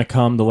what's going to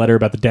come, the letter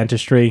about the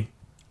dentistry.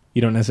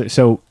 You don't necessarily...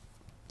 So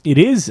it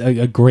is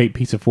a great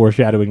piece of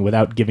foreshadowing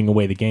without giving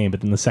away the game,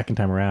 but then the second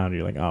time around,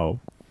 you're like, oh,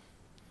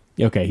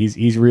 okay,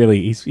 he's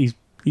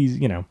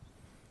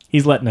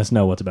letting us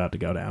know what's about to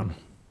go down.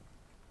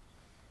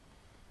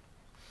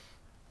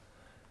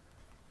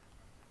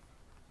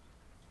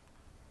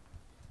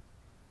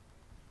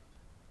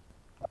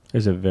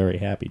 There's a very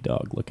happy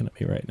dog looking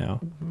at me right now.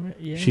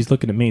 Yeah. She's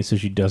looking at me so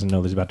she doesn't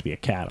know there's about to be a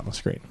cat on the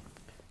screen.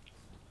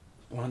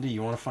 Wanda,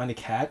 you want to find a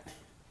cat?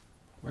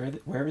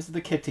 Where is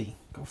the kitty?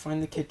 Go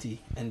find the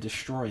kitty and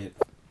destroy it.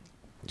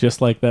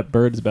 Just like that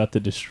bird's about to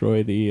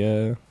destroy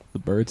the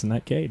birds in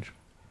that cage.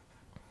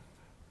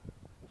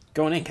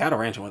 Going in cattle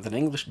ranching with an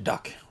English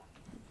duck.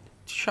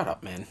 Shut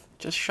up, man.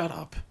 Just shut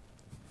up.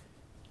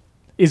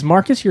 Is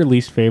Marcus your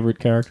least favorite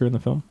character in the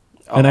film?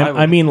 Oh, and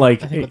I mean,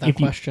 like, I think with that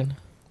question.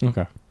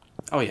 Okay.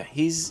 Oh yeah,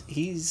 he's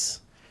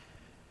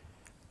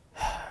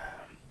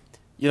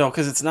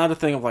because it's not a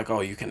thing of like,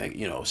 oh, you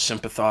can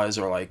sympathize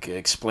or like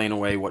explain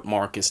away what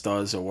Marcus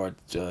does or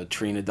what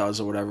Trina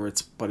does or whatever.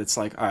 It's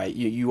like, all right,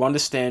 you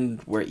understand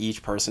where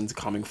each person's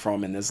coming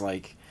from, and there's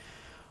like,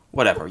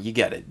 whatever, you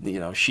get it.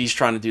 She's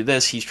trying to do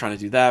this, he's trying to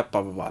do that,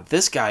 blah blah blah.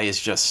 This guy is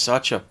just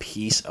such a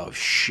piece of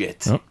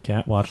shit. Oh,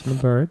 cat watching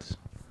the birds.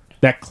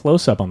 That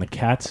close up on the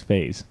cat's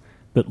face.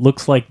 That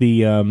looks like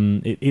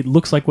it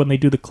looks like when they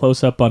do the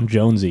close up on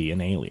Jonesy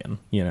in Alien,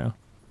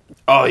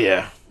 Oh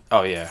yeah.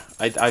 Oh yeah,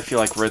 I feel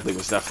like Ridley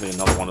was definitely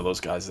another one of those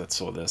guys that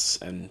saw this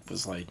and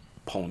was like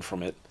pulling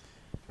from it.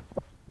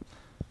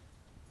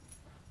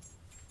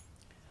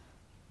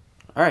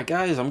 All right,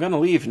 guys, I'm gonna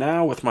leave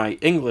now with my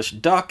English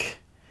duck,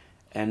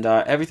 and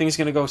everything's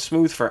gonna go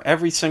smooth for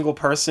every single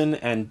person,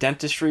 and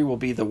dentistry will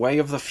be the way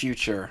of the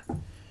future.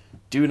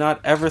 Do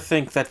not ever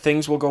think that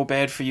things will go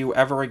bad for you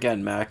ever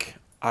again, Mac.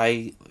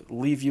 I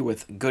leave you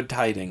with good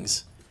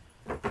tidings.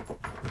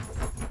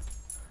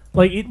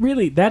 Like, it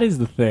really, that is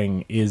the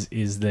thing, is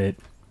that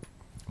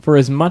for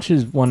as much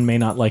as one may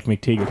not like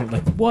McTeague,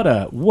 like,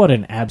 what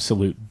an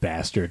absolute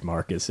bastard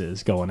Marcus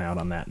is, going out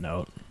on that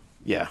note.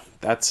 Yeah,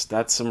 that's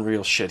some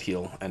real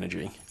shitheel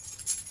energy.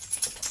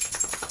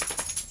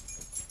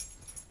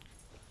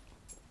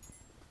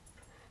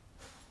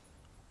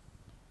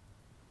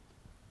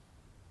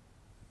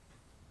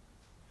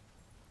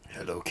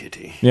 Hello,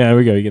 Kitty. Yeah, there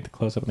we go. You get the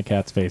close up on the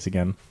cat's face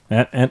again.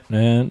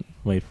 And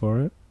wait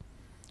for it.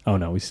 Oh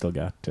no, we still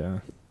got.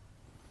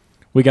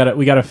 We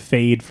got a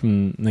fade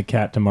from the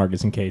cat to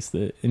Marcus in case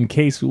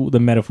the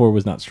metaphor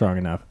was not strong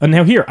enough. And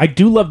now here, I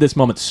do love this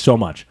moment so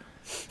much.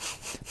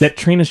 That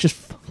Trina's just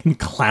fucking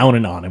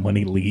clowning on him when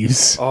he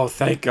leaves. Oh,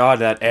 thank God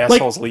that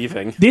asshole's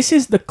leaving. This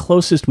is the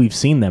closest we've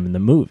seen them in the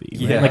movie.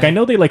 Right? Yeah. Like, I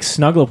know they like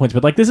snuggle at points,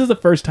 but like this is the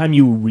first time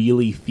you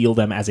really feel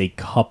them as a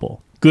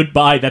couple.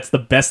 Goodbye. That's the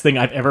best thing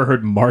I've ever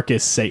heard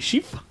Marcus say. She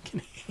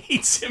fucking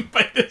hates him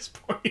by this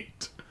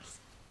point.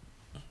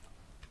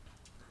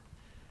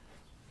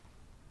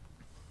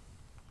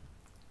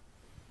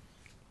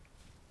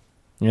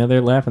 Yeah,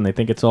 they're laughing. They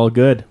think it's all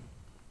good.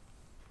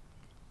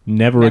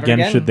 Never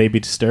again should they be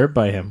disturbed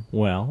by him.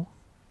 Well.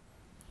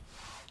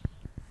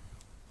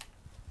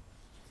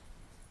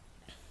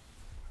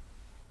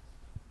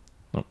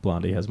 Oh,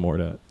 Blondie has more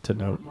to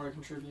note. More to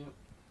contribute.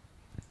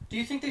 Do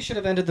you think they should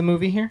have ended the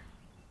movie here?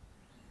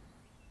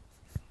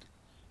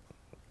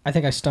 I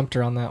think I stumped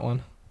her on that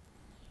one.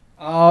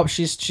 Oh,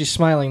 she's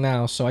smiling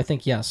now, so I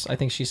think yes. I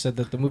think she said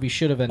that the movie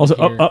should have ended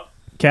Also, here.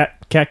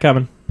 cat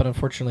coming. But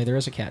unfortunately, there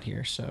is a cat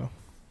here, so.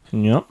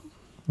 Yep.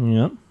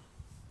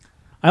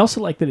 I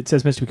also like that it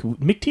says Mr.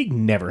 McTeague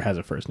never has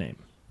a first name.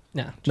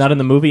 Yeah. Not in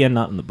the movie and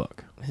not in the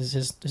book.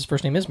 His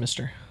first name is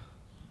Mr.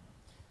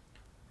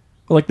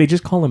 Well, like, they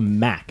just call him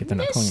Mac if they're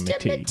not calling him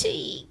McTeague.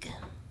 McTeague.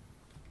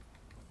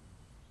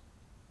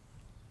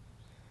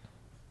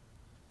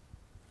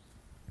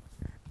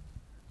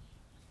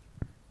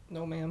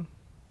 No, ma'am.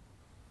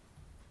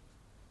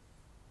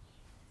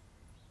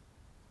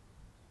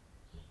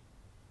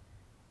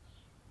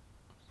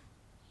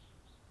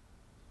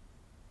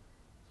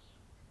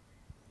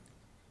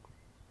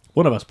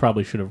 One of us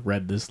probably should have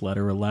read this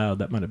letter aloud.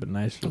 That might have been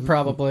nice.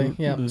 Probably,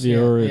 yeah. The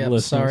viewer and yeah,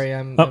 listeners. sorry,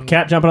 I'm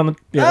cat jumping on the...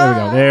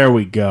 Yeah, there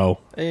we go.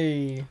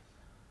 Hey.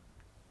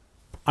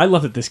 I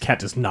love that this cat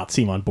does not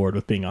seem on board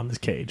with being on this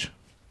cage.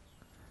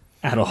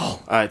 At all.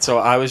 All right, so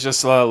I was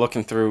just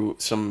looking through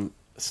some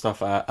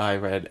stuff I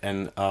read,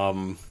 and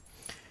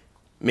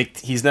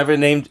he's never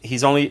named.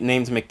 He's only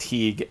named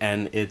McTeague,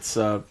 and it's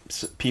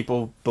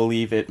people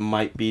believe it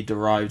might be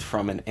derived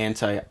from an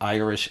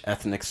anti-Irish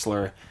ethnic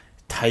slur,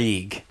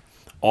 Taig,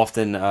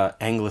 often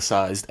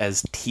anglicized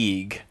as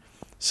Teague.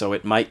 So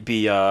it might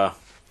be a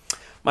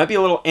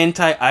little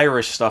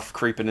anti-Irish stuff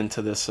creeping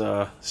into this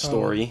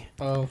story.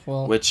 Oh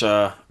well. Which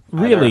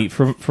Really,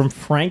 from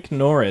Frank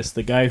Norris,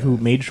 the guy who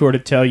made sure to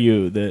tell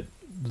you that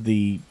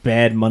the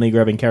bad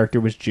money-grubbing character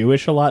was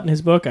Jewish a lot in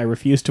his book, I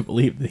refuse to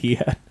believe that he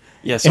had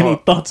any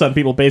thoughts on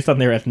people based on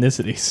their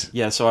ethnicities.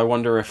 Yeah, so I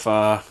wonder if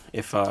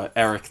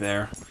Eric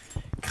there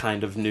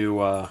kind of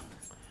knew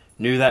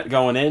that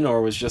going in,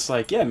 or was just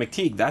like, yeah,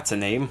 McTeague, that's a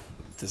name.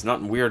 There's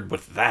nothing weird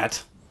with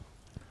that.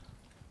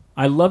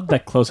 I loved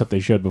that close-up they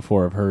showed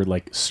before of her,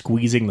 like,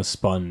 squeezing the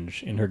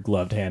sponge in her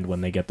gloved hand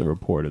when they get the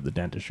report of the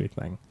dentistry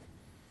thing.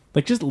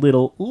 Like, just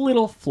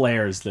little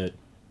flares that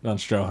Von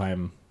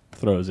Stroheim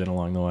throws in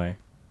along the way.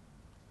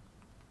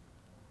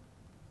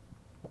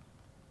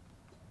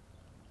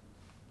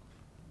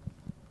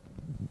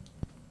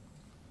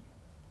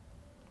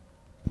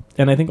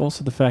 And I think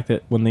also the fact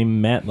that when they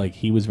met, like,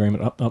 he was very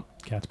much... Oh,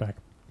 cat's back.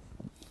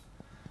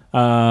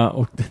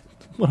 What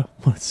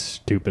a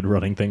stupid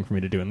running thing for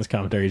me to do in this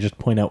commentary, just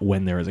point out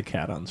when there is a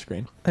cat on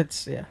screen.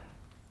 Yeah.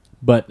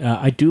 But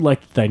I do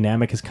like the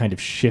dynamic has kind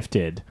of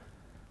shifted.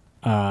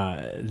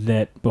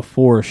 That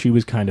before she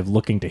was kind of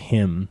looking to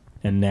him,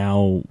 and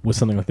now with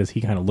something like this,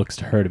 he kind of looks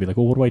to her to be like,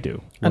 well, what do I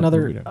do?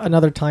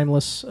 Another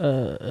timeless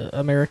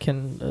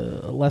American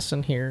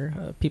lesson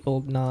here.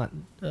 People not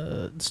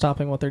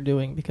stopping what they're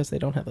doing because they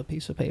don't have a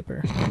piece of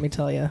paper. Let me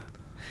tell you.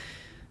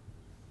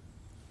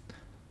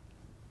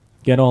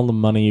 Get all the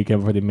money you can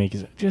before they make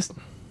you. Just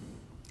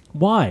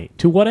why?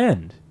 To what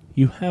end?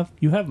 You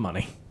have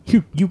money.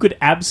 You could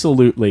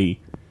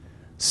absolutely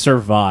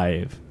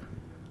survive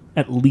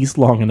at least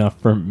long enough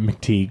for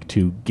McTeague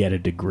to get a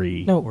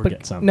degree or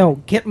get something.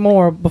 No, get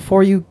more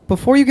before you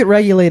get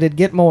regulated.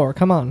 Get more.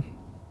 Come on.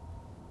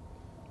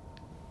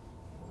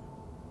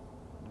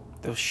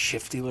 Those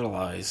shifty little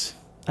eyes.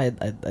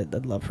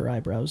 I'd love her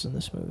eyebrows in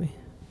this movie.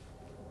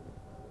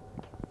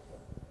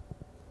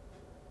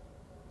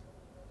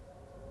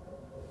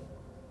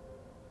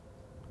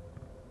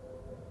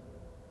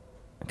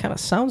 kind of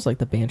sounds like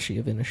the Banshee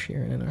of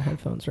Inisherin in our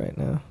headphones right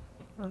now.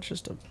 It's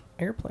just an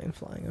airplane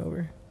flying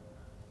over.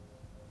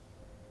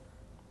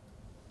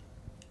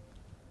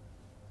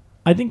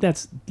 I think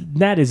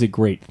that is a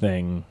great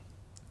thing,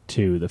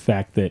 too. The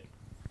fact that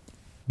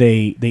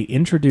they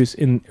introduce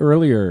in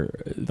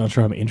earlier, not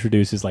sure how to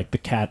introduce is like the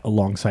cat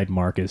alongside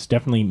Marcus.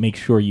 Definitely make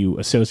sure you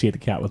associate the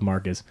cat with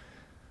Marcus,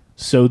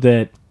 so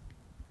that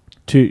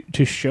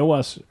to show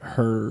us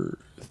her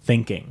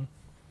thinking,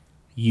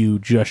 you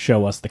just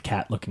show us the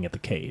cat looking at the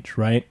cage,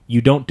 right?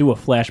 You don't do a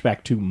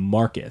flashback to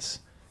Marcus.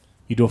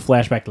 You do a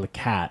flashback to the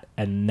cat,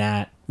 and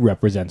that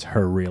represents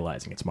her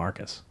realizing it's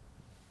Marcus.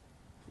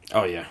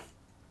 Oh, yeah.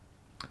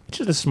 It's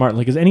just a smart,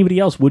 like, because anybody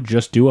else would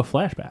just do a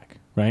flashback,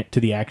 right, to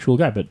the actual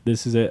guy. But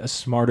this is a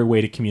smarter way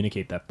to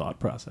communicate that thought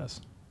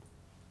process.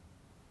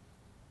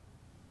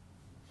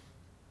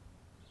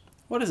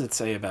 What does it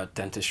say about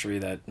dentistry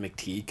that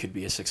McTeague could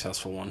be a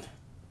successful one?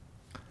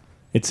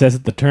 It says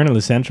at the turn of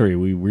the century,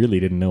 we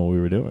really didn't know what we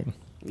were doing.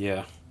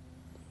 Yeah.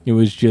 It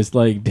was just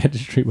like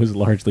dentistry was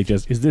largely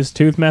just, is this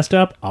tooth messed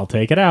up? I'll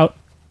take it out.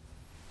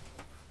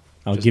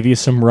 I'll give you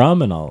some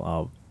rum and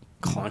I'll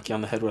Clonk you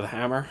on the head with a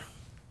hammer.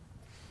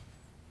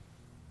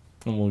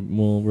 and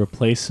we'll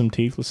replace some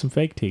teeth with some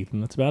fake teeth,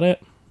 and that's about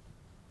it.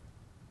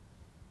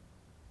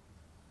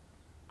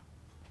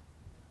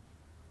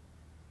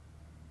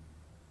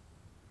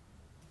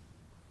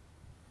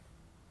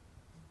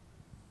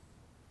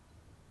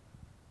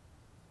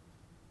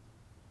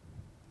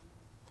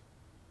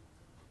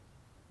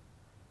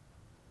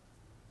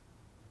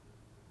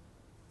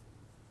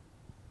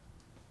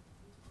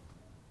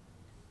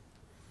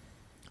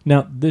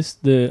 Now,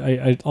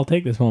 I'll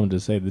take this moment to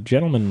say the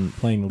gentleman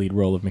playing the lead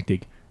role of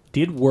McTeague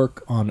did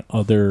work on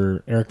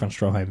other Eric von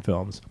Stroheim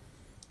films,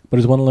 but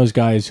is one of those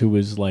guys who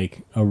was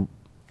like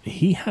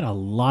he had a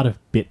lot of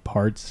bit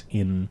parts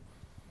in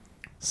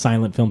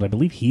silent films. I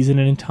believe he's in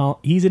Intolerance.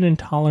 He's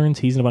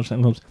in a bunch of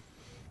silent films.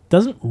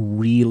 Doesn't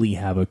really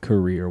have a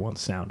career once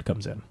sound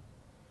comes in.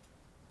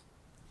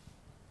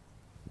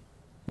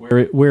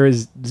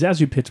 Whereas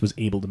Zazu Pitts was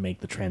able to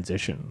make the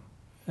transition,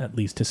 at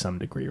least to some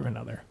degree or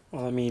another.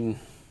 Well, I mean,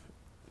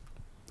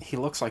 he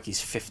looks like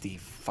he's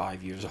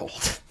 55 years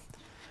old.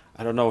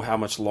 I don't know how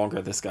much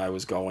longer this guy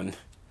was going.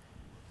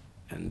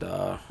 And,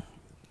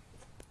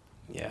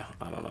 yeah,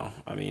 I don't know.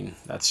 I mean,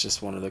 that's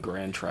just one of the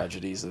grand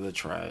tragedies of the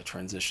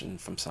transition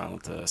from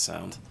silent to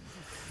sound.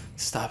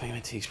 Stopping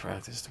McTeague's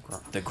practice.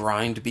 The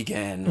grind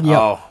began. Yep.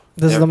 Oh,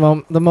 this is the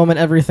moment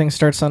everything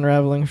starts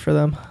unraveling for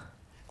them.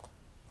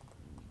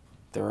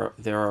 They're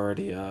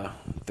already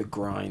the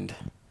grind.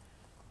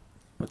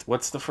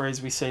 What's the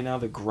phrase we say now?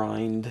 The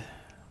grind.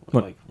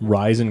 What, like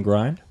rise and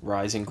grind?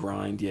 Rise and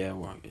grind. Yeah,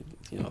 well,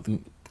 you know the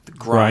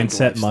grind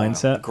set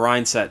mindset. The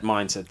grind set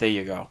mindset. There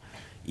you go.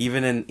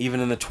 Even in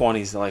the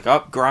 20s, they're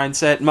like, grind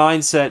set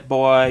mindset,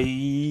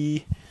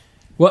 boy.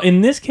 Well,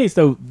 in this case,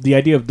 though, the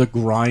idea of the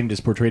grind is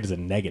portrayed as a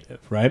negative,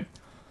 right?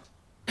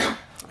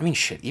 I mean,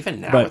 shit.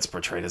 Even now, it's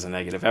portrayed as a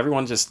negative.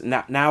 Everyone just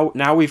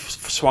now we've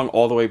swung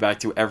all the way back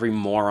to every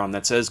moron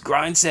that says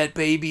grind set,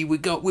 baby.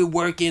 We're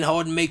working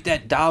hard to make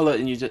that dollar,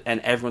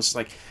 and everyone's just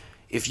like,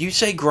 if you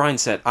say grind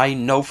set, I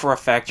know for a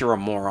fact you're a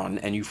moron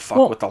and you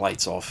fuck with the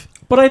lights off.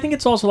 But I think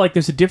it's also like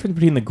there's a difference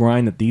between the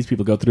grind that these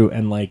people go through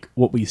and like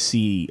what we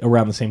see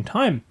around the same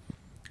time,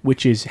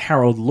 which is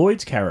Harold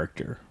Lloyd's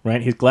character,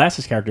 right? His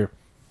glasses character,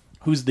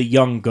 who's the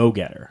young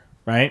go-getter,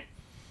 right?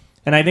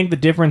 And I think the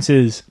difference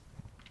is,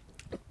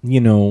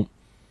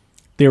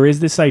 there is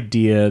this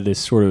idea, this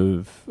sort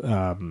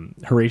of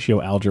Horatio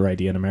Alger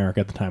idea in America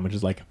at the time, which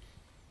is like,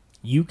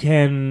 you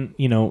can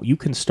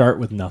start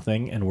with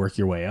nothing and work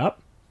your way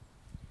up,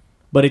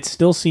 but it's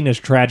still seen as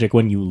tragic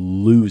when you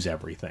lose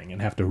everything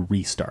and have to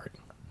restart.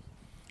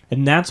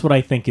 And that's what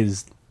I think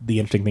is the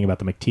interesting thing about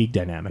the McTeague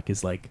dynamic,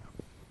 is like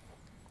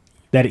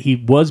that he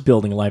was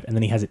building a life and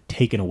then he has it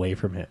taken away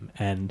from him.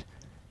 And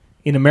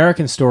in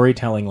American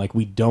storytelling, like,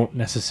 we don't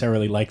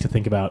necessarily like to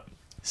think about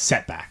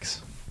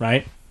setbacks,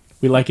 right?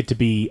 We like it to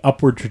be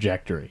upward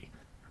trajectory.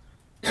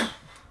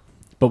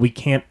 But we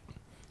can't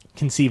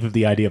conceive of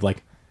the idea of,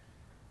 like,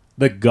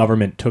 the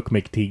government took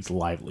McTeague's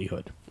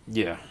livelihood.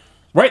 Yeah.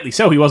 Rightly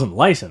so, he wasn't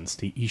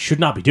licensed. He should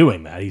not be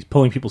doing that. He's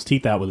pulling people's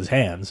teeth out with his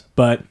hands.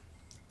 But,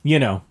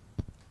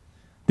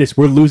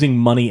 we're losing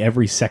money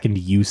every second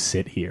you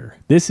sit here.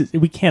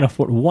 We can't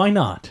afford, why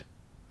not?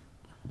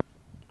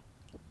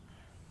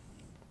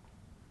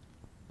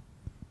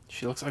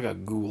 She looks like a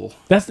ghoul.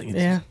 That's the thing.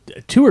 Yeah.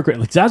 Two are great.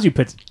 Like, Zazu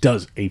Pitts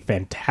does a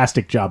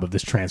fantastic job of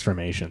this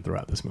transformation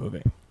throughout this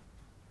movie.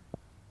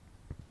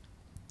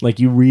 Like,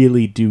 you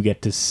really do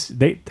get to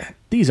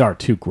these are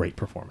two great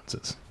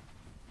performances.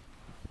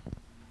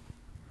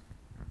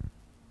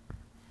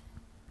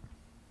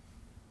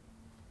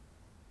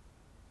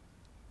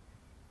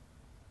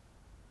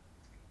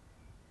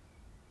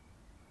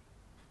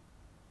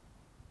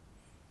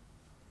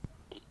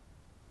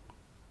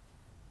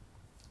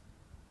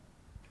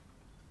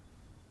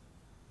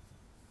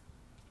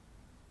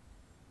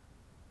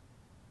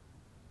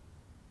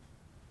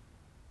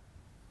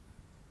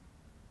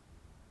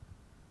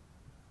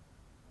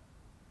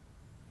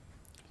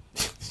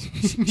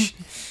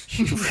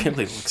 She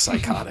really looks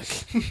psychotic.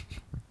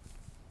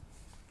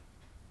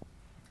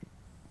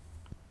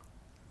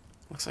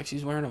 Looks like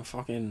she's wearing a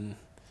fucking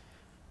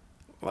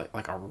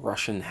like a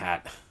Russian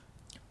hat.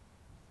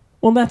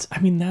 Well, that's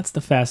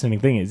the fascinating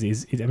thing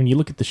is I mean, you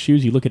look at the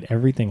shoes, you look at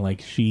everything.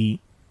 Like she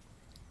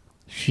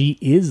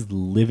is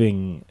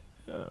living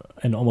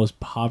an almost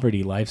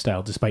poverty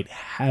lifestyle despite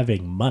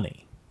having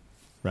money,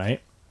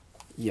 right?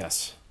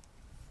 Yes.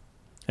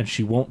 And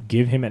she won't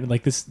give him any,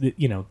 like this.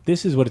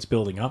 This is what it's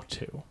building up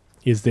to.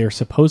 Is they're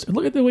supposed?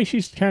 Look at the way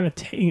she's trying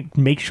to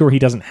make sure he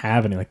doesn't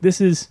have any. Like this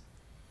is.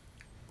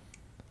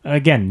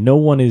 Again, no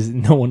one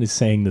is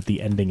saying that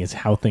the ending is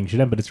how things should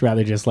end, but it's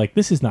rather just like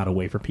this is not a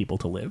way for people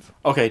to live.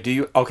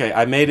 Okay,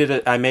 I made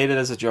it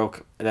as a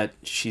joke that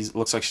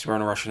looks like she's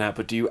wearing a Russian hat,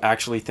 but do you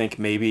actually think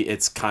maybe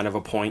it's kind of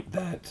a point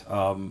that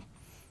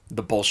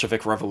the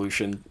Bolshevik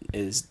Revolution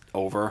is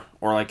over,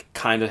 or like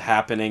kind of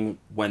happening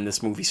when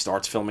this movie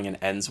starts filming and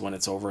ends when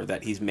it's over,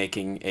 that he's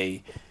making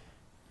a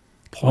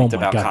point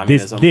about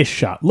communism? This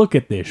shot. Look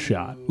at this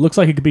shot. Looks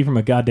like it could be from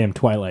a goddamn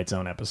Twilight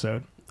Zone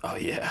episode. Oh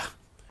yeah.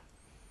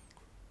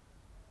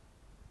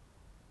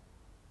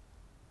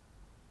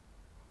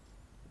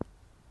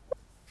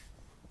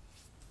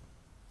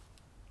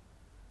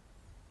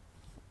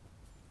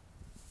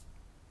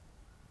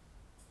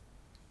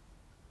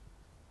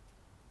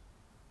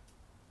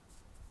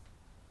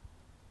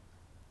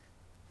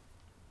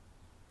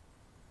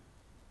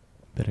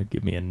 Better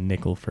give me a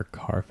nickel for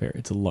car fare.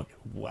 It's a look.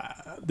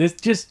 Wow.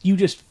 You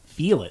just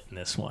feel it in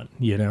this one,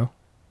 you know?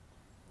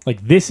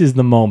 Like, this is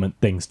the moment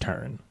things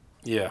turn.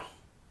 Yeah.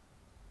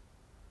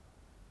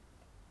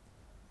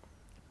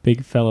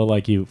 Big fella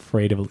like you,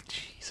 afraid of...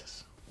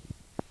 Jesus.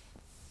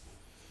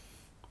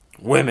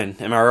 Women,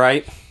 am I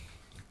right?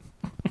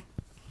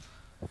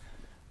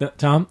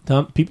 Tom,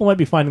 people might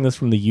be finding this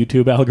from the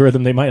YouTube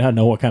algorithm. They might not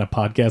know what kind of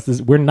podcast this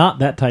is. We're not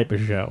that type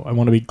of show. I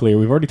want to be clear.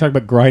 We've already talked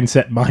about grind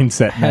set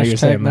mindset. Now you're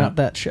saying not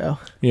that show.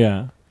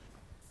 Yeah.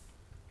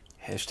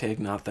 Hashtag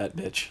not that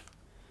bitch.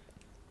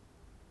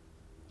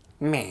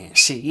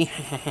 Mercy.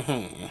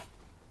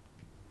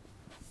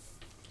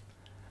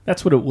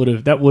 That's what it would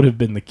have. That would have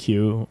been the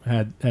cue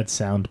had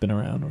sound been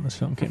around when this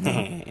film came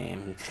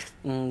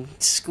out.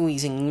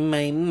 Squeezing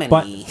my money.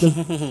 But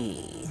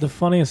the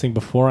funniest thing,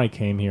 before I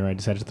came here, I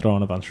decided to throw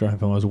on a bunch of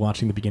film. I was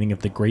watching the beginning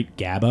of The Great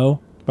Gabbo.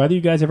 Have either of you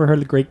guys ever heard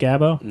of The Great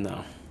Gabbo?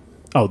 No.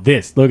 Oh,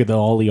 this. Look at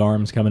all the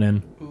arms coming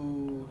in.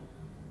 Ooh.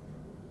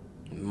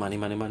 Money,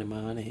 money, money,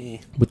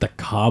 money. With the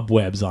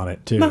cobwebs on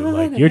it, too.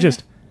 Like, you're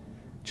just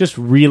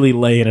really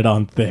laying it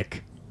on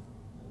thick.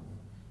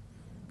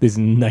 This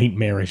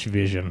nightmarish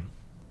vision.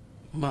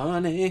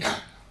 Money.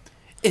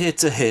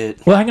 It's a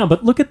hit. Well, hang on,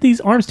 but look at these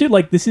arms, too.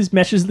 Like, this is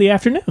Meshes of the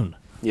Afternoon.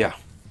 Yeah.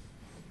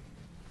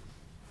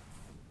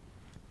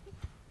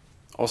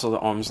 Also, the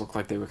arms look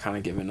like they were kind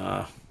of given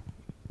a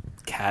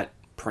cat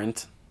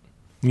print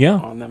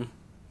on them.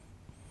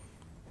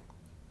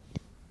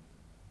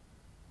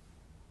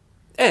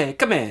 Hey,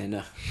 come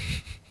in.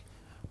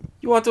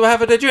 You want to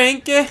have a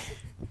drink?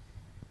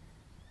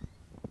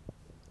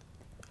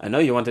 I know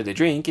you wanted a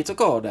drink. It's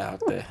cold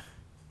out there.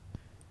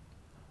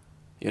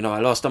 You know, I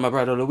lost my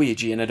brother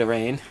Luigi in the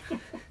rain.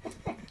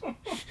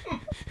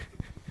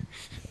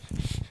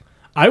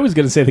 I was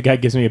going to say the guy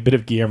gives me a bit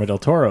of Guillermo del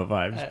Toro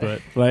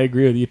vibes, but I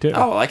agree with you, too.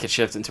 Oh, well, I could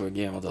shift into a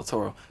Guillermo del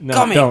Toro. No,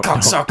 come in,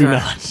 cocksucker.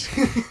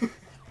 Not.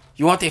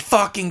 You want a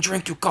fucking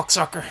drink, you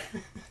cocksucker?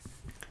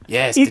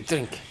 Yes, the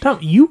drink. Tom,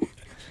 you...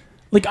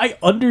 Like, I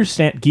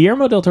understand.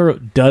 Guillermo del Toro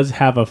does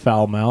have a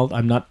foul mouth.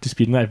 I'm not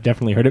disputing that. I've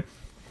definitely heard it.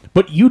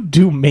 But you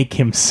do make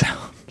him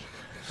sound...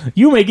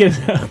 You make it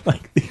sound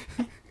like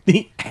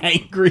the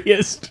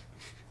angriest,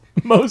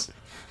 most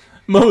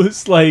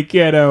like,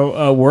 you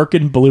know,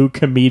 working blue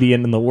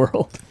comedian in the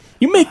world.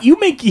 You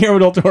make Guillermo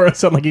del Toro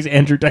sound like he's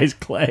Andrew Dice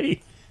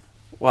Clay.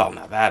 Well,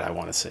 now that I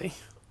want to see.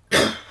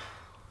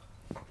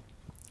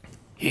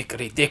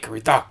 Hickory dickory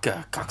dock,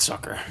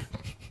 cocksucker.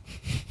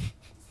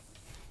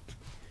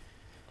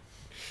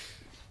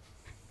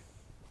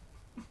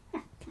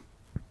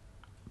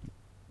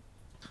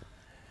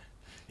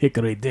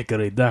 Hickory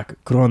dickory dock,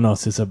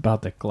 Kronos is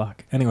about the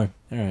clock. Anyway,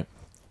 all right.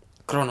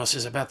 Kronos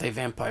is about a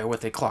vampire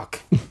with a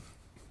clock.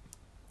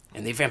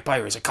 And the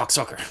vampire is a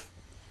cocksucker.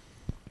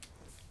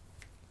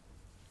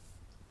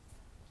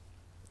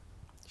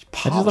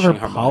 I just love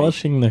her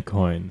polishing the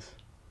coins.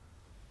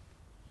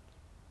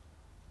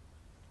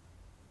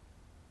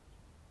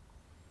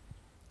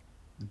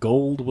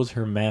 Gold was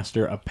her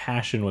master, a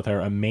passion with her,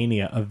 a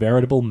mania, a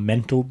veritable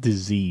mental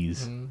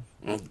disease.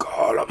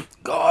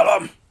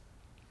 Gollum.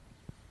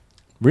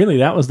 Really,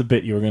 that was the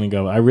bit you were going to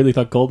go. I really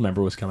thought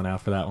Goldmember was coming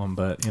out for that one,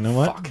 but you know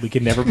what? Fuck. We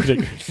can never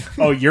predict.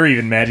 Oh, you're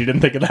even mad you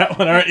didn't think of that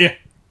one, aren't you?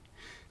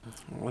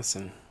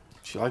 Listen,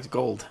 she likes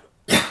gold.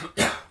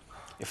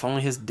 If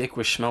only his dick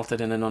was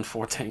smelted in an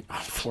unfortunate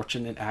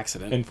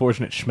accident.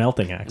 Unfortunate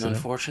schmelting accident. An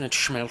unfortunate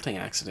schmelting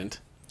accident.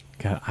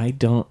 God,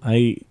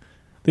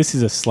 this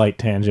is a slight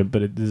tangent,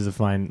 but this is a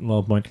fine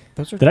little point.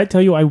 Did I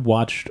tell you I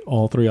watched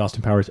all three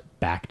Austin Powers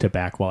back to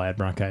back while I had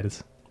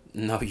bronchitis?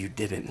 No, you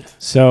didn't.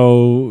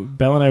 So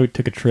Belle and I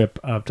took a trip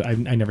up to. I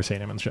never say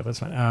name on the show. That's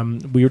fine.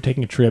 We were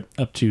taking a trip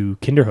up to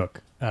Kinderhook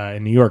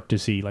in New York to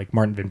see like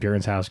Martin Van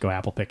Buren's house, go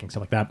apple picking,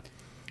 stuff like that.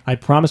 I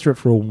promised her it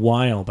for a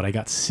while, but I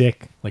got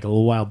sick like a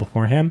little while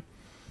beforehand.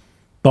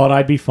 Thought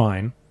I'd be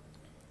fine.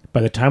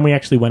 By the time we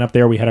actually went up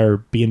there, we had our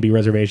B&B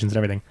reservations and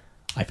everything.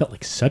 I felt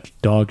like such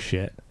dog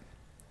shit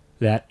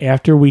that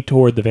after we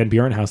toured the Van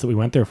Buren house that we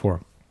went there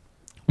for,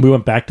 we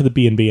went back to the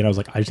B&B and I was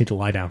like, I just need to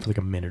lie down for like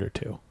a minute or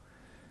two.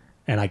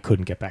 And I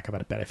couldn't get back up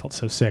out of bed. I felt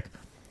so sick.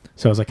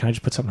 So I was like, can I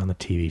just put something on the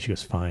TV? She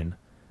goes, fine.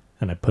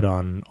 And I put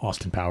on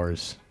Austin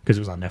Powers because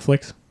it was on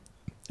Netflix.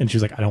 And she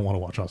was like, I don't want to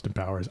watch Austin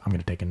Powers. I'm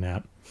going to take a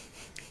nap.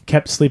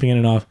 Kept sleeping in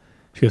and off.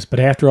 She goes, but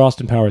after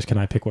Austin Powers, can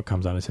I pick what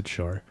comes on? I said,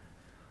 sure.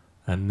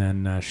 And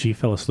then she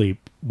fell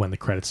asleep when the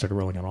credits started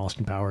rolling on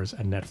Austin Powers.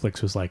 And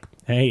Netflix was like,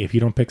 hey, if you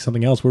don't pick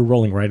something else, we're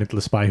rolling right into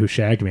The Spy Who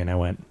Shagged Me. And I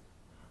went,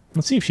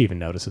 let's see if she even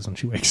notices when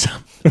she wakes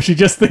up. Or she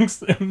just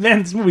thinks,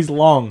 man, this movie's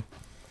long.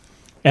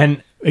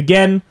 And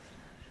again,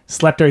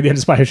 slept during the end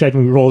of Spy Who Shagged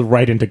Me. We rolled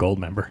right into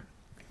Goldmember.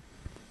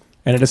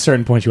 And at a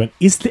certain point, she went,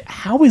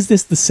 how is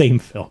this the same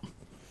film?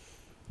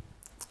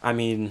 I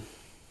mean,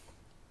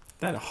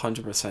 that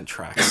 100%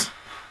 tracks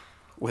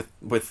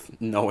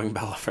with knowing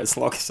Bella for as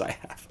long as I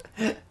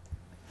have.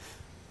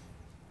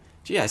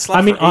 Gee, I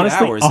slept for 8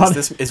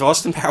 hours. Is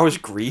Austin Powers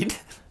greed?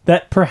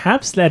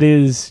 Perhaps that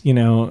is,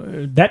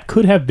 that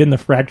could have been the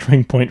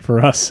fracturing point for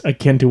us,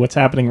 akin to what's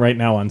happening right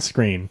now on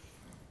screen,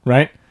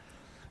 right?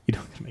 You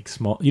don't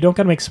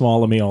gotta make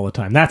small of me all the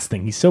time. That's the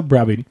thing. He's so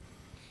browbeaten.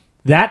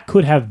 That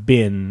could have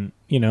been,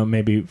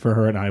 maybe for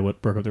her and I,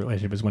 what broke up the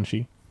relationship is when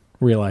she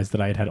realized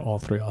that I had all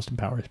 3 Austin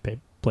Powers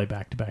play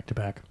back to back to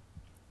back.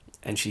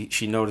 And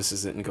she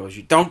notices it and goes,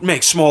 "You don't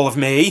make small of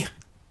me."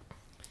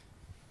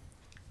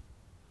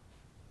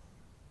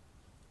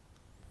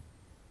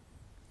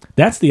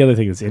 That's the other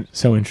thing that's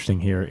so interesting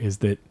here is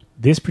that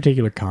this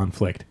particular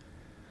conflict,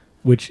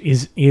 which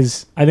is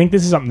I think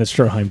this is something that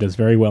Stroheim does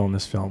very well in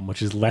this film,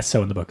 which is less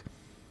so in the book,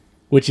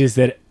 which is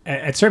that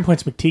at certain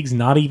points McTeague's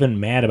not even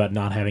mad about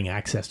not having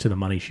access to the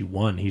money she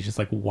won. He's just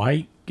like,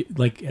 why?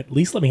 Like, at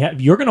least let me have.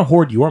 If you're going to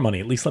hoard your money,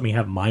 at least let me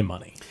have my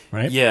money,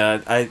 right?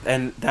 Yeah,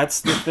 and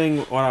that's the thing.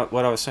 What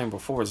I was saying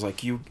before is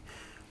like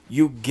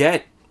you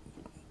get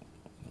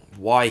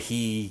why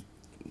he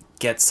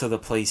gets to the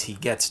place he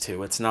gets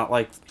to. It's not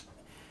like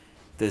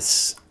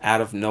this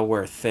out of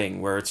nowhere thing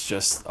where it's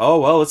just, oh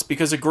well, it's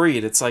because of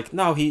greed. It's like,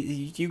 no,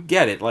 you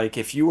get it. Like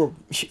if you were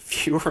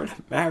in a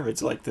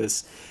marriage like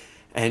this,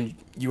 and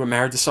you were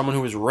married to someone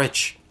who was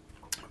rich,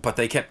 but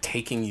they kept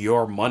taking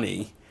your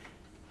money.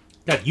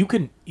 Yeah,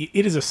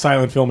 it is a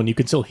silent film, and you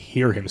can still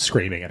hear him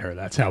screaming at her.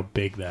 That's how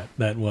big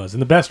that was, in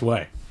the best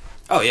way.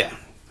 Oh yeah,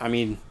 I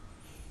mean,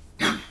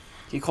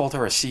 he called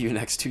her a "see you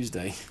next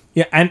Tuesday."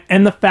 Yeah,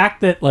 and the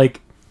fact that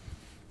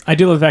I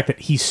do love the fact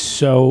that he's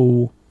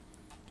so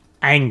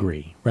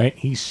angry, right?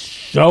 He's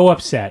so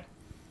upset,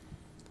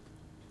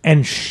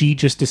 and she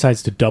just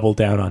decides to double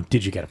down on,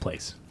 "Did you get a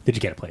place? Did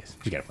you get a place?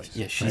 Did you get a place?"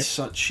 Yeah,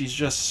 she's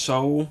just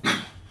so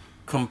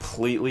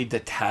completely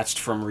detached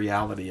from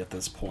reality at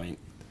this point,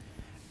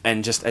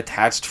 and just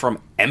attached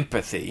from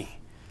empathy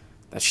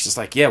that she's just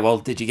like, yeah, well,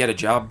 did you get a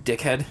job,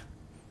 dickhead?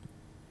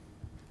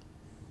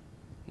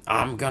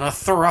 I'm gonna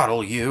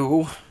throttle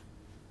you.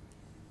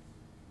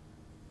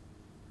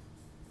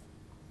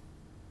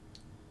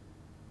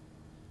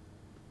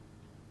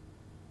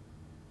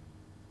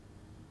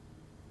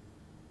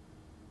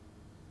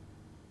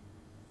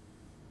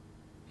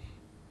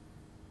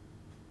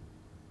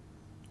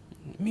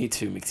 Me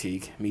too,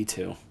 McTeague. Me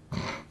too.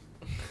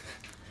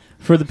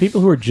 For the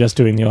people who are just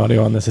doing the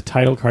audio on this, a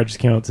title card just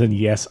came out and said,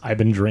 yes, I've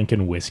been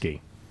drinking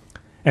whiskey.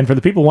 And for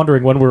the people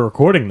wondering when we're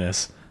recording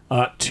this,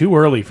 too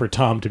early for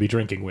Tom to be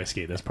drinking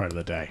whiskey this part of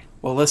the day.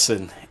 Well,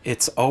 listen,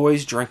 it's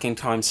always drinking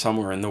time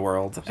somewhere in the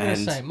world. I was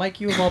gonna say, Mike,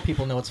 you of all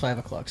people know it's 5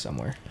 o'clock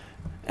somewhere.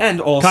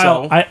 And also...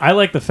 Kyle, I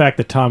like the fact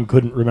that Tom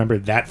couldn't remember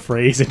that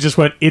phrase and just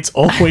went, it's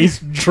always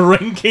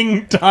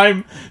drinking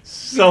time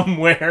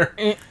somewhere.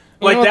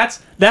 Like,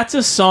 that's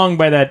a song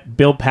by that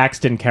Bill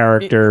Paxton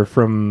character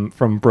from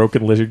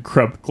Broken Lizard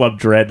Club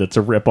Dread that's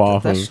a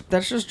ripoff of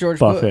That's just George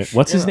Buffett. Bush.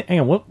 What's his name? Hang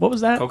on, what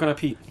was that? Coconut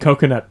Pete.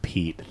 Coconut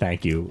Pete,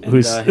 thank you. And,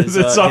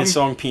 his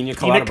song Pina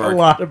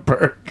Colada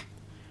Burke.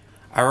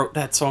 I wrote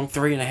that song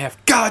 3.5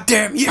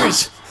 goddamn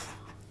years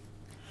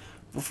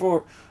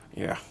before.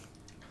 Yeah.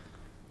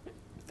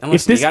 And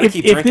listen, you gotta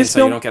keep drinking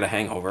so you don't get a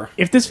hangover.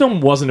 If this film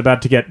wasn't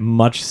about to get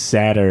much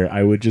sadder,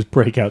 I would just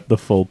break out the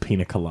full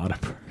Pina Colada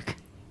Burke.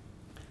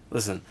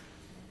 Listen,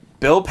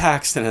 Bill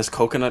Paxton as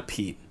Coconut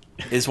Pete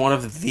is one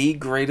of the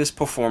greatest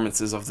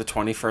performances of the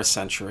 21st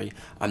century.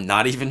 I'm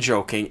not even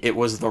joking. It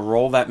was the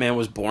role that man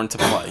was born to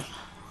play.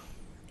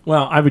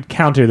 Well, I would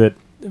counter that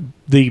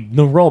the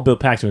role Bill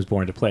Paxton was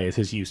born to play is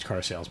his used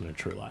car salesman in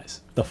True Lies.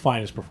 The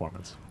finest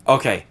performance.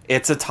 Okay,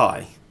 it's a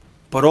tie.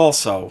 But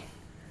also...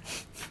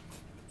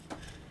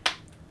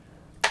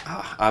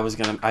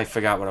 I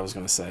forgot what I was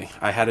gonna say.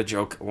 I had a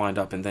joke lined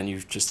up, and then you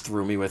just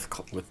threw me with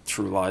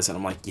True Lies, and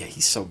I'm like, yeah,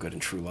 he's so good in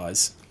True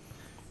Lies.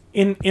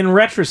 In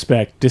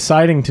retrospect,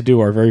 deciding to do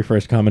our very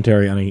first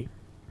commentary on a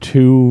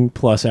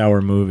 2+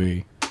 hour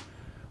movie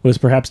was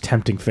perhaps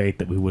tempting fate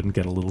that we wouldn't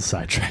get a little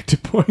sidetracked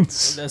at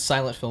points. A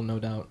silent film, no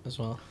doubt, as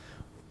well.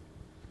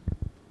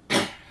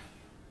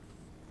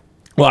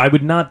 Well, I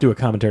would not do a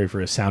commentary for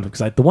a sound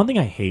because the one thing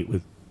I hate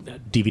with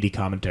DVD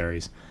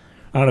commentaries,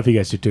 I don't know if you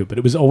guys do too, but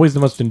it was always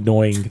the most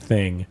annoying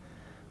thing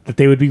that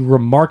they would be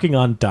remarking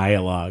on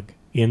dialogue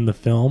in the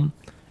film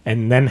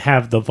and then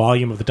have the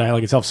volume of the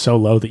dialogue itself so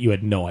low that you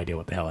had no idea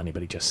what the hell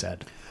anybody just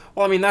said.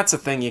 Well, I mean, that's a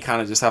thing you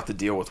kind of just have to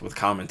deal with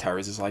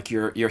commentaries. Is like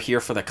you're here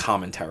for the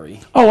commentary.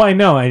 Oh, I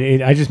know.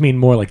 I just mean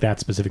more like that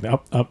specific.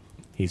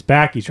 He's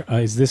back.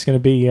 Is this going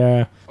to be...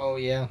 Oh,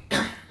 yeah.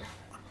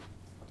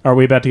 Are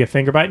we about to get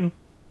finger biting?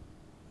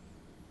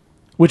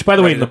 Which, by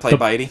the way, Ready to play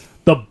bitey?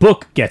 The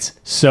book gets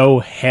so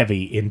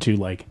heavy into,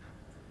 like...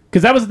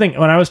 Because that was the thing.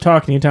 When I was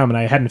talking to you, Tom, and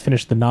I hadn't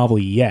finished the novel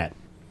yet.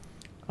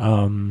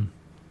 I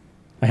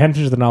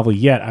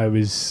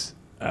was...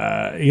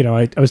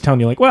 I was telling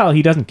you, like, well,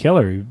 he doesn't kill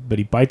her, but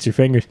he bites her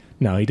fingers.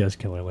 No, he does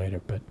kill her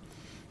later, but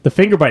the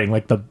finger biting,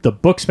 like, the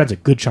book spends a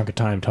good chunk of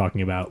time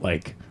talking about,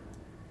 like,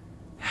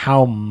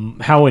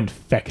 how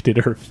infected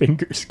her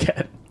fingers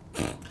get.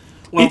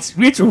 Well,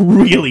 it's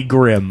really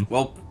grim.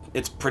 Well,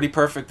 it's pretty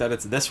perfect that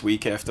it's this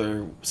week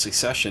after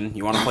Succession.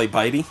 You want to play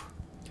bitey?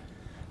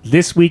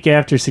 This week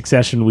after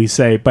Succession, we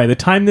say, by the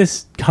time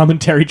this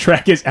commentary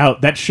track is out,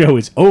 that show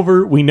is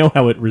over. We know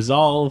how it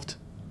resolved.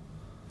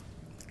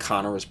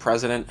 Connor is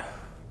president.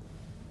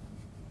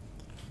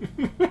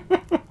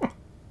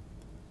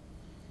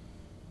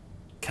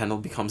 Kendall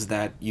becomes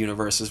that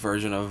universe's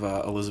version of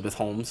Elizabeth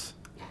Holmes.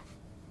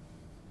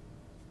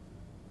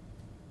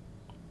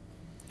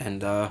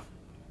 And, I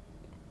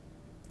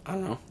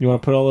don't know. You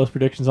want to put all those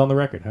predictions on the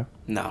record, huh?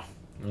 No.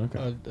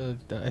 Okay.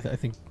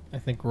 I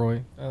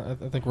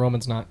think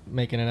Roman's not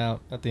making it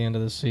out at the end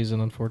of this season,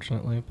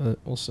 unfortunately, but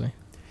we'll see.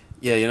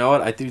 Yeah, you know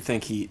what? I do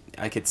think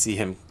I could see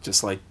him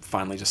just like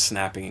finally just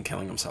snapping and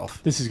killing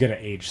himself. This is gonna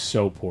age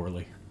so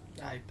poorly.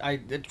 I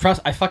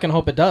fucking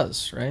hope it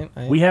does, right?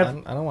 I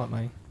don't want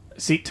my...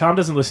 See, Tom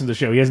doesn't listen to the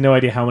show. He has no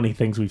idea how many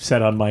things we've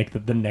said on mic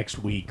that the next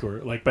week, or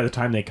like by the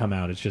time they come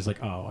out, it's just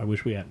like, oh, I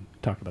wish we hadn't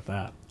talked about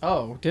that.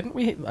 Oh, didn't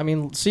we? I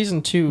mean,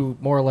 season 2,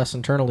 more or less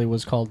internally,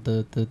 was called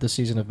the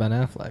season of Ben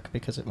Affleck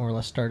because it more or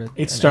less started.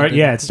 It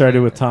started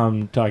with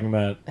Tom talking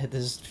about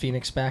his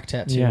Phoenix back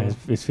tattoo. Yeah,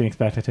 his Phoenix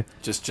back tattoo.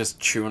 Just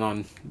chewing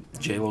on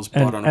J-Lo's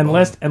butt on a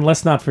bone.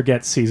 Let's not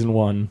forget season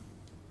 1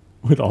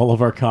 with all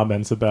of our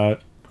comments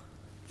about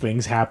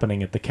things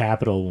happening at the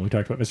Capitol when we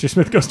talked about Mr.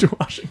 Smith Goes to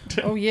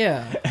Washington. Oh,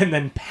 yeah. And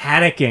then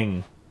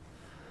panicking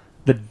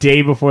the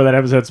day before that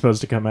episode's supposed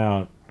to come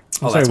out.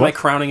 That's my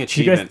crowning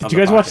achievement. Did you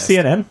guys watch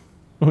CNN?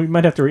 We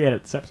might have to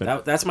re-edit this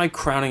episode. That's my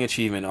crowning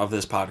achievement of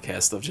this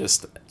podcast, of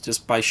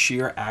just by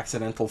sheer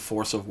accidental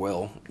force of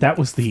will. That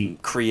was the...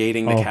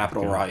 creating the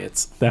Capitol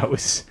riots. That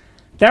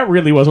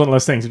really was one of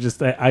those things. Just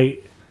the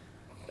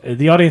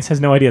audience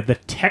has no idea the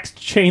text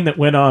chain that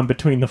went on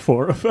between the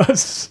four of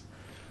us.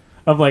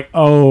 Of like,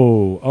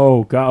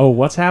 oh god,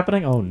 what's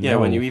happening? Oh no! Yeah,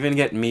 when you even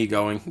get me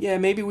going, yeah,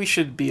 maybe we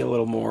should be a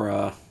little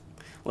more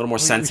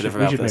sensitive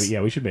about this.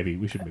 We should maybe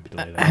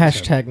delay that.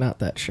 Hashtag not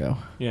that show.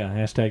 Yeah,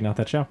 hashtag not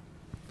that show.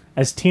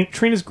 As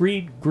Trina's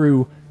greed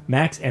grew,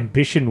 Mac's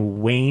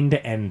ambition waned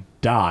and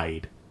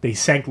died. They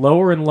sank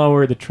lower and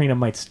lower that Trina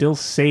might still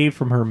save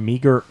from her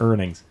meager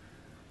earnings.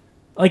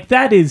 Like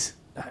that is,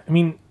 I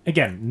mean,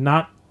 again,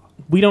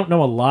 we don't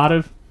know a lot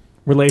of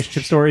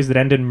relationship stories that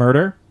end in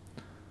murder.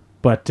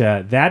 But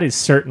that is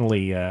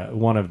certainly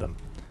one of them.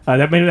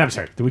 I'm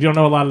sorry, we don't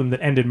know a lot of them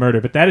that end in murder,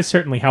 but that is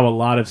certainly how a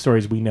lot of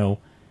stories we know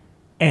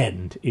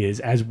end, is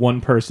as one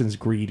person's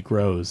greed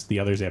grows, the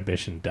other's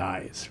ambition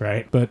dies,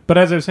 right? But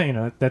as I was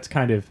saying, that's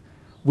kind of...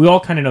 We all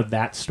kind of know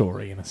that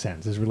story, in a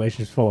sense, as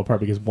relationships fall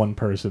apart because one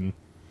person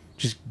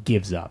just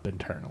gives up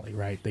internally,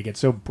 right? They get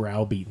so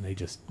browbeaten, they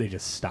just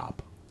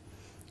stop.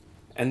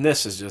 And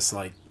this is just,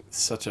 like,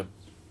 such a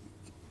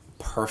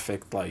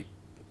perfect, like,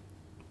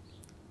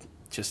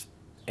 just...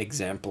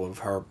 example of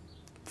her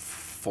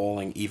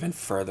falling even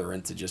further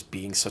into just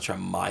being such a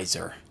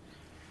miser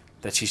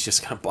that she's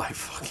just gonna buy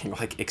fucking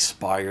like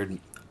expired,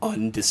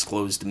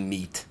 undisclosed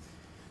meat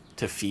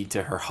to feed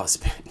to her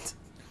husband.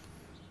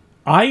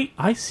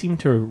 I seem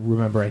to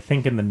remember, I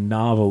think in the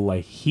novel,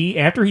 like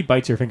after he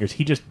bites her fingers,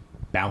 he just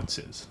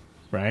bounces,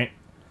 right?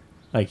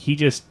 Like he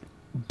just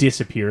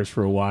disappears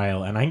for a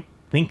while, and I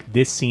think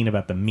this scene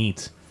about the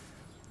meats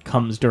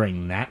comes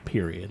during that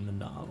period in the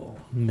novel.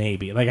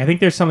 Maybe. Like, I think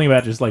there's something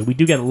about just, like, we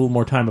do get a little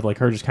more time of, like,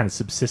 her just kind of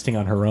subsisting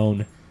on her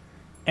own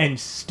and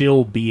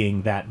still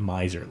being that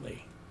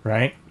miserly,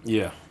 right?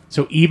 Yeah.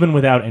 So even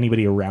without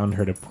anybody around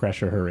her to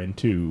pressure her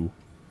into,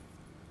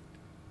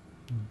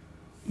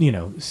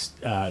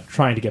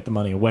 trying to get the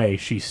money away,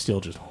 she's still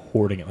just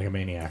hoarding it like a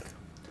maniac.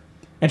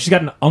 And she's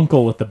got an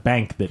uncle at the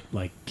bank that,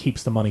 like,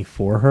 keeps the money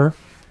for her,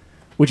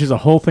 which is a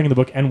whole thing in the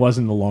book and was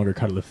in the longer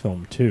cut of the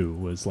film, too,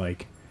 was,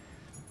 like,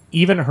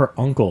 even her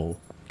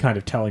uncle kind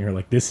of telling her,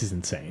 like, this is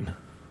insane.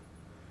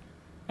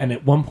 And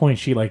at one point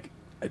she, like,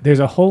 there's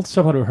a whole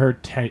subplot of her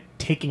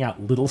taking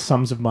out little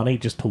sums of money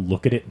just to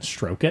look at it and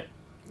stroke it.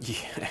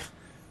 Yeah.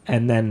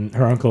 And then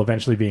her uncle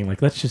eventually being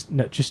like, let's just,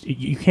 no, just,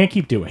 you can't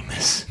keep doing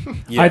this.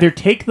 Yeah. Either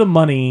take the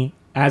money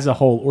as a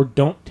whole or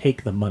don't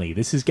take the money.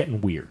 This is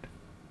getting weird.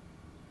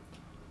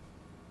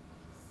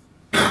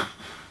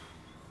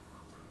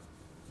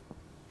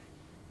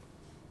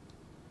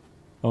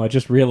 Oh, I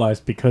just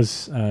realized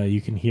because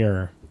you can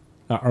hear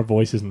our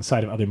voices on the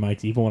side of other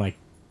mics, even when I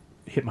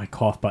hit my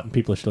cough button,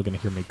 people are still going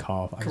to hear me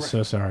cough. I'm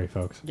so sorry,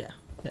 folks. Yeah.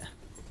 Yeah.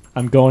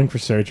 I'm going for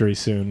surgery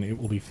soon. It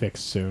will be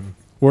fixed soon.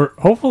 We're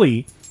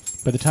hopefully,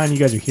 by the time you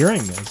guys are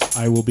hearing this,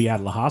 I will be out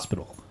of the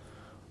hospital.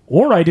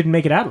 Or I didn't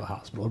make it out of the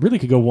hospital. It really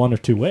could go one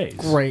of two ways.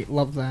 Great,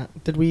 love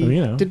that. Did we? Well,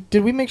 you know.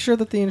 Did we make sure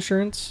that the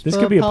insurance? This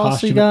could be a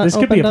policy posthumous. got This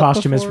could be a opened up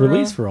posthumous before,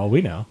 release for all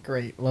we know.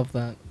 Great, love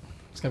that.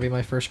 It's gonna be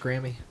my first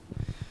Grammy.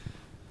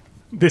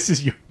 This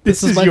is your.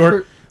 This is my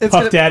your. it's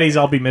Puff gonna- Daddies,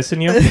 I'll be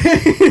missing you.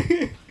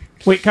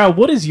 Wait, Kyle,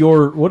 what is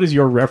your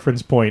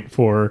reference point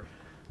for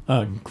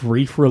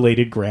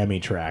grief-related Grammy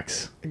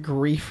tracks?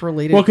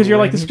 Grief-related. Well, because you're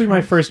like, this Grammy will be my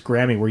tracks? first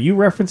Grammy. Were you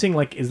referencing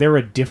like, is there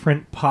a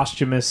different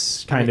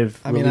posthumous kind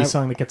of release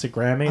song that gets a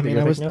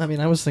Grammy?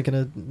 I was thinking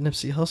of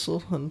Nipsey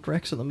Hussle and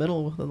Rex in the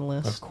Middle within the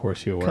last. Of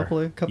course you were.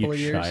 Couple You of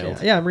years.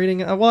 child. Yeah, I'm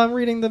reading. I'm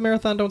reading the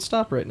Marathon Don't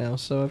Stop right now,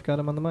 so I've got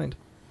him on the mind.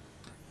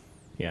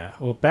 Yeah.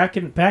 Well, back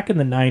in the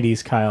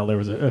 '90s, Kyle, there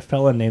was a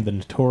fella named the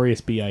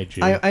Notorious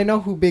B.I.G. I know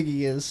who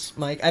Biggie is,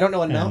 Mike. I don't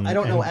know enough. And- I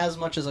don't know and as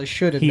much as I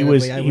should. He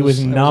admittedly. was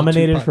I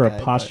nominated Tupac for a guy,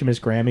 but- posthumous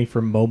Grammy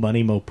for "Mo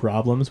Money, Mo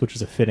Problems," which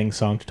is a fitting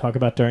song to talk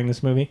about during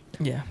this movie.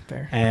 Yeah,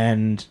 fair.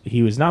 And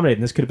he was nominated,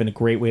 and this could have been a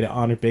great way to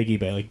honor Biggie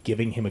by like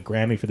giving him a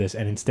Grammy for this,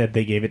 and instead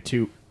they gave it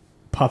to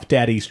Puff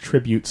Daddy's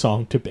tribute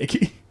song to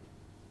Biggie.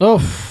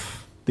 Oh,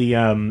 The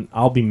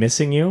 "I'll Be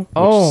Missing You."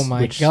 oh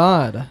my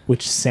God!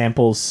 Which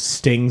samples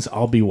Sting's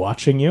 "I'll Be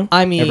Watching You."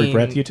 I mean, every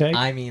breath you take.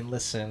 I mean,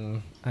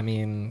 listen. I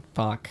mean,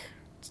 fuck.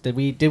 Did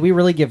we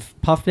really give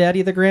Puff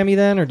Daddy the Grammy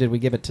then, or did we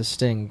give it to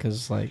Sting?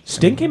 Because like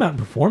Sting came out and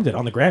performed it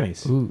on the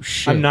Grammys. Ooh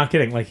shit! I'm not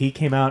kidding. Like he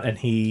came out and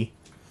he.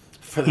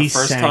 For the He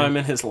first sang- time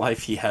in his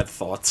life, he had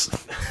thoughts.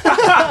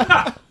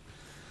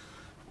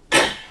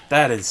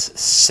 That is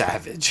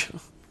savage.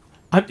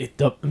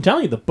 I'm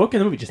telling you, the book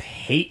and the movie just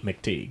hate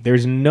McTeague.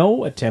 There's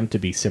no attempt to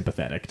be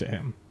sympathetic to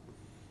him.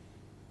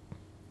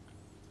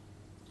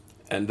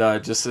 And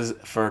just as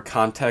for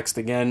context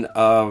again,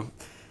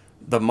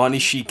 the money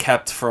she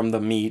kept from the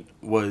meat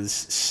was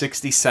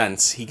 60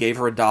 cents. He gave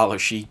her $1.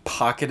 She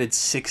pocketed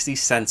 60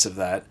 cents of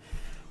that,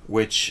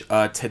 which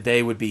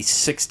today would be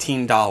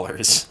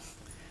 $16.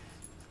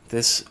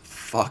 This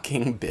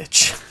fucking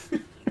bitch.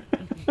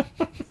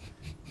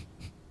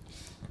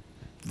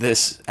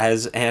 This,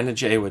 as Anna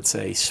J would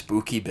say,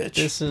 spooky bitch.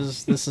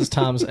 This is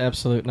Tom's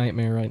absolute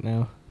nightmare right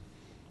now.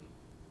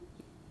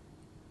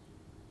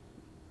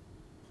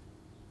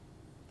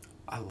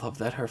 I love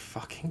that her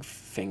fucking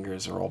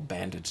fingers are all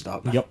bandaged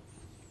up. Yep.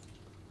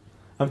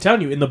 I'm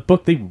telling you, in the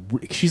book,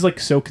 she's like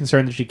so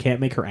concerned that she can't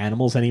make her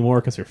animals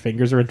anymore because her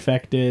fingers are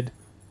infected.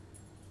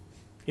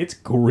 It's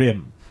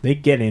grim. They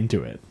get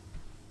into it.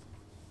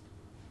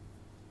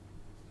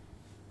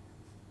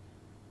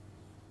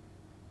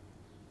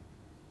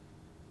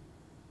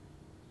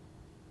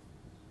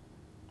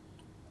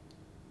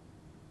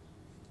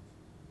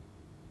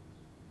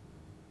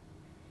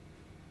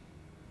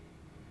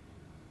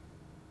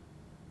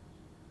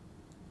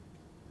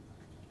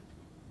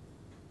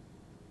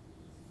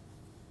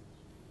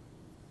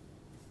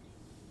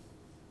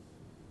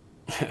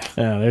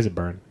 Oh, there's a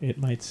burn. It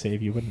might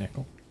save you a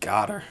nickel.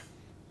 Got her.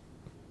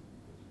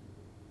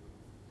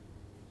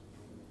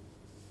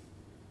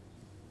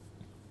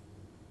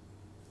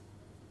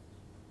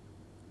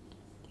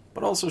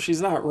 But also,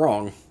 she's not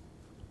wrong.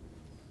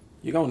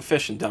 You're going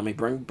fishing, dummy.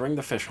 Bring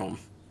the fish home.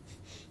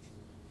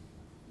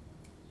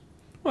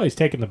 Well, he's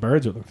taking the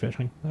birds with him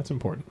fishing. That's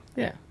important.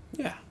 Yeah.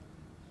 Yeah.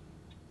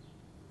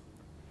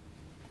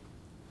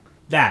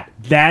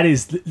 That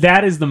is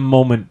the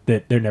moment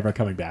that they're never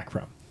coming back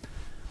from.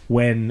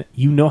 When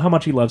you know how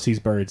much he loves these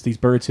birds. These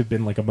birds have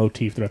been like a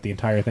motif throughout the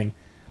entire thing.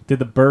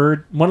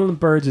 One of the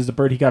birds is the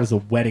bird he got as a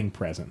wedding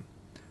present.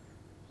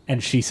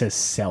 And she says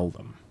sell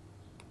them.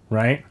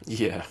 Right?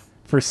 Yeah.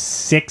 For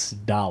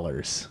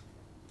 $6.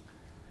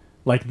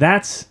 Like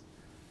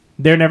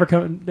they're never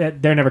coming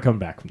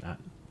back from that.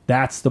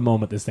 That's the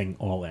moment this thing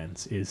all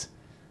ends, is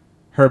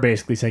her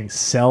basically saying,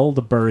 sell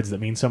the birds that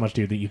mean so much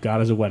to you that you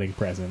got as a wedding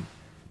present,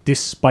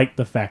 despite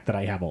the fact that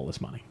I have all this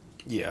money.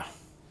 Yeah.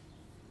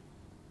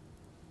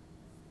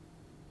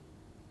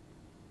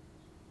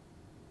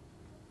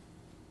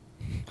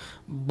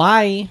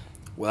 Bye.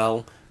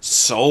 Well,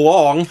 so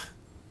long.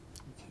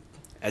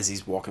 As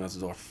he's walking out the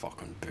door,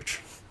 fucking bitch.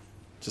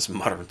 Just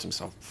muttering to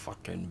himself,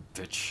 fucking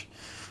bitch.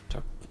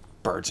 Took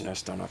bird's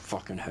nest on her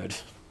fucking head.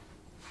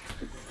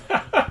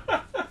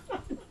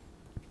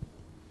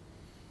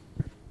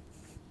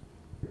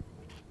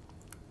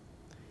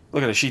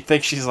 Look at her. She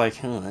thinks she's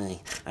like,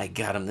 I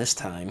got him this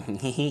time.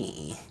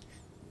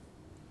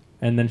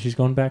 And then she's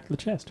going back to the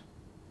chest.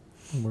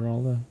 And we're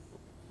all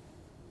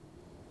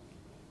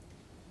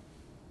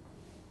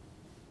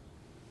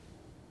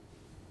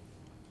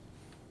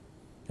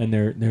and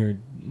their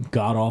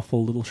god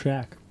awful little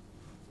shack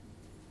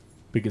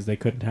because they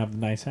couldn't have the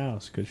nice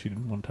house because she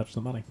didn't want to touch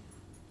the money.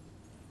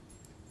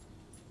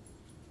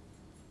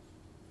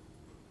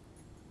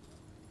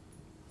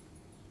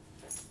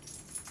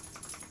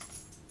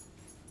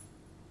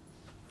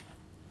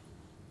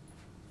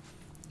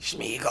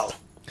 Schmeagol.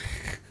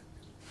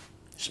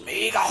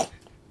 Schmeagol.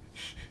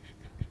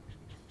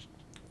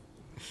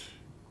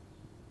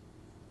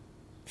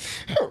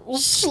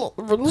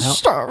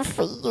 Star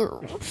for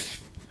you.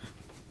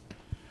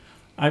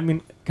 I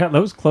mean, God,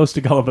 that was close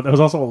to Gulliver, but that was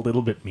also a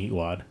little bit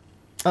meatwad.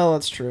 Oh,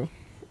 that's true.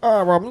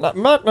 Oh, well,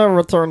 Matt never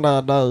returned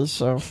that day,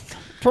 so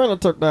Trina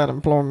took that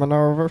employment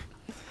over.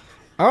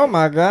 Oh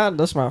my God,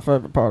 that's my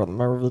favorite part of the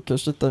movie,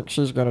 because she thinks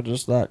she's gonna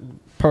just like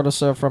put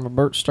herself from the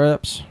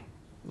bootstraps.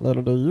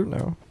 Little do you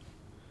know.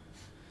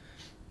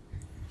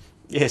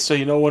 Yeah, so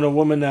you know when a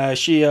woman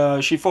she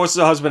forces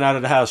her husband out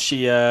of the house,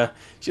 she then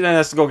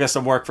has to go get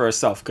some work for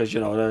herself because you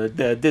know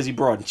the Dizzy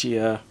Broad she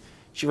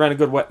ran a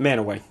good man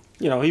away.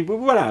 You know we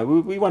went out,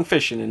 we went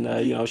fishing,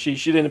 and you know she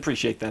didn't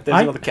appreciate that.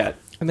 There's another cat.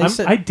 And they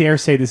said, I dare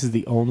say this is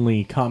the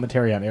only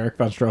commentary on Eric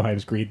von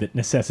Stroheim's Greed that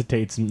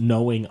necessitates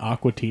knowing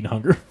Aqua Teen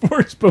Hunger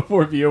Force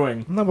before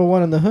viewing. number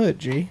one in the hood,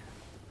 G.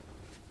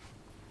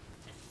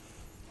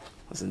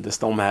 Listen, this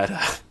don't matter.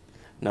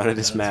 None of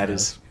this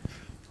matters.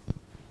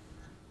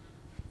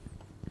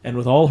 And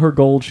with all her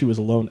gold, she was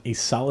alone, a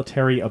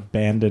solitary,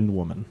 abandoned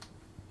woman.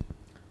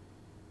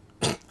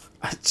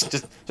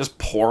 just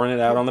pouring it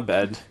out on the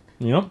bed.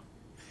 Yep.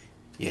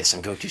 Yes,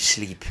 I'm going to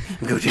sleep.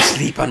 I'm going to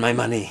sleep on my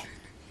money.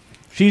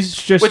 She's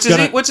just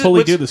going to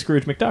fully do the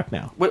Scrooge McDuck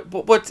now.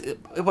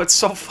 What's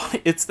so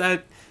funny? It's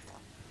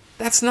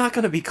that's not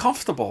going to be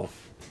comfortable.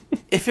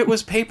 If it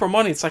was paper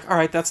money, it's like, all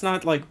right, that's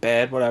not like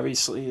bad, whatever.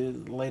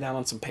 You lay down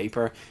on some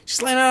paper.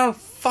 She's laying down on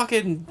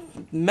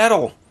fucking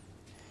metal.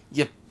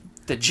 You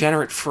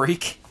degenerate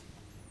freak.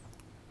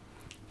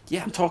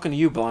 Yeah, I'm talking to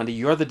you, Blondie.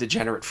 You're the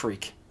degenerate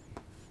freak.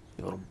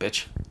 You little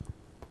bitch.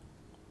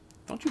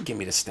 Don't you give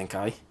me the stink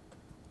eye.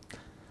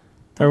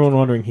 Everyone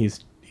wondering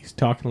he's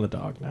talking to the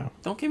dog now.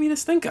 Don't give me the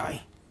stink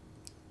eye.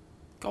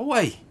 Go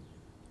away.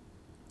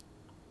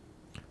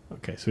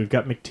 Okay, so we've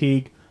got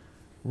McTeague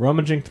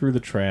rummaging through the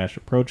trash,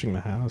 approaching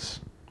the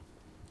house.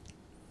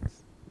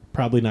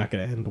 Probably not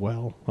going to end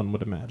well, one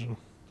would imagine.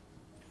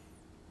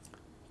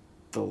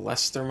 The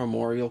Lester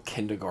Memorial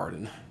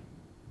Kindergarten.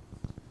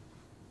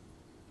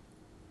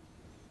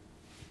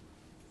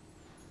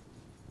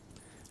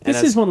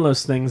 This is one of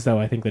those things, though,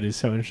 I think that is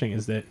so interesting,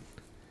 is that,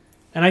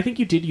 and I think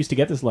you did used to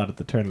get this a lot at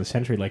the turn of the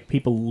century, like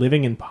people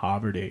living in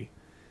poverty,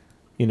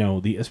 you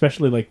know,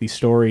 especially like these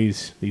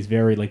stories, these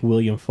very like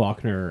William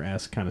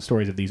Faulkner-esque kind of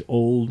stories of these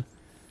old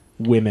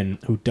women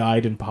who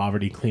died in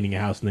poverty cleaning a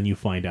house, and then you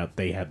find out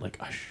they had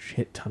like a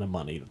shit ton of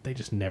money that they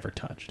just never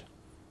touched.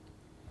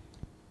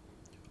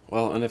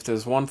 Well, and if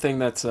there's one thing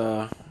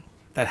that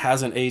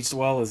hasn't aged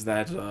well is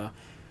that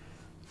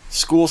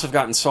schools have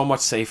gotten so much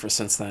safer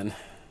since then.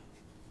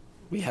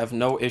 We have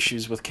no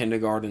issues with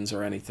kindergartens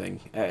or anything.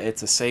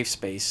 It's a safe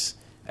space.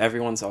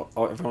 Everyone's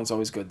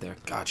always good there.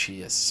 God,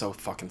 she is so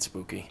fucking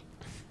spooky.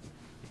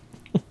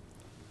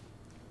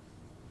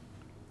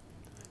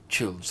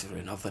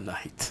 Children of the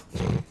night.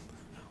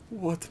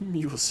 What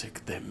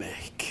music they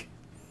make.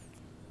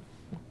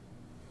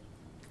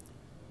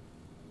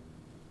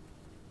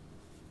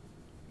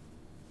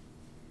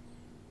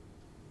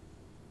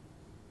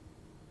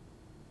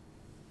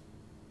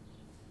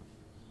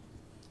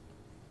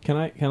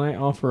 Can I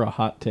offer a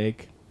hot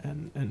take,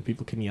 and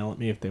people can yell at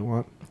me if they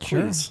want?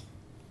 Sure. Please.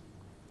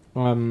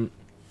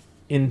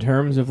 In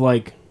terms of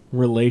like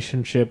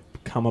relationship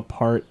come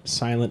apart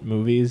silent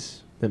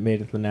movies that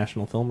made it to the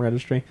National Film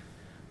Registry,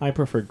 I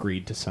prefer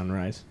Greed to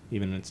Sunrise,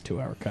 even in its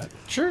 2-hour cut.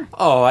 Sure.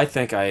 Oh, I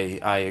think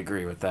I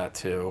agree with that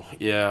too.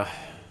 Yeah.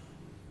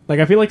 Like,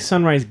 I feel like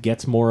Sunrise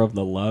gets more of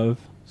the love.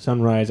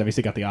 Sunrise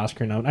obviously got the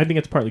Oscar note. I think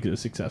it's partly because it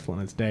was successful in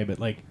its day, but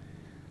like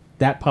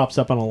that pops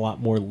up on a lot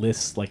more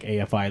lists, like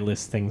AFI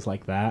lists, things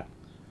like that.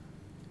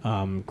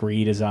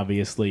 Greed is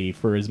obviously,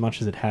 for as much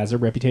as it has a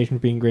reputation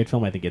for being a great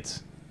film, I think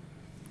it's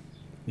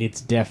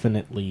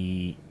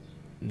definitely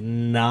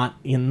not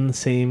in the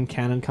same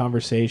canon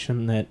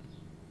conversation that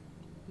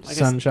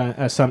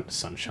Sunrise,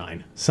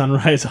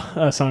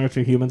 Song of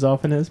Two Humans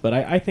often is. But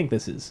I think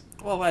this is...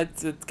 Well,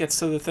 it gets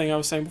to the thing I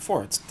was saying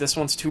before. This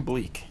one's too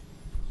bleak.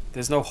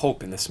 There's no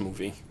hope in this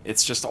movie.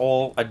 It's just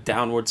all a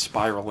downward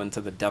spiral into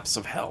the depths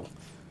of hell.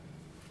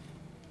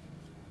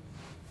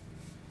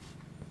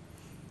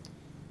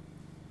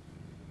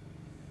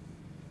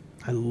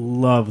 I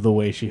love the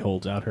way she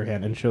holds out her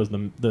hand and shows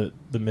them the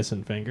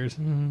missing fingers.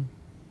 Mm-hmm.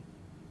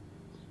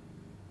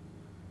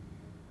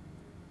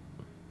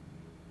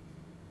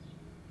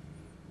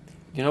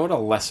 You know what a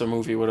lesser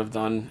movie would have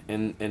done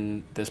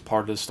in this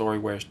part of the story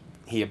where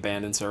he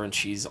abandons her and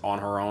she's on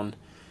her own?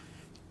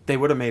 They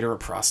would have made her a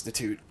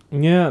prostitute.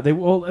 Yeah,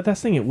 that's the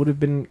thing. It would have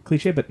been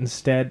cliche, but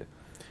instead,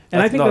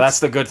 And I think that's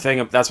the good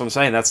thing. That's what I'm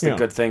saying. That's the Yeah.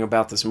 good thing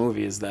about this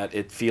movie is that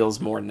it feels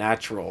more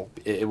natural.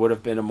 It would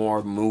have been a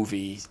more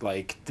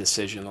movie-like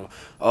decision.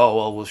 Oh,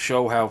 well, we'll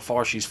show how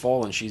far she's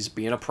fallen. She's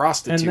being a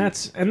prostitute.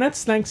 and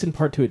that's thanks in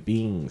part to it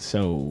being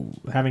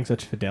having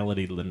such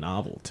fidelity to the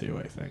novel too,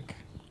 I think.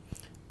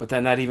 But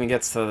then that even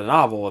gets to the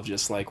novel of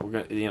just like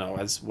we're gonna,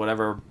 as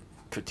whatever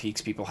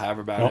critiques people have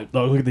about it.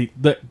 Oh, look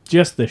at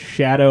just the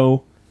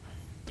shadow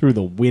through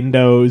the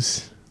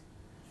windows.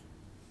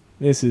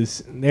 This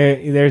is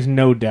there's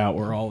no doubt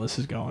where all this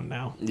is going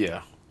now.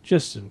 Yeah.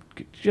 Just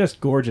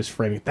gorgeous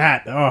framing.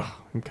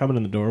 I'm coming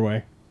in the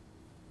doorway.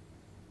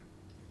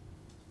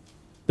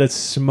 The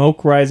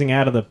smoke rising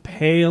out of the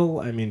pail.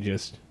 I mean,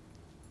 just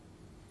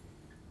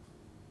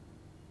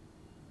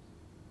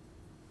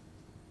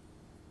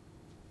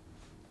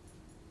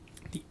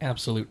The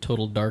absolute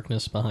total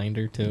darkness behind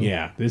her too.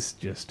 yeah. This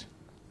just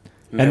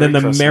Merry and then the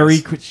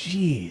Christmas.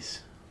 jeez.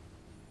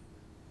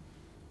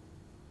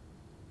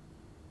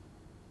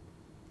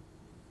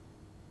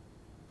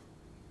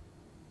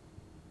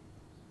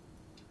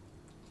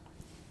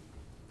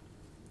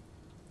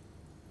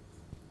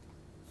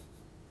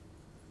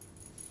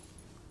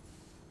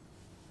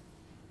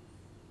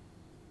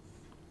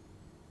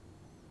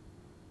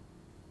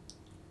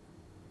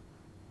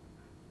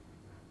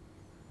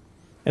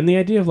 And the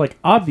idea of like,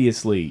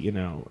 obviously,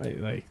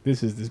 like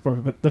this is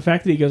perfect, but the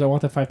fact that he goes, I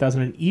want that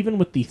 5,000, and even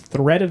with the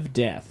threat of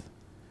death,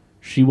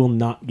 she will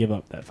not give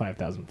up that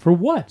 5,000 for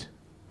what?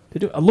 To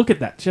do? Look at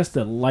that, just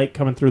the light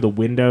coming through the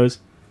windows.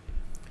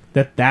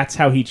 That's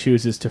how he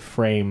chooses to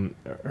frame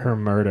her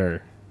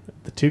murder.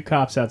 The two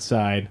cops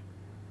outside.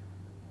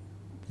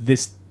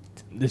 This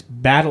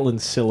battle in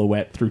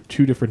silhouette through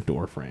two different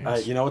door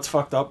frames. You know what's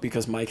fucked up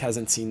because Mike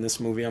hasn't seen this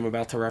movie I'm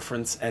about to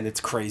reference, and it's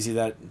crazy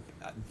that.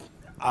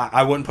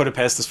 I wouldn't put it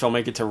past this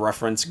filmmaker to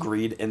reference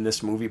greed in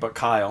this movie, but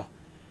Kyle,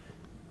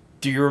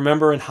 do you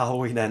remember in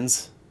Halloween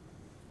Ends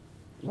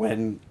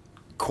when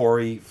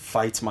Corey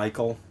fights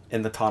Michael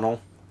in the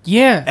tunnel?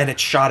 Yeah. And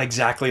it's shot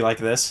exactly like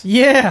this?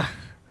 Yeah.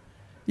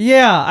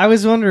 I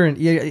was wondering.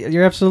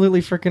 You're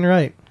absolutely freaking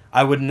right.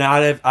 I would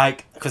not have,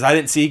 because I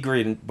didn't see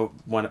Greed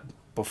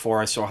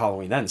before I saw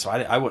Halloween Ends, so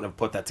I wouldn't have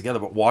put that together.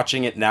 But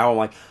watching it now, I'm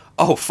like,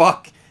 oh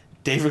fuck,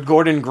 David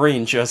Gordon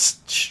Green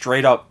just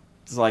straight up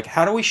is like,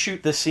 how do we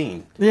shoot this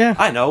scene? Yeah.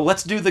 I know,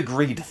 let's do the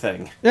Greed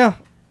thing. Yeah.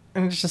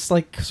 And it's just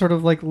like sort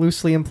of like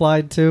loosely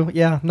implied too.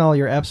 Yeah, no,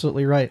 you're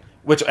absolutely right.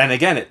 Which, and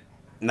again,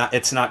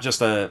 it's not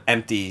just a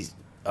empty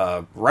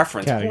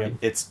reference Cat point.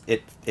 again.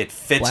 It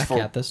fits Black for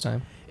Cat this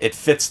time. it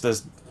fits the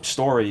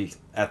story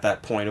at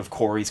that point of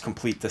Corey's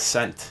complete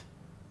descent.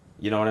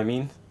 You know what I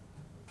mean?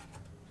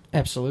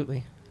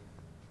 Absolutely.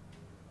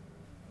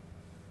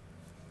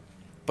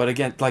 But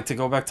again, like to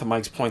go back to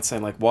Mike's point,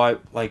 saying like why,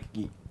 like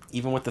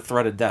even with the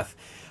threat of death,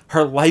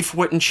 her life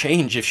wouldn't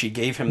change if she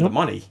gave him the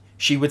money.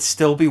 She would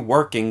still be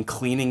working,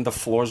 cleaning the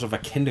floors of a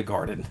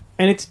kindergarten.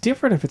 And it's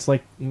different if it's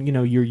like,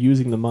 you're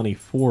using the money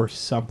for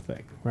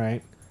something,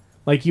 right?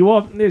 Like we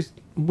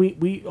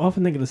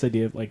often think of this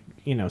idea of like,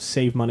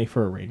 save money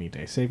for a rainy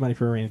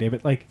day,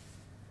 but like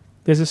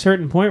there's a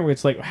certain point where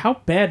it's like, how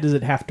bad does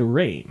it have to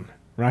rain,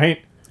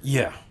 right?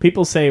 Yeah.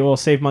 People say, well,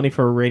 save money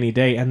for a rainy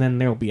day, and then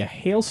there'll be a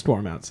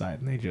hailstorm outside,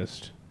 and they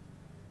just,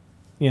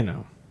 they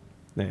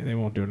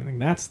won't do anything.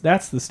 That's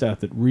the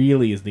stuff that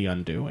really is the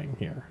undoing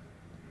here.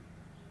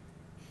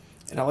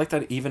 And I like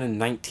that even in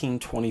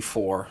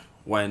 1924,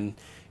 when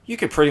you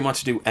could pretty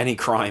much do any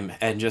crime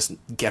and just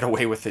get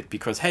away with it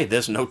because, hey,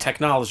 there's no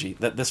technology,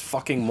 that this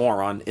fucking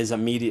moron is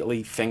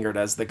immediately fingered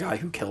as the guy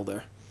who killed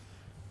her.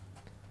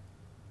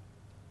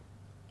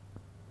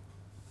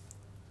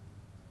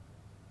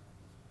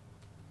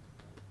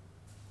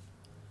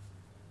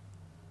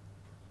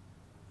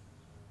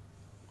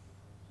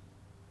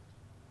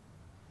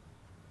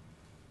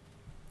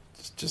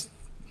 Just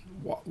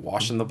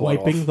washing the blood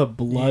Wiping off. the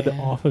blood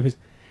off of his...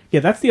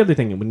 Yeah, that's the other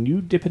thing. When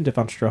you dip into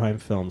von Stroheim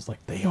films,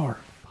 like, they are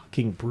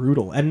fucking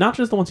brutal. And not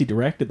just the ones he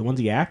directed, the ones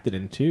he acted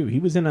in, too. He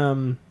was in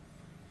a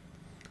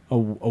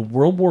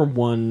World War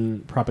I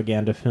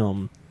propaganda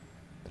film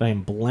that I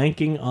am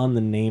blanking on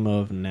the name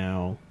of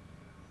now.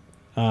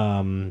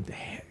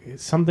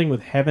 Something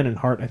with heaven and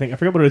heart, I think. I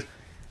forget what it is.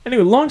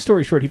 Anyway, long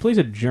story short, he plays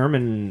a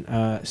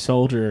German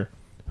soldier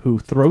who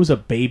throws a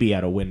baby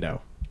out a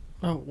window.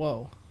 Oh,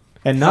 whoa.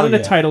 And not Hell in a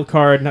yeah. title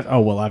card.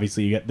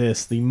 Obviously you get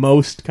this. The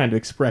most kind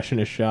of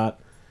expressionist shot.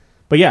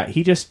 But yeah,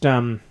 he just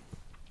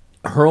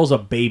hurls a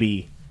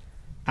baby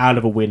out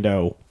of a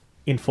window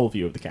in full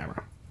view of the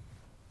camera.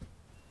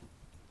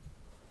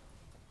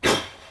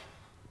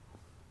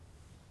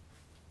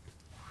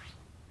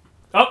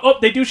 Oh,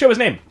 they do show his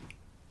name.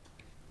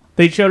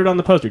 They showed it on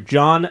the poster.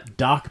 John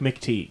Doc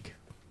McTeague.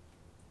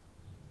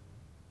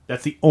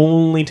 That's the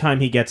only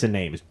time he gets a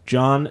name. Is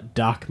John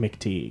Doc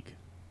McTeague.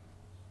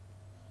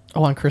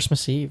 Oh, on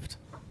Christmas Eve.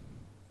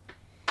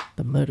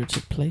 The murder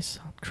took place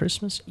on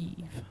Christmas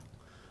Eve.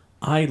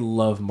 I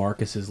love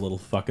Marcus's little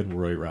fucking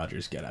Roy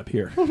Rogers get up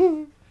here.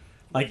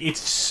 Like, it's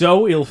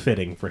so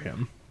ill-fitting for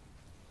him.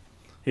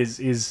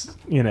 His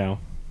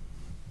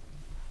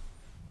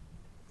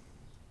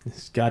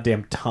This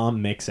goddamn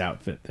Tom Mix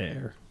outfit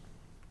there.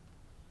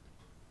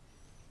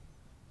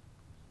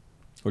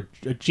 Or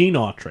Gene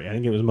Autry. I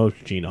think it was most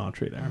Gene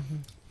Autry there.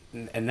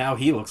 And now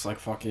he looks like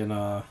fucking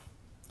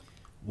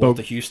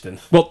Walter Houston.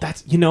 Well,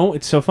 that's, you know,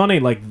 it's so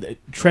funny. Like,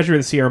 Treasure of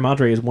the Sierra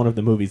Madre is one of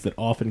the movies that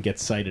often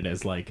gets cited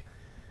as, like,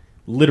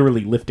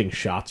 literally lifting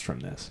shots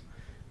from this.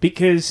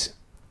 Because,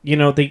 you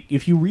know,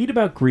 if you read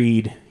about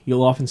Greed,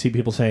 you'll often see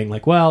people saying,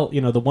 like, well,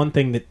 you know, the one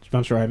thing that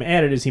Von Stroheim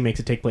added is he makes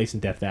it take place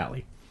in Death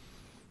Valley.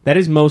 That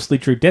is mostly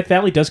true. Death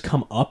Valley does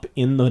come up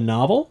in the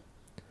novel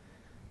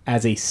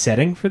as a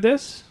setting for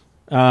this.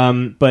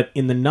 But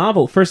in the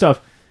novel, first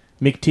off,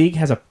 McTeague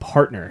has a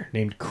partner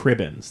named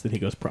Cribbins that he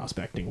goes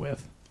prospecting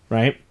with,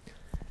 right?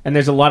 And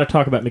there's a lot of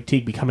talk about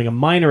McTeague becoming a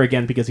miner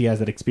again because he has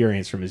that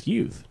experience from his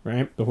youth,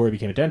 right? Before he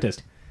became a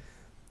dentist.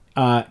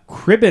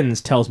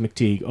 Cribbins tells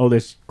McTeague, oh,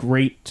 there's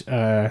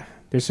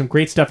some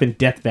great stuff in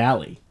Death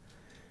Valley.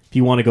 If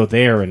you want to go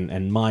there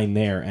and mine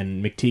there.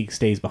 And McTeague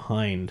stays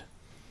behind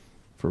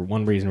for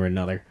one reason or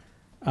another.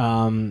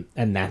 And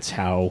that's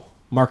how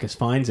Marcus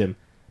finds him.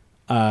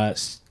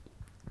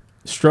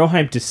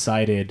 Stroheim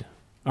decided,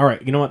 all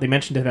right, you know what? They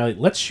mentioned Death Valley.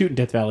 Let's shoot in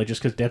Death Valley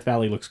just because Death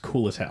Valley looks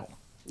cool as hell.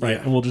 Right?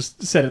 Yeah. And we'll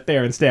just set it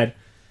there instead.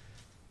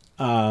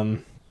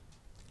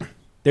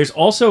 There's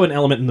also an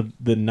element in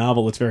the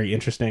novel that's very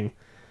interesting,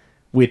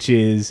 which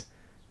is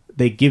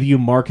they give you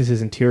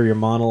Marcus's interior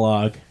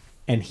monologue,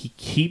 and he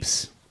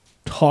keeps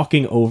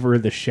talking over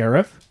the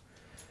sheriff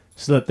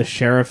so that the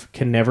sheriff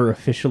can never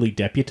officially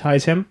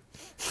deputize him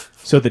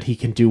so that he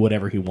can do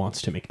whatever he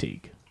wants to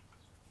McTeague.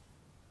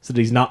 So that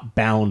he's not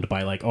bound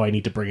by, like, oh, I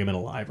need to bring him in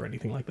alive or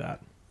anything like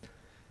that.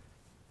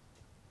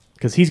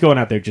 Because he's going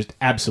out there just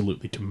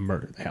absolutely to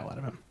murder the hell out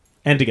of him.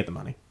 And to get the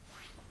money.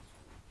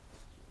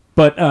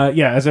 But,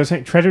 yeah, as I was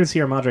saying, Treasure of the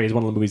Sierra Madre is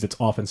one of the movies that's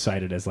often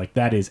cited as, like,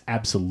 that is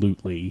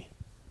absolutely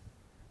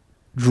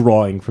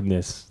drawing from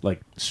this,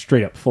 like,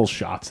 straight up full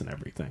shots and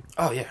everything.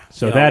 Oh, yeah.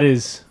 So that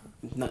is...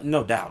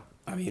 No doubt.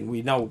 I mean,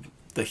 we know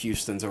the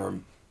Houstons are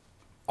an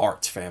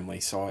arts family,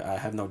 so I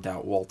have no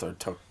doubt Walter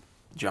took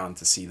John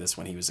to see this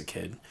when he was a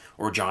kid.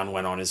 Or John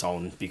went on his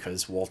own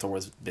because Walter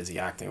was busy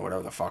acting or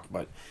whatever the fuck,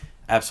 but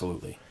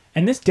absolutely.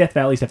 And this Death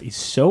Valley stuff is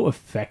so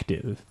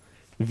effective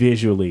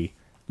visually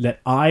that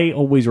I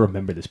always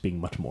remember this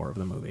being much more of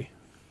the movie.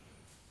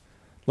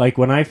 Like,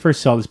 when I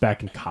first saw this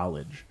back in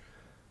college,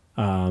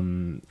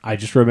 I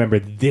just remember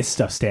this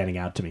stuff standing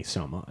out to me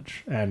so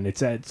much. And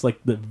it's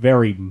like the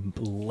very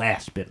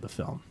last bit of the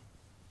film.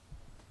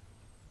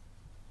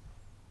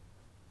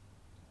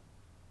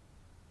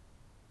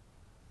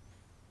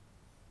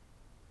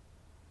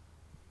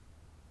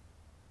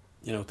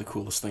 You know what the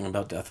coolest thing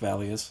about Death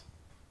Valley is?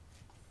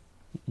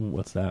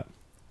 What's that?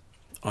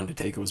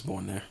 Undertaker was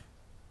born there.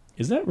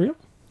 Is that real?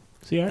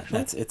 See,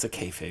 actually? It's a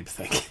kayfabe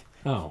thing.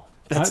 Oh.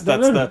 That That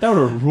would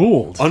have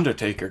ruled.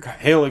 Undertaker,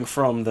 hailing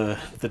from the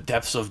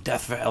depths of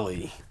Death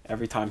Valley.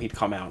 Every time he'd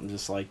come out and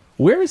just like...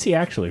 Where is he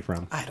actually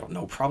from? I don't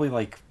know, probably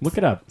like... Look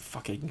it up.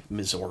 Fucking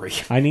Missouri.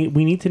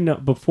 We need to know,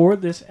 before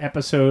this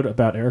episode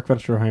about Eric von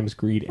Stroheim's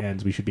Greed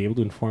ends, we should be able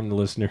to inform the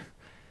listener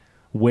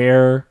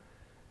where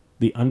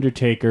the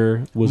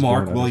Undertaker was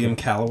born. Mark William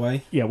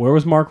Calloway. Yeah, where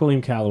was Mark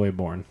William Calloway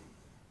born?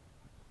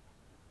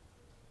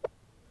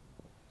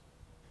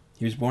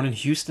 He was born in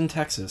Houston,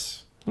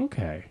 Texas.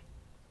 Okay.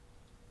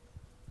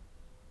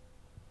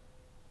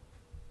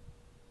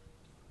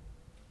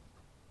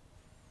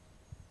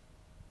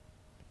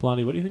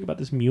 Blondie, what do you think about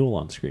this mule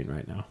on screen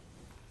right now?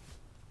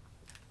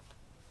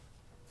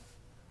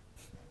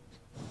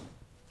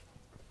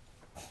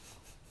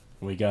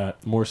 We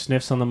got more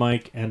sniffs on the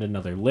mic and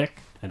another lick.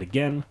 And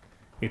again,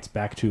 it's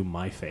back to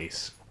my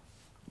face.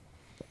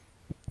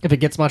 If it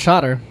gets much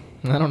hotter,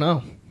 I don't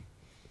know.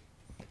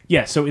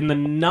 Yeah, so in the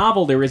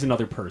novel, there is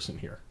another person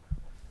here.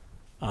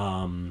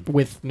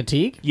 With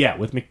McTeague? Yeah,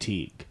 with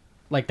McTeague.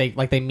 Like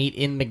they meet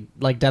in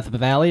Death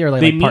Valley, or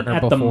They like meet partner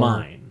at before? the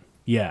mine.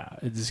 Yeah,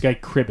 it's this guy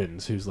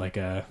Cribbins, who's like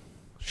a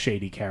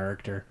shady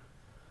character.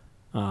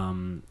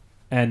 And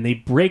they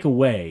break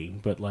away,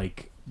 but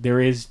like there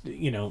is,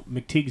 you know,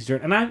 McTeague's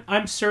dirt, and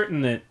I'm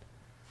certain that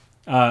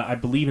I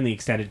believe in the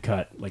extended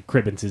cut, like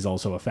Cribbins is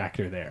also a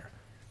factor there.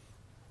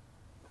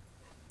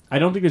 I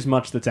don't think there's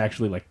much that's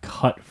actually like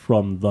cut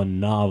from the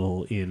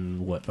novel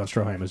in what von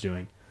Stroheim is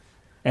doing.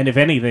 And if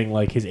anything,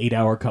 like his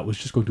 8-hour cut was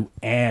just going to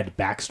add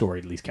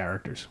backstory to these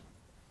characters.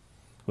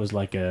 It was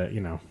like a,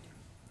 you know,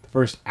 the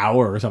first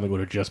hour or something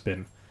would have just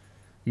been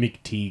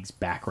McTeague's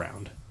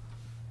background.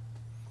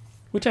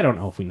 Which I don't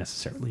know if we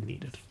necessarily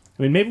needed.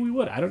 I mean, maybe we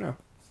would. I don't know.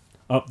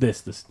 Oh,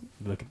 this.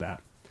 Look at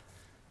that.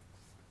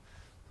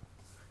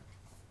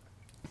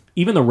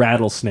 Even the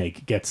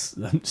rattlesnake gets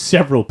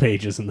several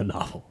pages in the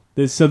novel.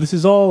 So this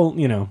is all,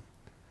 you know,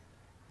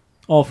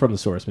 all from the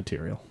source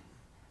material.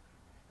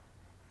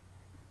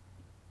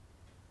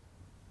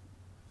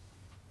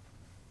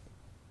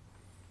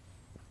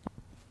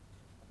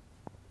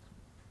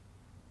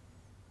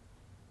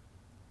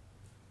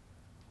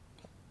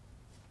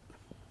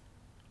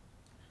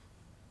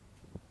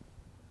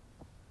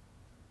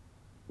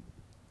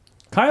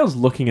 Kyle's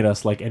looking at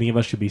us like any of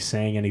us should be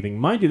saying anything.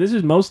 Mind you, this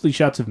is mostly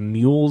shots of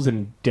mules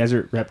and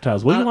desert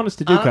reptiles. What do you want us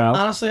to do, Kyle?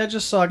 Honestly, I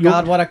just saw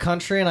God, What a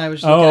Country, and I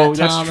was just looking Oh, at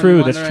that's Tom true,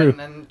 and that's wondering,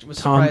 true. and was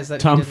Tom, surprised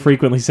that he Tom didn't.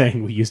 frequently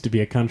saying we used to be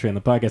a country on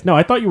the podcast. No,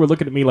 I thought you were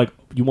looking at me like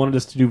you wanted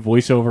us to do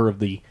voiceover of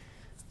the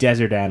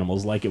desert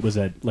animals, like it was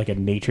a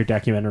nature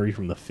documentary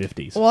from the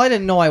 50s. Well, I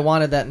didn't know I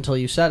wanted that until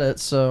you said it,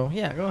 so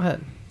yeah, go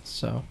ahead.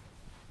 So,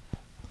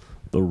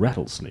 The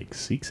rattlesnake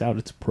seeks out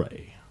its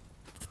prey.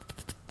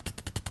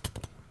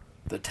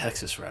 The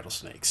Texas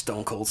rattlesnake,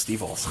 Stone Cold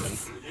Steve Austin,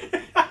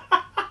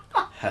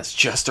 has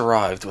just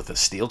arrived with a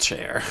steel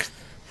chair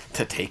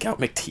to take out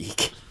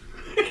McTeague.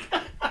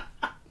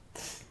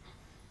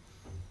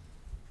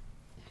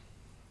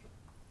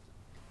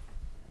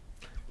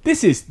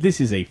 This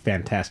is a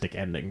fantastic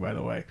ending, by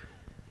the way.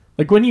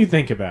 Like, when you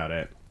think about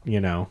it,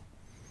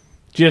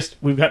 just,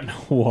 we've got no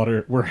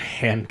water, we're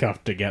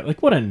handcuffed together.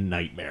 Like, what a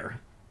nightmare.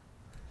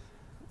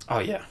 Oh,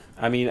 yeah.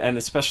 I mean, and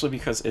especially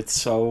because it's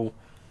so...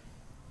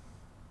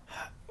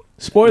 Not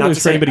Spoilers to for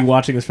say- anybody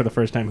watching this for the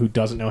first time who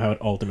doesn't know how it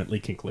ultimately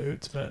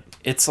concludes, but...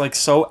 It's, like,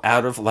 so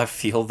out of left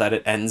field that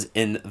it ends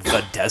in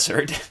the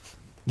desert.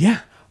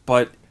 Yeah.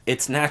 But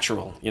it's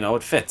natural.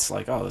 It fits.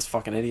 Like, oh, this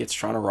fucking idiot's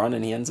trying to run,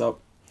 and he ends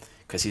up...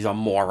 Because he's a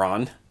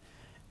moron.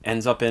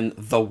 Ends up in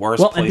the worst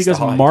Well, place and because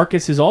to hide.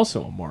 Marcus is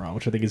also a moron,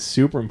 which I think is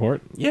super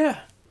important. Yeah.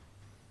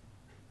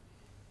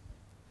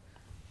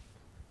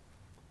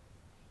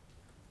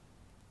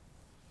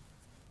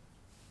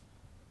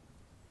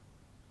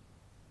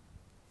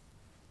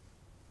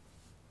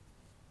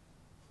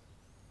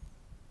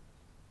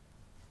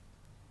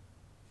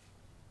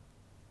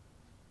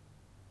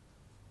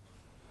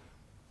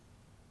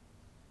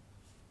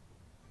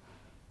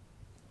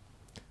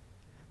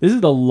 This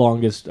is the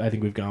longest I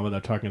think we've gone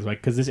without talking about,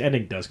 because this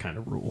ending does kind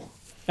of rule.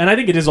 And I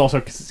think it is also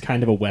because it's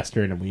kind of a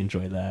Western, and we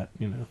enjoy that,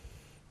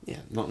 Yeah,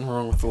 nothing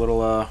wrong with the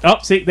little... Oh,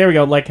 see, there we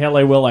go. Like hell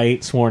I will, I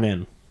ain't sworn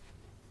in.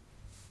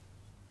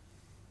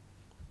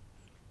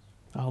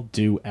 I'll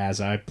do as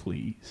I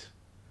please.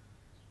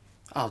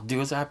 I'll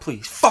do as I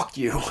please. Fuck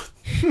you.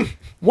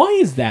 Why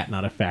is that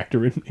not a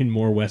factor in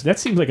more West? That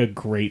seems like a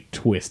great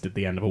twist at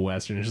the end of a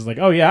Western. It's just like,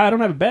 oh yeah, I don't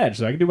have a badge,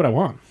 so I can do what I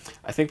want.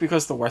 I think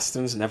because the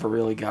Westerns never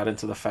really got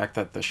into the fact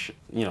that the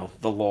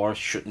law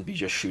shouldn't be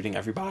just shooting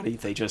everybody.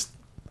 They just...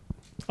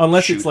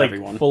 Unless Shoot it's like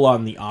everyone. full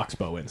on the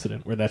Oxbow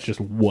incident, where that's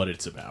just what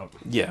it's about.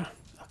 Yeah.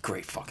 A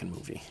great fucking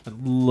movie.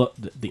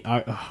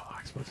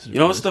 Oxbow. You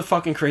know what's the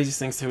fucking craziest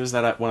thing too is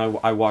that when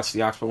I watched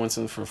the Oxbow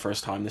incident for the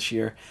first time this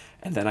year,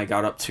 and then I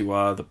got up to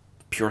the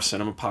Pure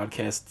Cinema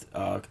podcast,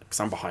 because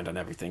I'm behind on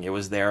everything. It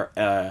was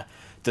their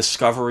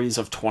Discoveries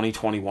of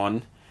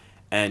 2021,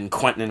 and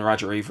Quentin and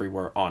Roger Avery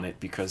were on it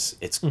because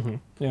it's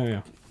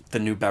Yeah. the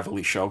new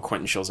Beverly show.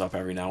 Quentin shows up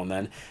every now and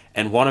then,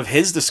 and one of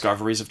his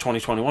discoveries of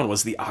 2021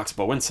 was the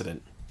Oxbow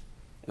incident.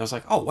 And I was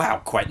like, oh wow,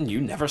 Quentin, you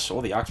never saw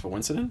the Oxbow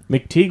incident?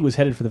 McTeague was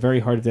headed for the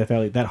very heart of Death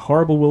Valley, that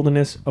horrible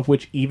wilderness of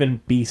which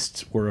even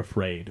beasts were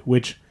afraid.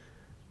 Which,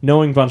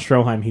 knowing von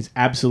Stroheim, he's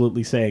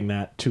absolutely saying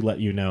that to let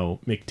you know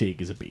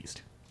McTeague is a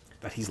beast.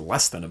 That he's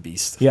less than a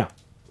beast. Yeah.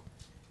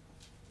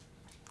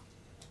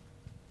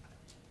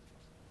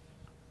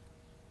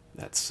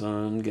 That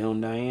sun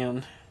going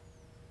down.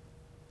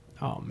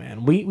 Oh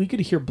man, we could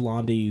hear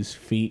Blondie's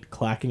feet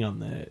clacking on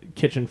the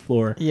kitchen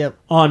floor. Yep.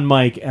 On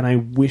mic, and I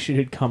wish it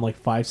had come like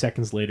 5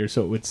 seconds later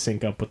so it would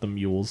sync up with the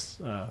mule's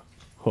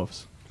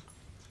hoofs.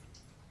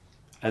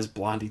 As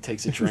Blondie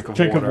takes a drink of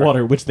Drink water. of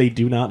water, which they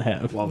do not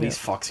have. While these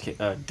fucks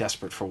get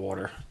desperate for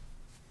water.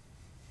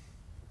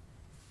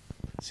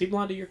 See,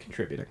 Blondie, you're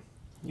contributing.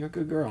 You're a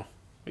good girl,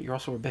 but you're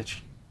also a bitch.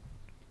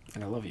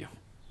 And I love you.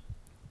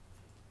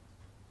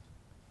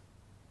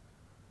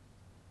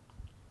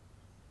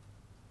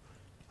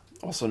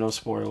 Also, no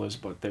spoilers,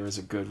 but there is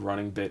a good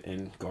running bit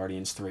in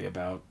Guardians 3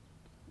 about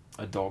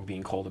a dog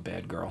being called a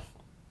bad girl.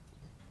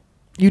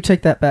 You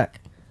take that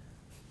back.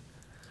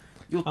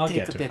 You'll I'll take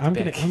get the to bit it. I'm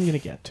back. gonna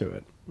get to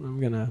it.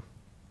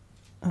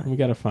 We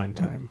gotta find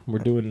time. We're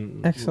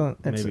doing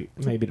Excellent.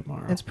 Maybe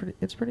tomorrow. It's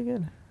pretty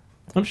good.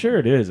 I'm sure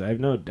it is. I have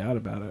no doubt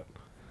about it.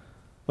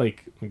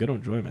 Like, I'm gonna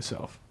enjoy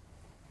myself.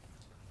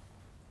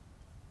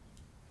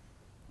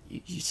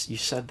 You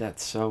said that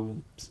so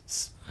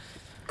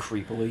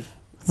creepily.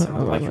 It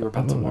sounded like you were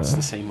about to watch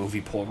the same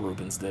movie Paul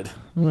Rubens did.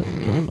 I'm gonna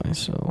enjoy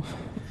myself.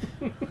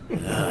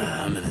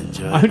 I'm gonna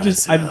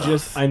enjoy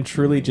I'm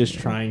truly just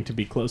trying to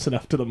be close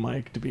enough to the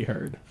mic to be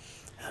heard.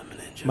 I'm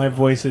gonna enjoy My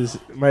voice is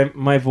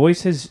my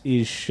voice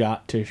is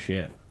shot to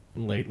shit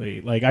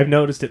lately. Like, I've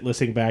noticed it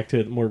listening back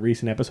to more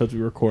recent episodes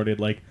we recorded.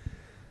 Like,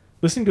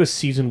 listening to a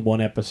season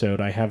 1 episode,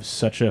 I have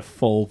such a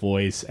full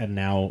voice, and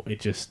now it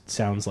just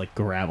sounds like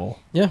gravel.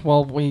 Yeah,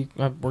 well,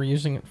 we're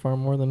using it far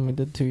more than we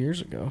did 2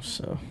 years ago,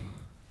 so.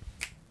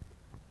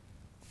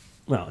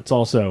 Well, it's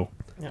also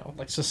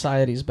Like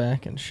society's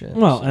back and shit.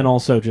 well, so. and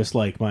also just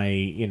like my,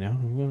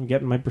 I'm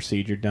getting my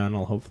procedure done.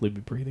 I'll hopefully be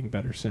breathing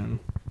better soon.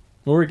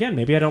 Or again,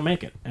 maybe I don't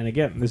make it. And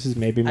again, this is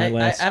maybe my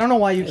last. I don't know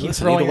why you Hey, keep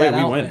listen, throwing either way, that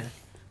we out win. there.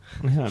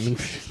 Yeah, I mean,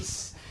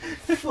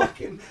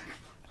 Fucking.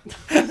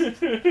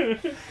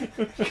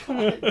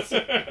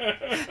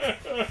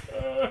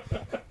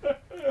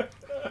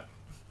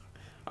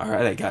 All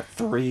right, I got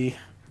 3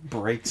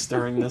 breaks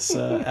during this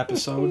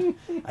episode.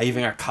 I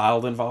even got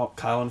Kyle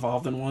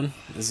involved in one.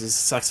 This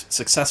is a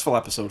successful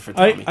episode for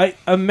Tommy. I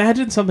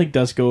imagine something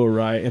does go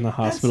awry in the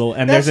hospital,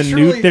 and that's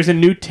truly- there's a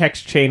new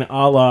text chain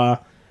a la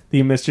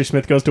the Mr.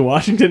 Smith Goes to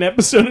Washington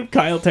episode of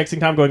Kyle texting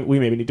Tom going, we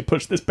maybe need to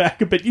push this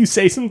back a bit. You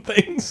say some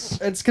things.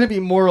 It's going to be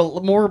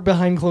more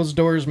behind closed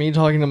doors, me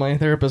talking to my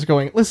therapist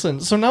going, listen,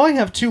 so now I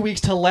have 2 weeks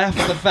to laugh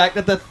at the fact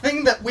that the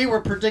thing that we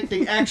were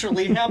predicting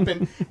actually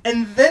happened,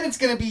 and then it's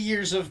going to be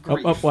years of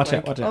grief. Watch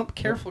out. Oh,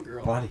 careful,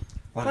 girl.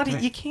 Blondie,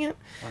 You can't.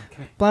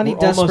 okay. Blondie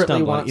We're almost desperately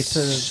done, Blondie. wants It's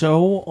to...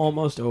 so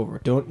almost over.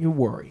 Don't you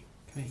worry.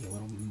 Come here, you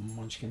little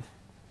munchkin.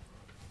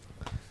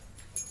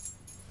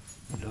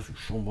 I love you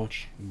so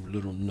much, you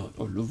little nut.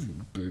 I love you,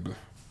 baby.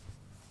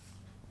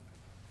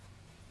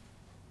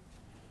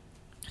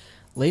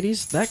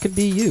 Ladies, that could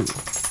be you.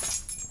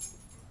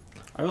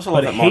 I also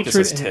love But that Marcus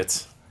has hatred-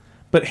 tits.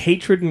 But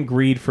hatred and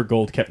greed for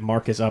gold kept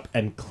Marcus up,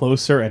 and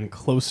closer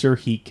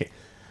he came.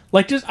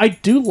 Like, just, I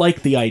do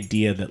like the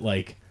idea that,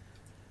 like,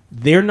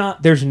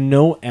 there's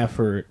no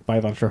effort by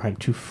von Stroheim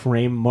to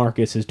frame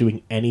Marcus as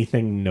doing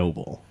anything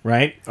noble,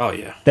 right? Oh,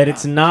 yeah. That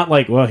it's not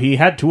like, well, he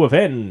had to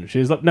avenge.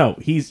 No,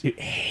 he's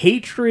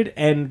hatred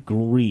and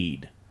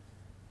greed.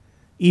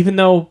 Even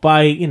though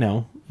by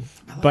most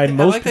I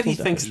like that he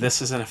people's thinks definition-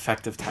 this is an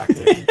effective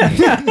tactic.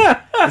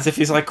 As if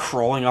he's like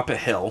crawling up a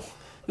hill.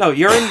 No,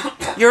 you're in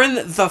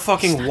the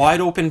fucking wide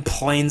open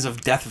plains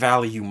of Death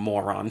Valley, you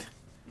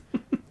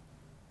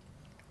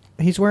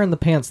He's wearing the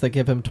pants that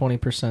give him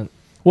 20%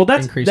 well,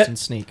 that's increase that, in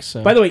sneak.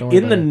 So by the way, don't worry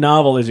in the about it.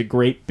 novel, there's a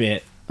great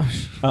bit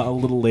a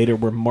little later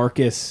where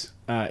Marcus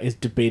is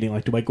debating,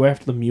 like, do I go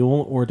after the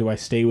mule or do I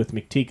stay with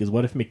McTeague? Because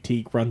what if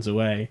McTeague runs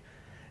away?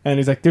 And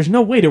he's like, there's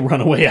no way to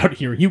run away out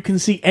here. You can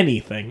see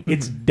anything.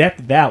 It's Death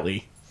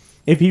Valley.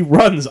 If he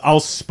runs, I'll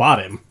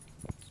spot him.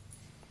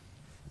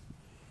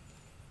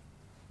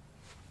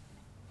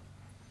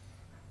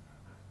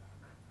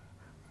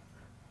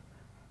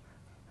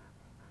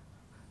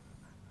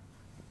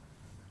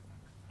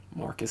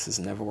 Marcus has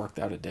never worked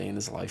out a day in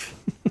his life.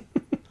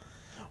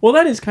 Well,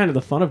 that is kind of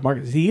the fun of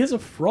Marcus. He is a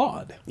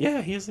fraud.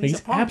 Yeah, he's He's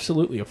a punk.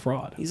 absolutely a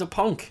fraud. He's a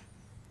punk.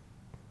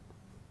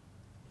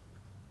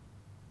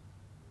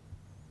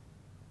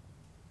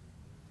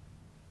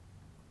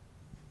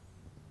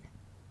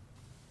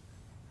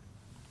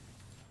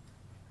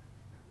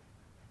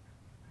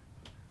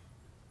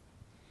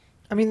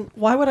 I mean,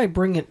 why would I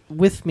bring it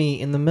with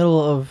me in the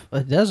middle of a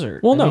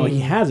desert? Well, I no, mean, he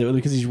has it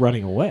because he's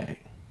running away.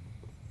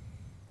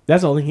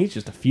 That's the only thing. He's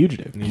just a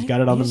fugitive, and he's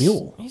got it on the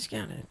mule. He's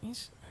got it.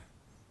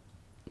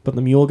 But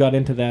the mule got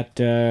into that,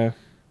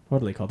 what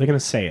do they call it? They're going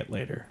to say it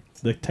later. It's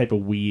the type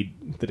of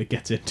weed that it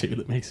gets into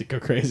that makes it go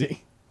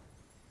crazy.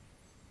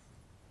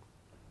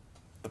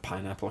 The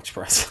Pineapple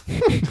Express.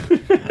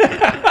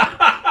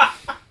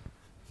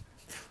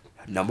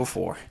 Number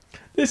 4.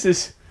 We're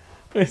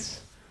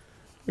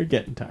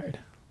getting tired.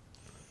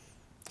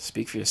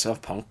 Speak for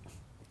yourself, punk.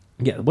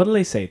 Yeah, what do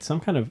they say? It's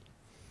some kind of...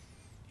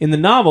 In the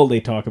novel,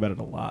 they talk about it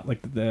a lot. Like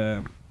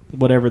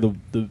whatever the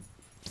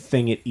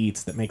thing it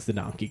eats that makes the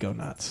donkey go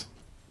nuts.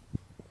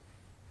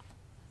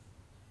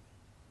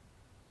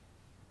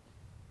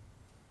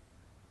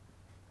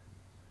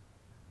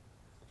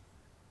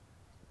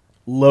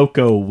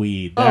 Loco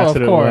weed. That's Oh, what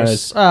of it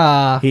was.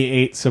 course. He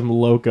ate some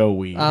loco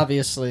weed.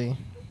 Obviously.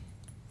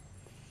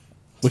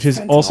 Which is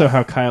Fentanyl. also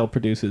how Kyle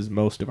produces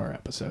most of our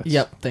episodes.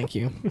 Yep. Thank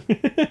you.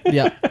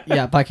 Yeah.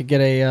 If I could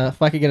get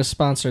a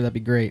sponsor, that'd be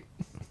great.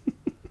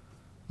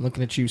 I'm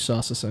looking at you,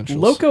 Sauce Essentials.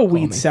 Loco Call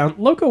weed me.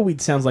 Loco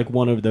weed sounds like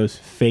one of those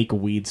fake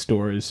weed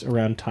stores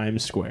around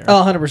Times Square.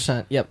 Oh,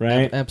 100%. Yep.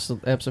 Right?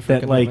 Absolutely.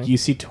 That like you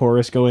see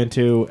tourists go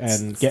into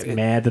and get It-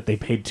 mad that they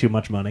paid too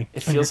much money.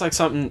 It feels like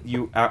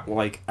something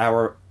like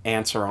our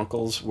aunts or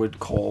uncles would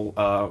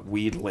call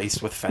weed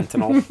laced with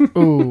fentanyl.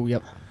 Ooh,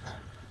 yep.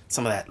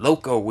 Some of that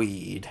loco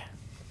weed.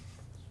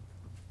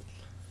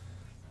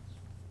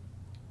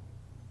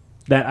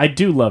 That I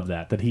do love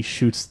that he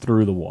shoots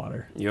through the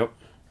water. Yep.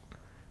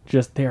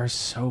 Just they are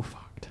so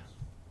fucked.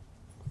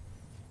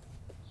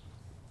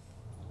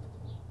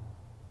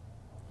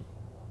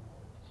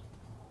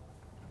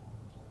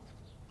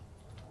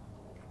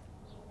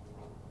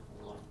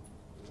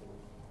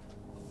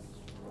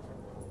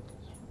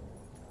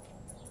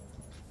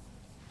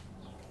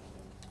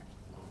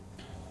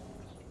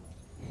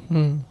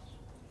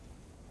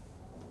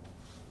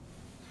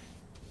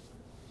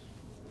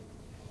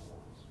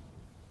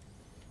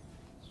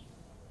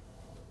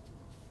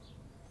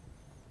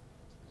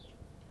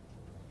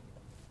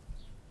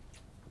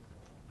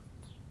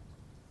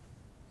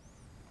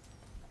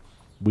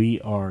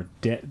 We are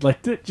dead.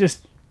 Like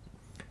just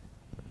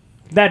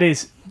that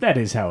is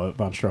how a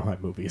von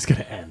Stroheim movie is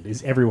going to end.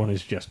 Is everyone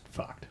is just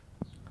fucked.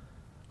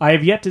 I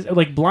have yet to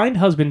like Blind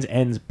Husbands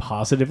ends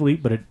positively,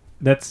 but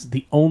that's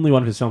the only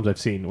one of his films I've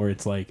seen where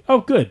it's like, oh,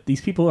 good,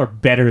 these people are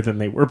better than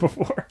they were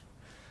before.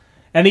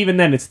 And even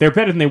then, they're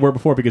better than they were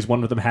before because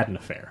one of them had an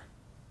affair.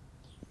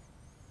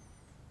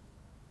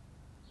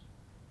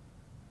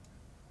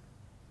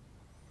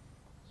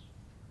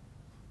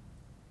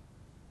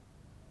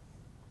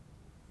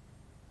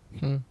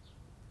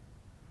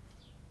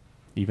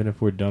 Even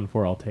if we're done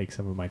for, I'll take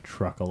some of my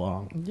truck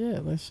along. Yeah,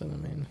 listen,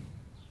 I mean...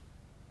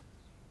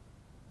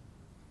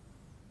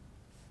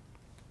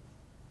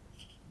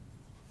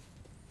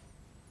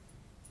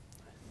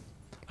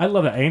 I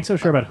love it. I ain't so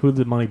sure about who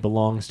the money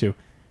belongs to.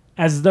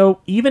 As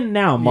though, even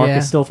now,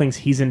 Marcus still thinks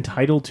he's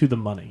entitled to the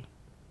money.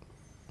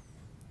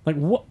 Like,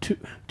 what?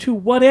 To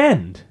what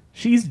end?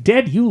 She's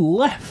dead. You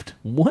left.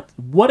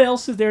 What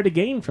else is there to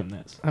gain from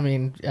this? I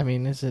mean,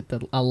 is it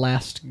a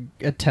last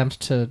attempt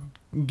to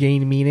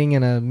gain meaning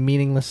in a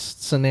meaningless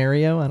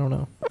scenario? I don't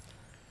know.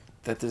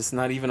 That there's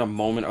not even a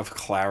moment of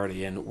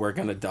clarity and we're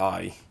gonna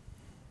die.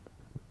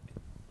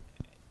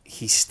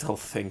 He still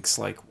thinks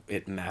like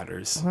it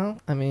matters.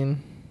 Well, I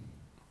mean...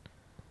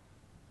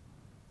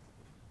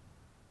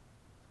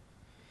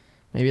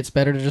 Maybe it's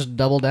better to just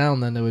double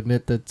down than to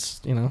admit that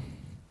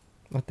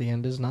the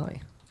end is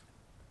nigh.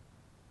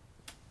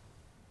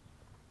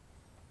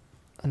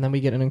 And then we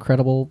get an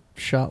incredible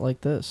shot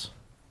like this.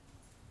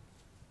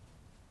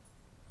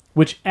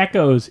 Which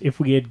echoes,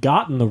 if we had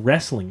gotten the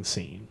wrestling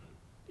scene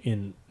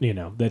in,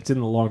 that's in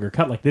the longer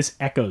cut, like this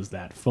echoes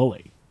that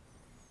fully.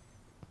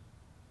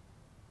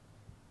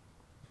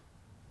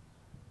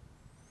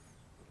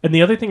 And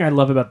the other thing I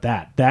love about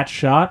that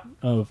shot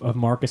of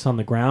Marcus on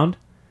the ground,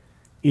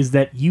 is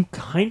that you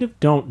kind of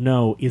don't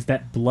know, is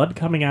that blood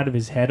coming out of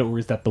his head or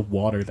is that the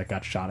water that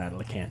got shot out of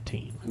the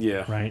canteen?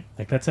 Yeah. Right?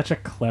 Like, that's such a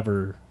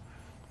clever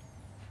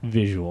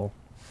visual.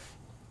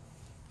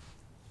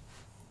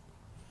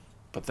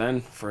 But then,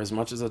 for as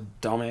much as a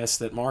dumbass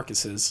that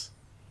Marcus is,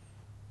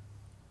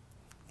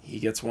 he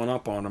gets one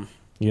up on him.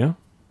 Yeah?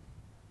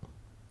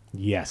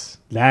 Yes.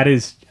 That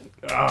is...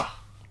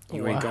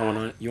 You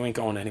ain't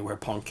going anywhere,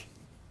 punk.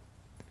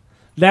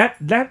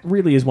 That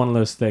really is one of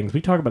those things.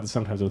 We talk about this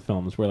sometimes with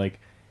films where, like,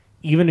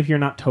 even if you're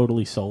not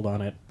totally sold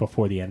on it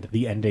before the end,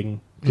 the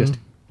ending just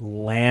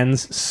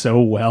lands so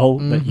well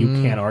that you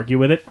can't argue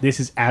with it. This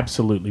is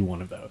absolutely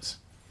one of those.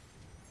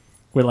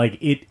 Where, like,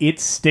 it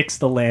sticks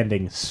the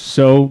landing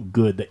so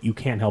good that you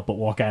can't help but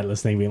walk out of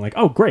this thing being like,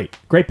 oh, great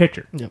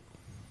picture. Yep.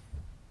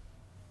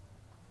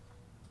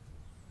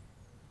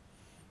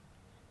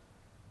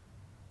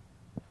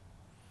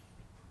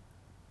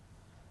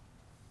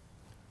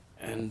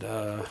 And,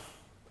 I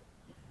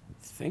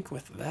think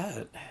with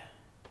that,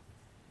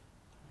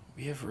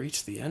 we have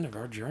reached the end of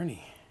our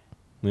journey.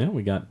 Yeah,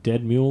 we got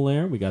dead Mule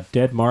there. We got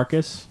dead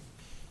Marcus.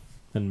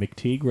 And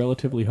McTeague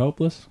relatively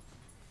hopeless.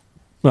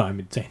 Well, I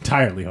mean, it's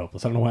entirely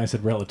hopeless. I don't know why I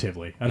said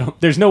relatively.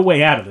 There's no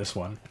way out of this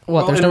one.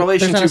 What? Well, in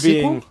relation to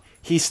being, sequel?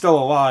 he's still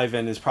alive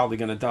and is probably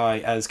going to die,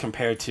 as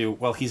compared to,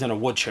 well, he's in a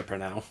wood chipper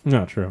now.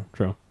 No, true.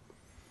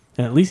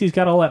 And at least he's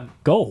got all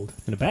that gold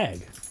in a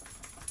bag.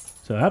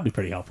 So that'd be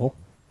pretty helpful.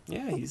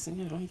 Yeah, he's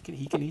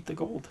he can eat the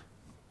gold.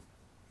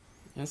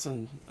 It's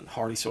a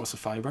hearty source of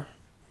fiber.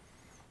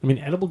 I mean,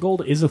 edible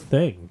gold is a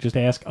thing. Just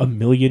ask a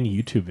million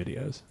YouTube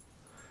videos.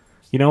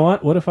 You know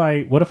what? What if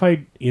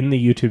I in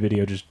the YouTube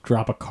video just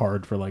drop a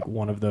card for like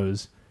one of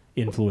those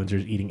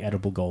influencers eating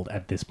edible gold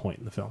at this point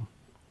in the film?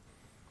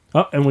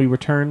 Oh, and we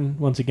return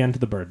once again to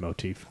the bird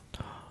motif.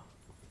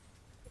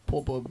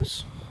 Poor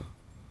boobs.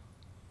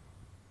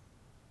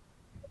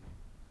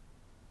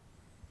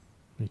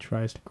 He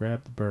tries to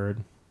grab the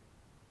bird.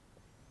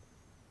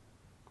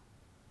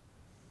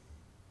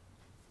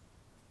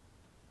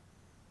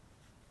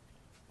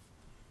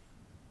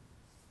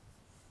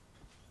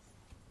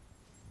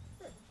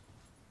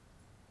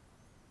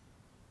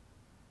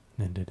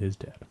 And it is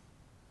dead.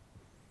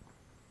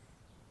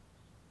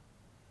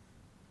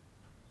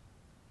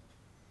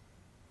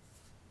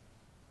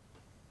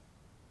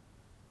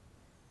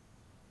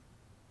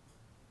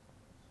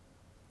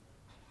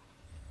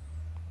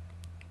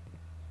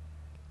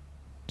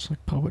 It's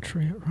like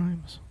poetry, it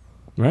rhymes.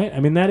 Right?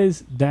 I mean, that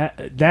is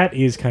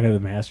kind of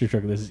the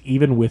masterstroke of this, is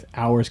even with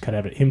hours cut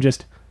out of it, him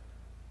just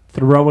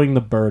throwing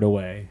the bird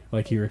away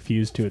like he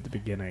refused to at the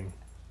beginning.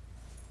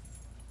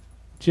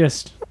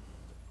 Just...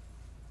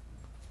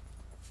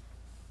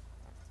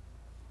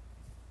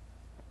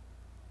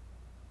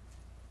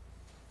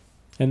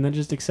 and then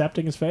just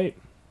accepting his fate.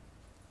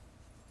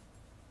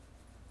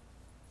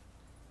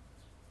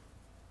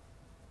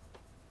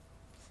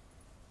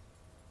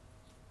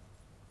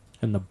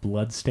 And the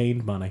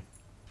blood-stained money.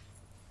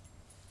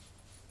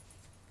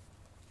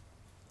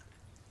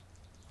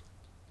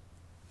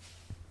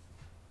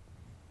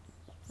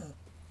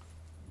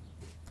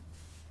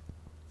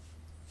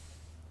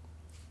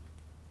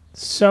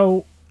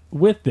 So,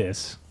 with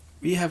this...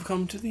 we have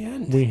come to the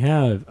end. We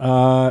have.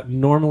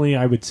 Normally,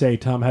 I would say,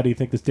 Tom, how do you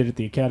think this did at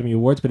the Academy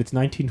Awards? But it's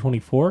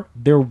 1924.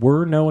 There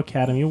were no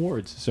Academy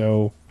Awards,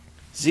 so...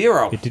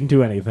 0. It didn't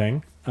do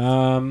anything.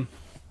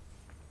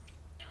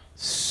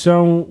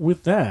 So,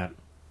 with that,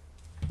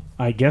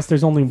 I guess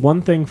there's only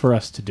one thing for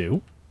us to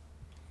do.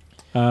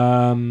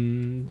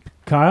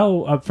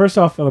 Kyle, first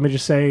off, let me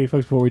just say,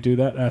 folks, before we do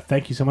that,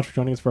 thank you so much for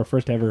joining us for our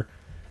first ever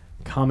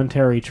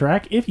commentary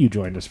track. If you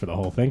joined us for the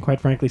whole thing, quite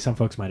frankly, some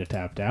folks might have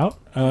tapped out.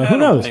 Who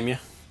knows? Blame you.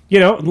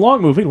 You know,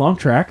 long movie, long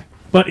track.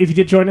 But if you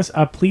did join us,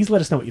 please let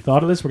us know what you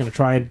thought of this. We're going to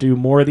try and do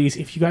more of these.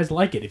 If you guys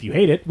like it, if you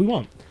hate it, we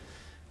won't.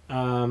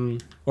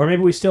 Or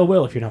maybe we still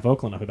will if you're not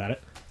vocal enough about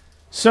it.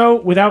 So,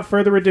 without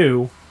further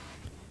ado,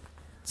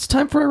 It's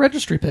time for our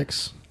registry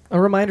picks. A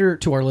reminder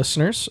to our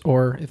listeners,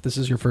 or if this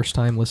is your first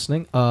time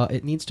listening,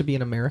 it needs to be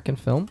an American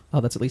film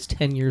that's at least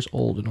 10 years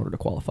old in order to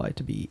qualify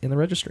to be in the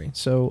registry.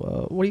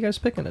 So, what are you guys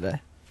picking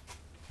today?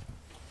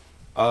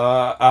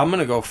 I'm going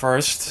to go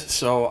first.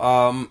 So,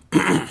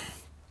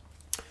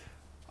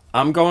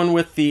 I'm going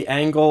with the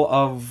angle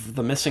of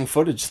the missing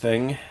footage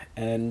thing,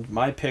 and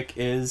my pick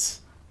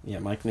is... Yeah,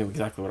 Mike knew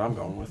exactly what I'm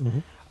going with. Mm-hmm.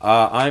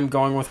 I'm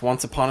going with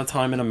Once Upon a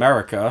Time in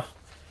America.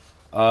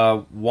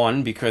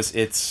 One, because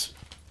it's...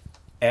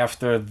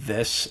 After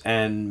this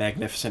and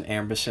Magnificent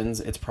Ambitions,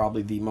 it's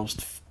probably the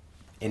most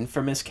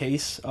infamous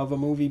case of a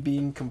movie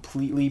being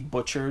completely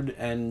butchered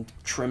and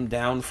trimmed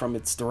down from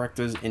its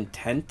director's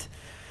intent.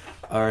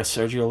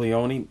 Sergio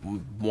Leone,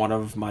 one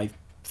of my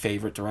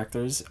favorite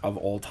directors of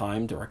all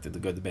time, directed The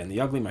Good, the Bad, and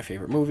the Ugly, my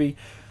favorite movie.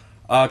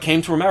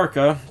 Came to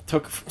America,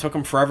 took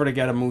him forever to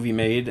get a movie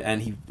made,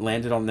 and he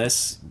landed on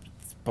this.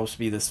 It's supposed to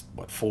be this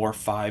 4 or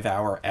 5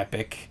 hour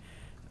epic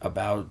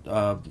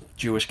about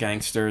Jewish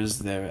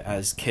gangsters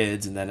as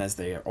kids and then as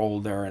they are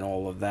older and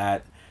all of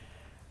that.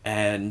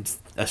 And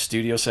a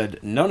studio said,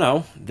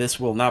 no, this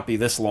will not be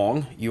this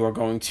long. You are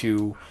going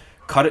to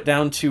cut it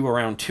down to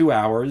around 2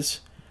 hours,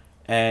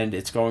 and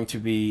it's going to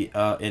be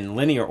in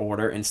linear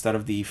order instead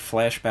of the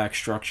flashback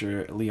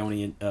structure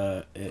Leone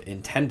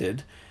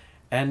intended.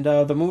 And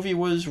the movie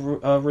was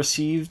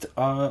received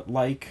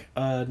like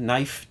a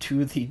knife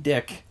to the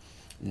dick.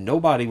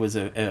 Nobody was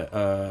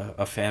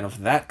a fan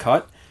of that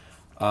cut.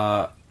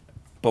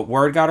 But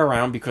word got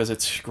around because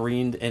it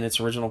screened in its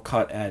original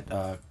cut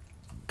at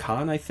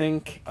Cannes, I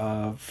think.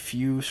 A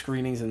few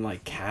screenings in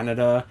like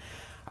Canada.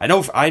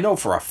 I know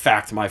for a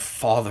fact my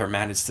father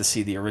managed to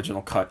see the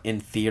original cut in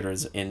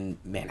theaters in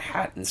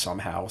Manhattan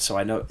somehow. So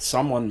I know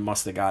someone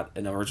must have got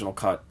an original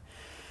cut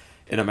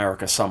in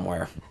America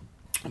somewhere.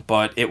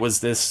 But it was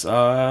this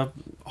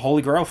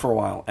holy grail for a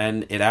while,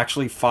 and it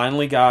actually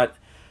finally got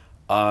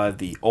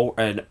the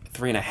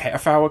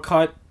 3.5 hour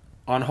cut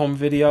on home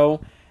video.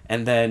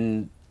 And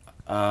then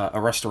a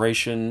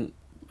restoration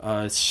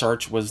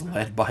search was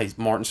led by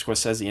Martin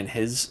Scorsese and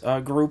his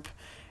group,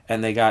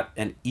 and they got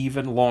an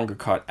even longer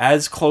cut,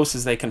 as close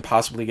as they can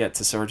possibly get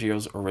to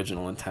Sergio's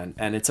original intent.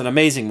 And it's an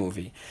amazing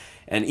movie.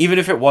 And even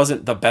if it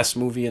wasn't the best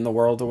movie in the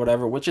world or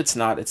whatever, which it's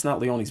not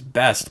Leone's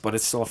best, but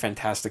it's still a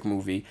fantastic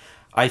movie.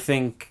 I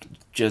think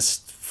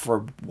just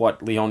for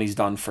what Leone's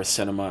done for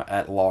cinema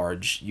at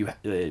large, you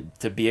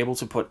to be able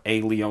to put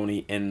a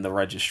Leone in the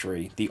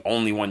registry, the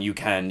only one you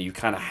kind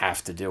of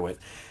have to do it.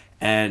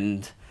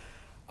 And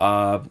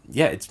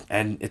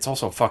it's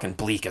also fucking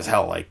bleak as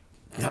hell,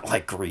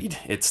 like Greed.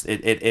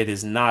 It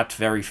is not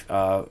very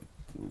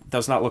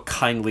does not look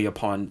kindly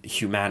upon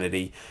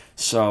humanity.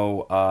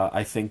 So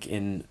I think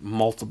in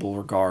multiple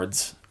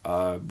regards,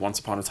 Once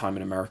Upon a Time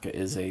in America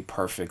is a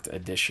perfect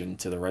addition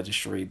to the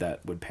registry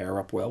that would pair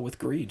up well with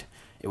Greed.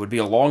 It would be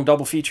a long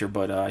double feature,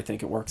 but I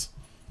think it works.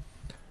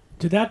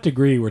 To that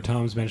degree where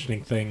Tom's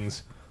mentioning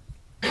things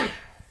that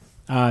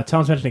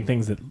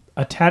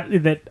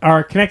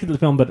are connected to the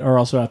film but are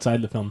also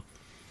outside the film.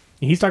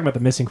 He's talking about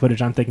the missing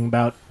footage. I'm thinking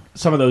about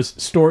some of those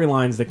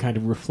storylines that kind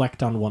of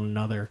reflect on one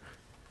another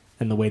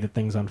and the way that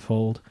things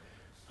unfold.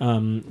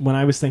 When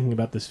I was thinking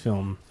about this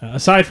film,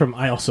 aside from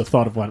I also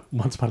thought of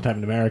Once Upon a Time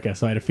in America,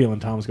 so I had a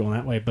feeling Tom was going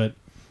that way, but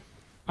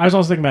I was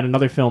also thinking about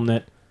another film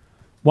that,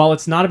 while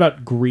it's not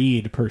about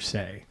greed per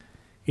se,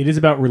 it is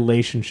about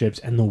relationships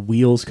and the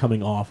wheels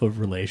coming off of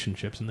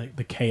relationships and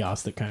the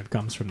chaos that kind of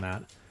comes from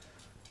that.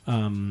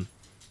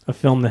 A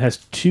film that has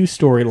two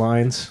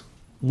storylines,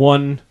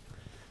 one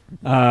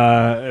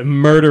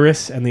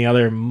murderous and the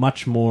other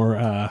much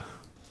more,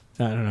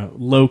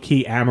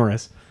 low-key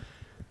amorous,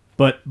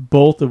 but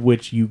both of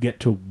which you get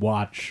to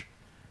watch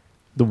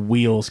the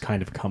wheels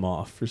kind of come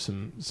off for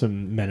some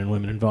men and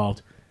women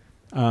involved.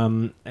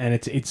 And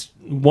it's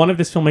one of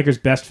this filmmaker's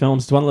best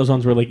films. It's one of those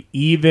ones where, like,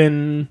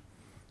 even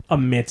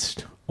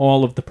amidst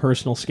all of the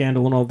personal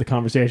scandal and all of the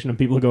conversation, and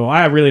people go,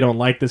 I really don't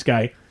like this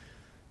guy,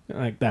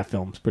 like, that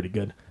film's pretty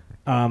good,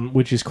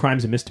 which is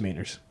Crimes and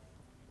Misdemeanors.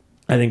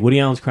 I think Woody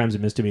Allen's Crimes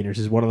and Misdemeanors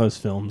is one of those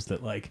films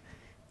that, like,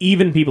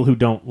 even people who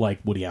don't like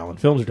Woody Allen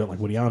films or don't like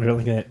Woody Allen or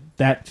don't like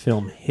that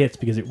film hits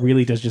because it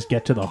really does just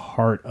get to the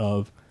heart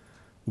of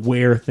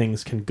where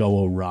things can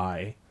go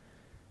awry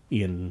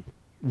in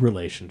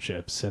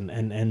relationships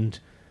and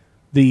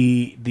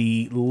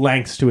the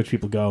lengths to which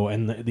people go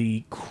and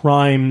the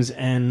crimes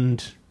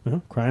and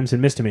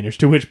misdemeanors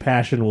to which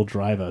passion will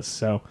drive us.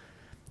 So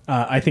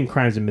I think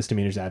Crimes and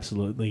Misdemeanors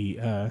absolutely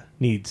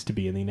needs to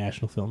be in the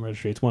National Film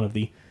Registry. It's one of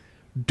the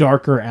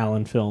darker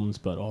Allen films,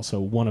 but also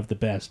one of the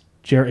best.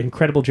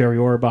 Incredible Jerry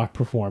Orbach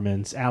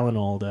performance, Alan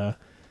Alda,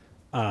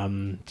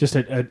 just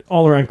an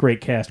all-around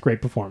great cast,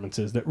 great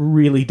performances that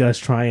really does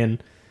try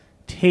and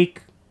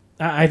take,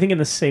 I think in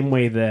the same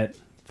way that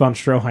von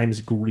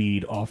Stroheim's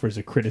Greed offers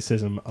a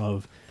criticism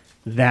of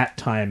that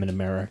time in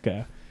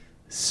America,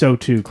 so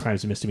too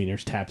Crimes and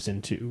Misdemeanors taps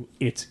into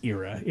its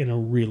era in a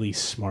really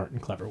smart and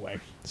clever way.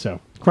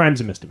 So, Crimes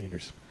and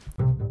Misdemeanors.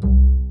 you.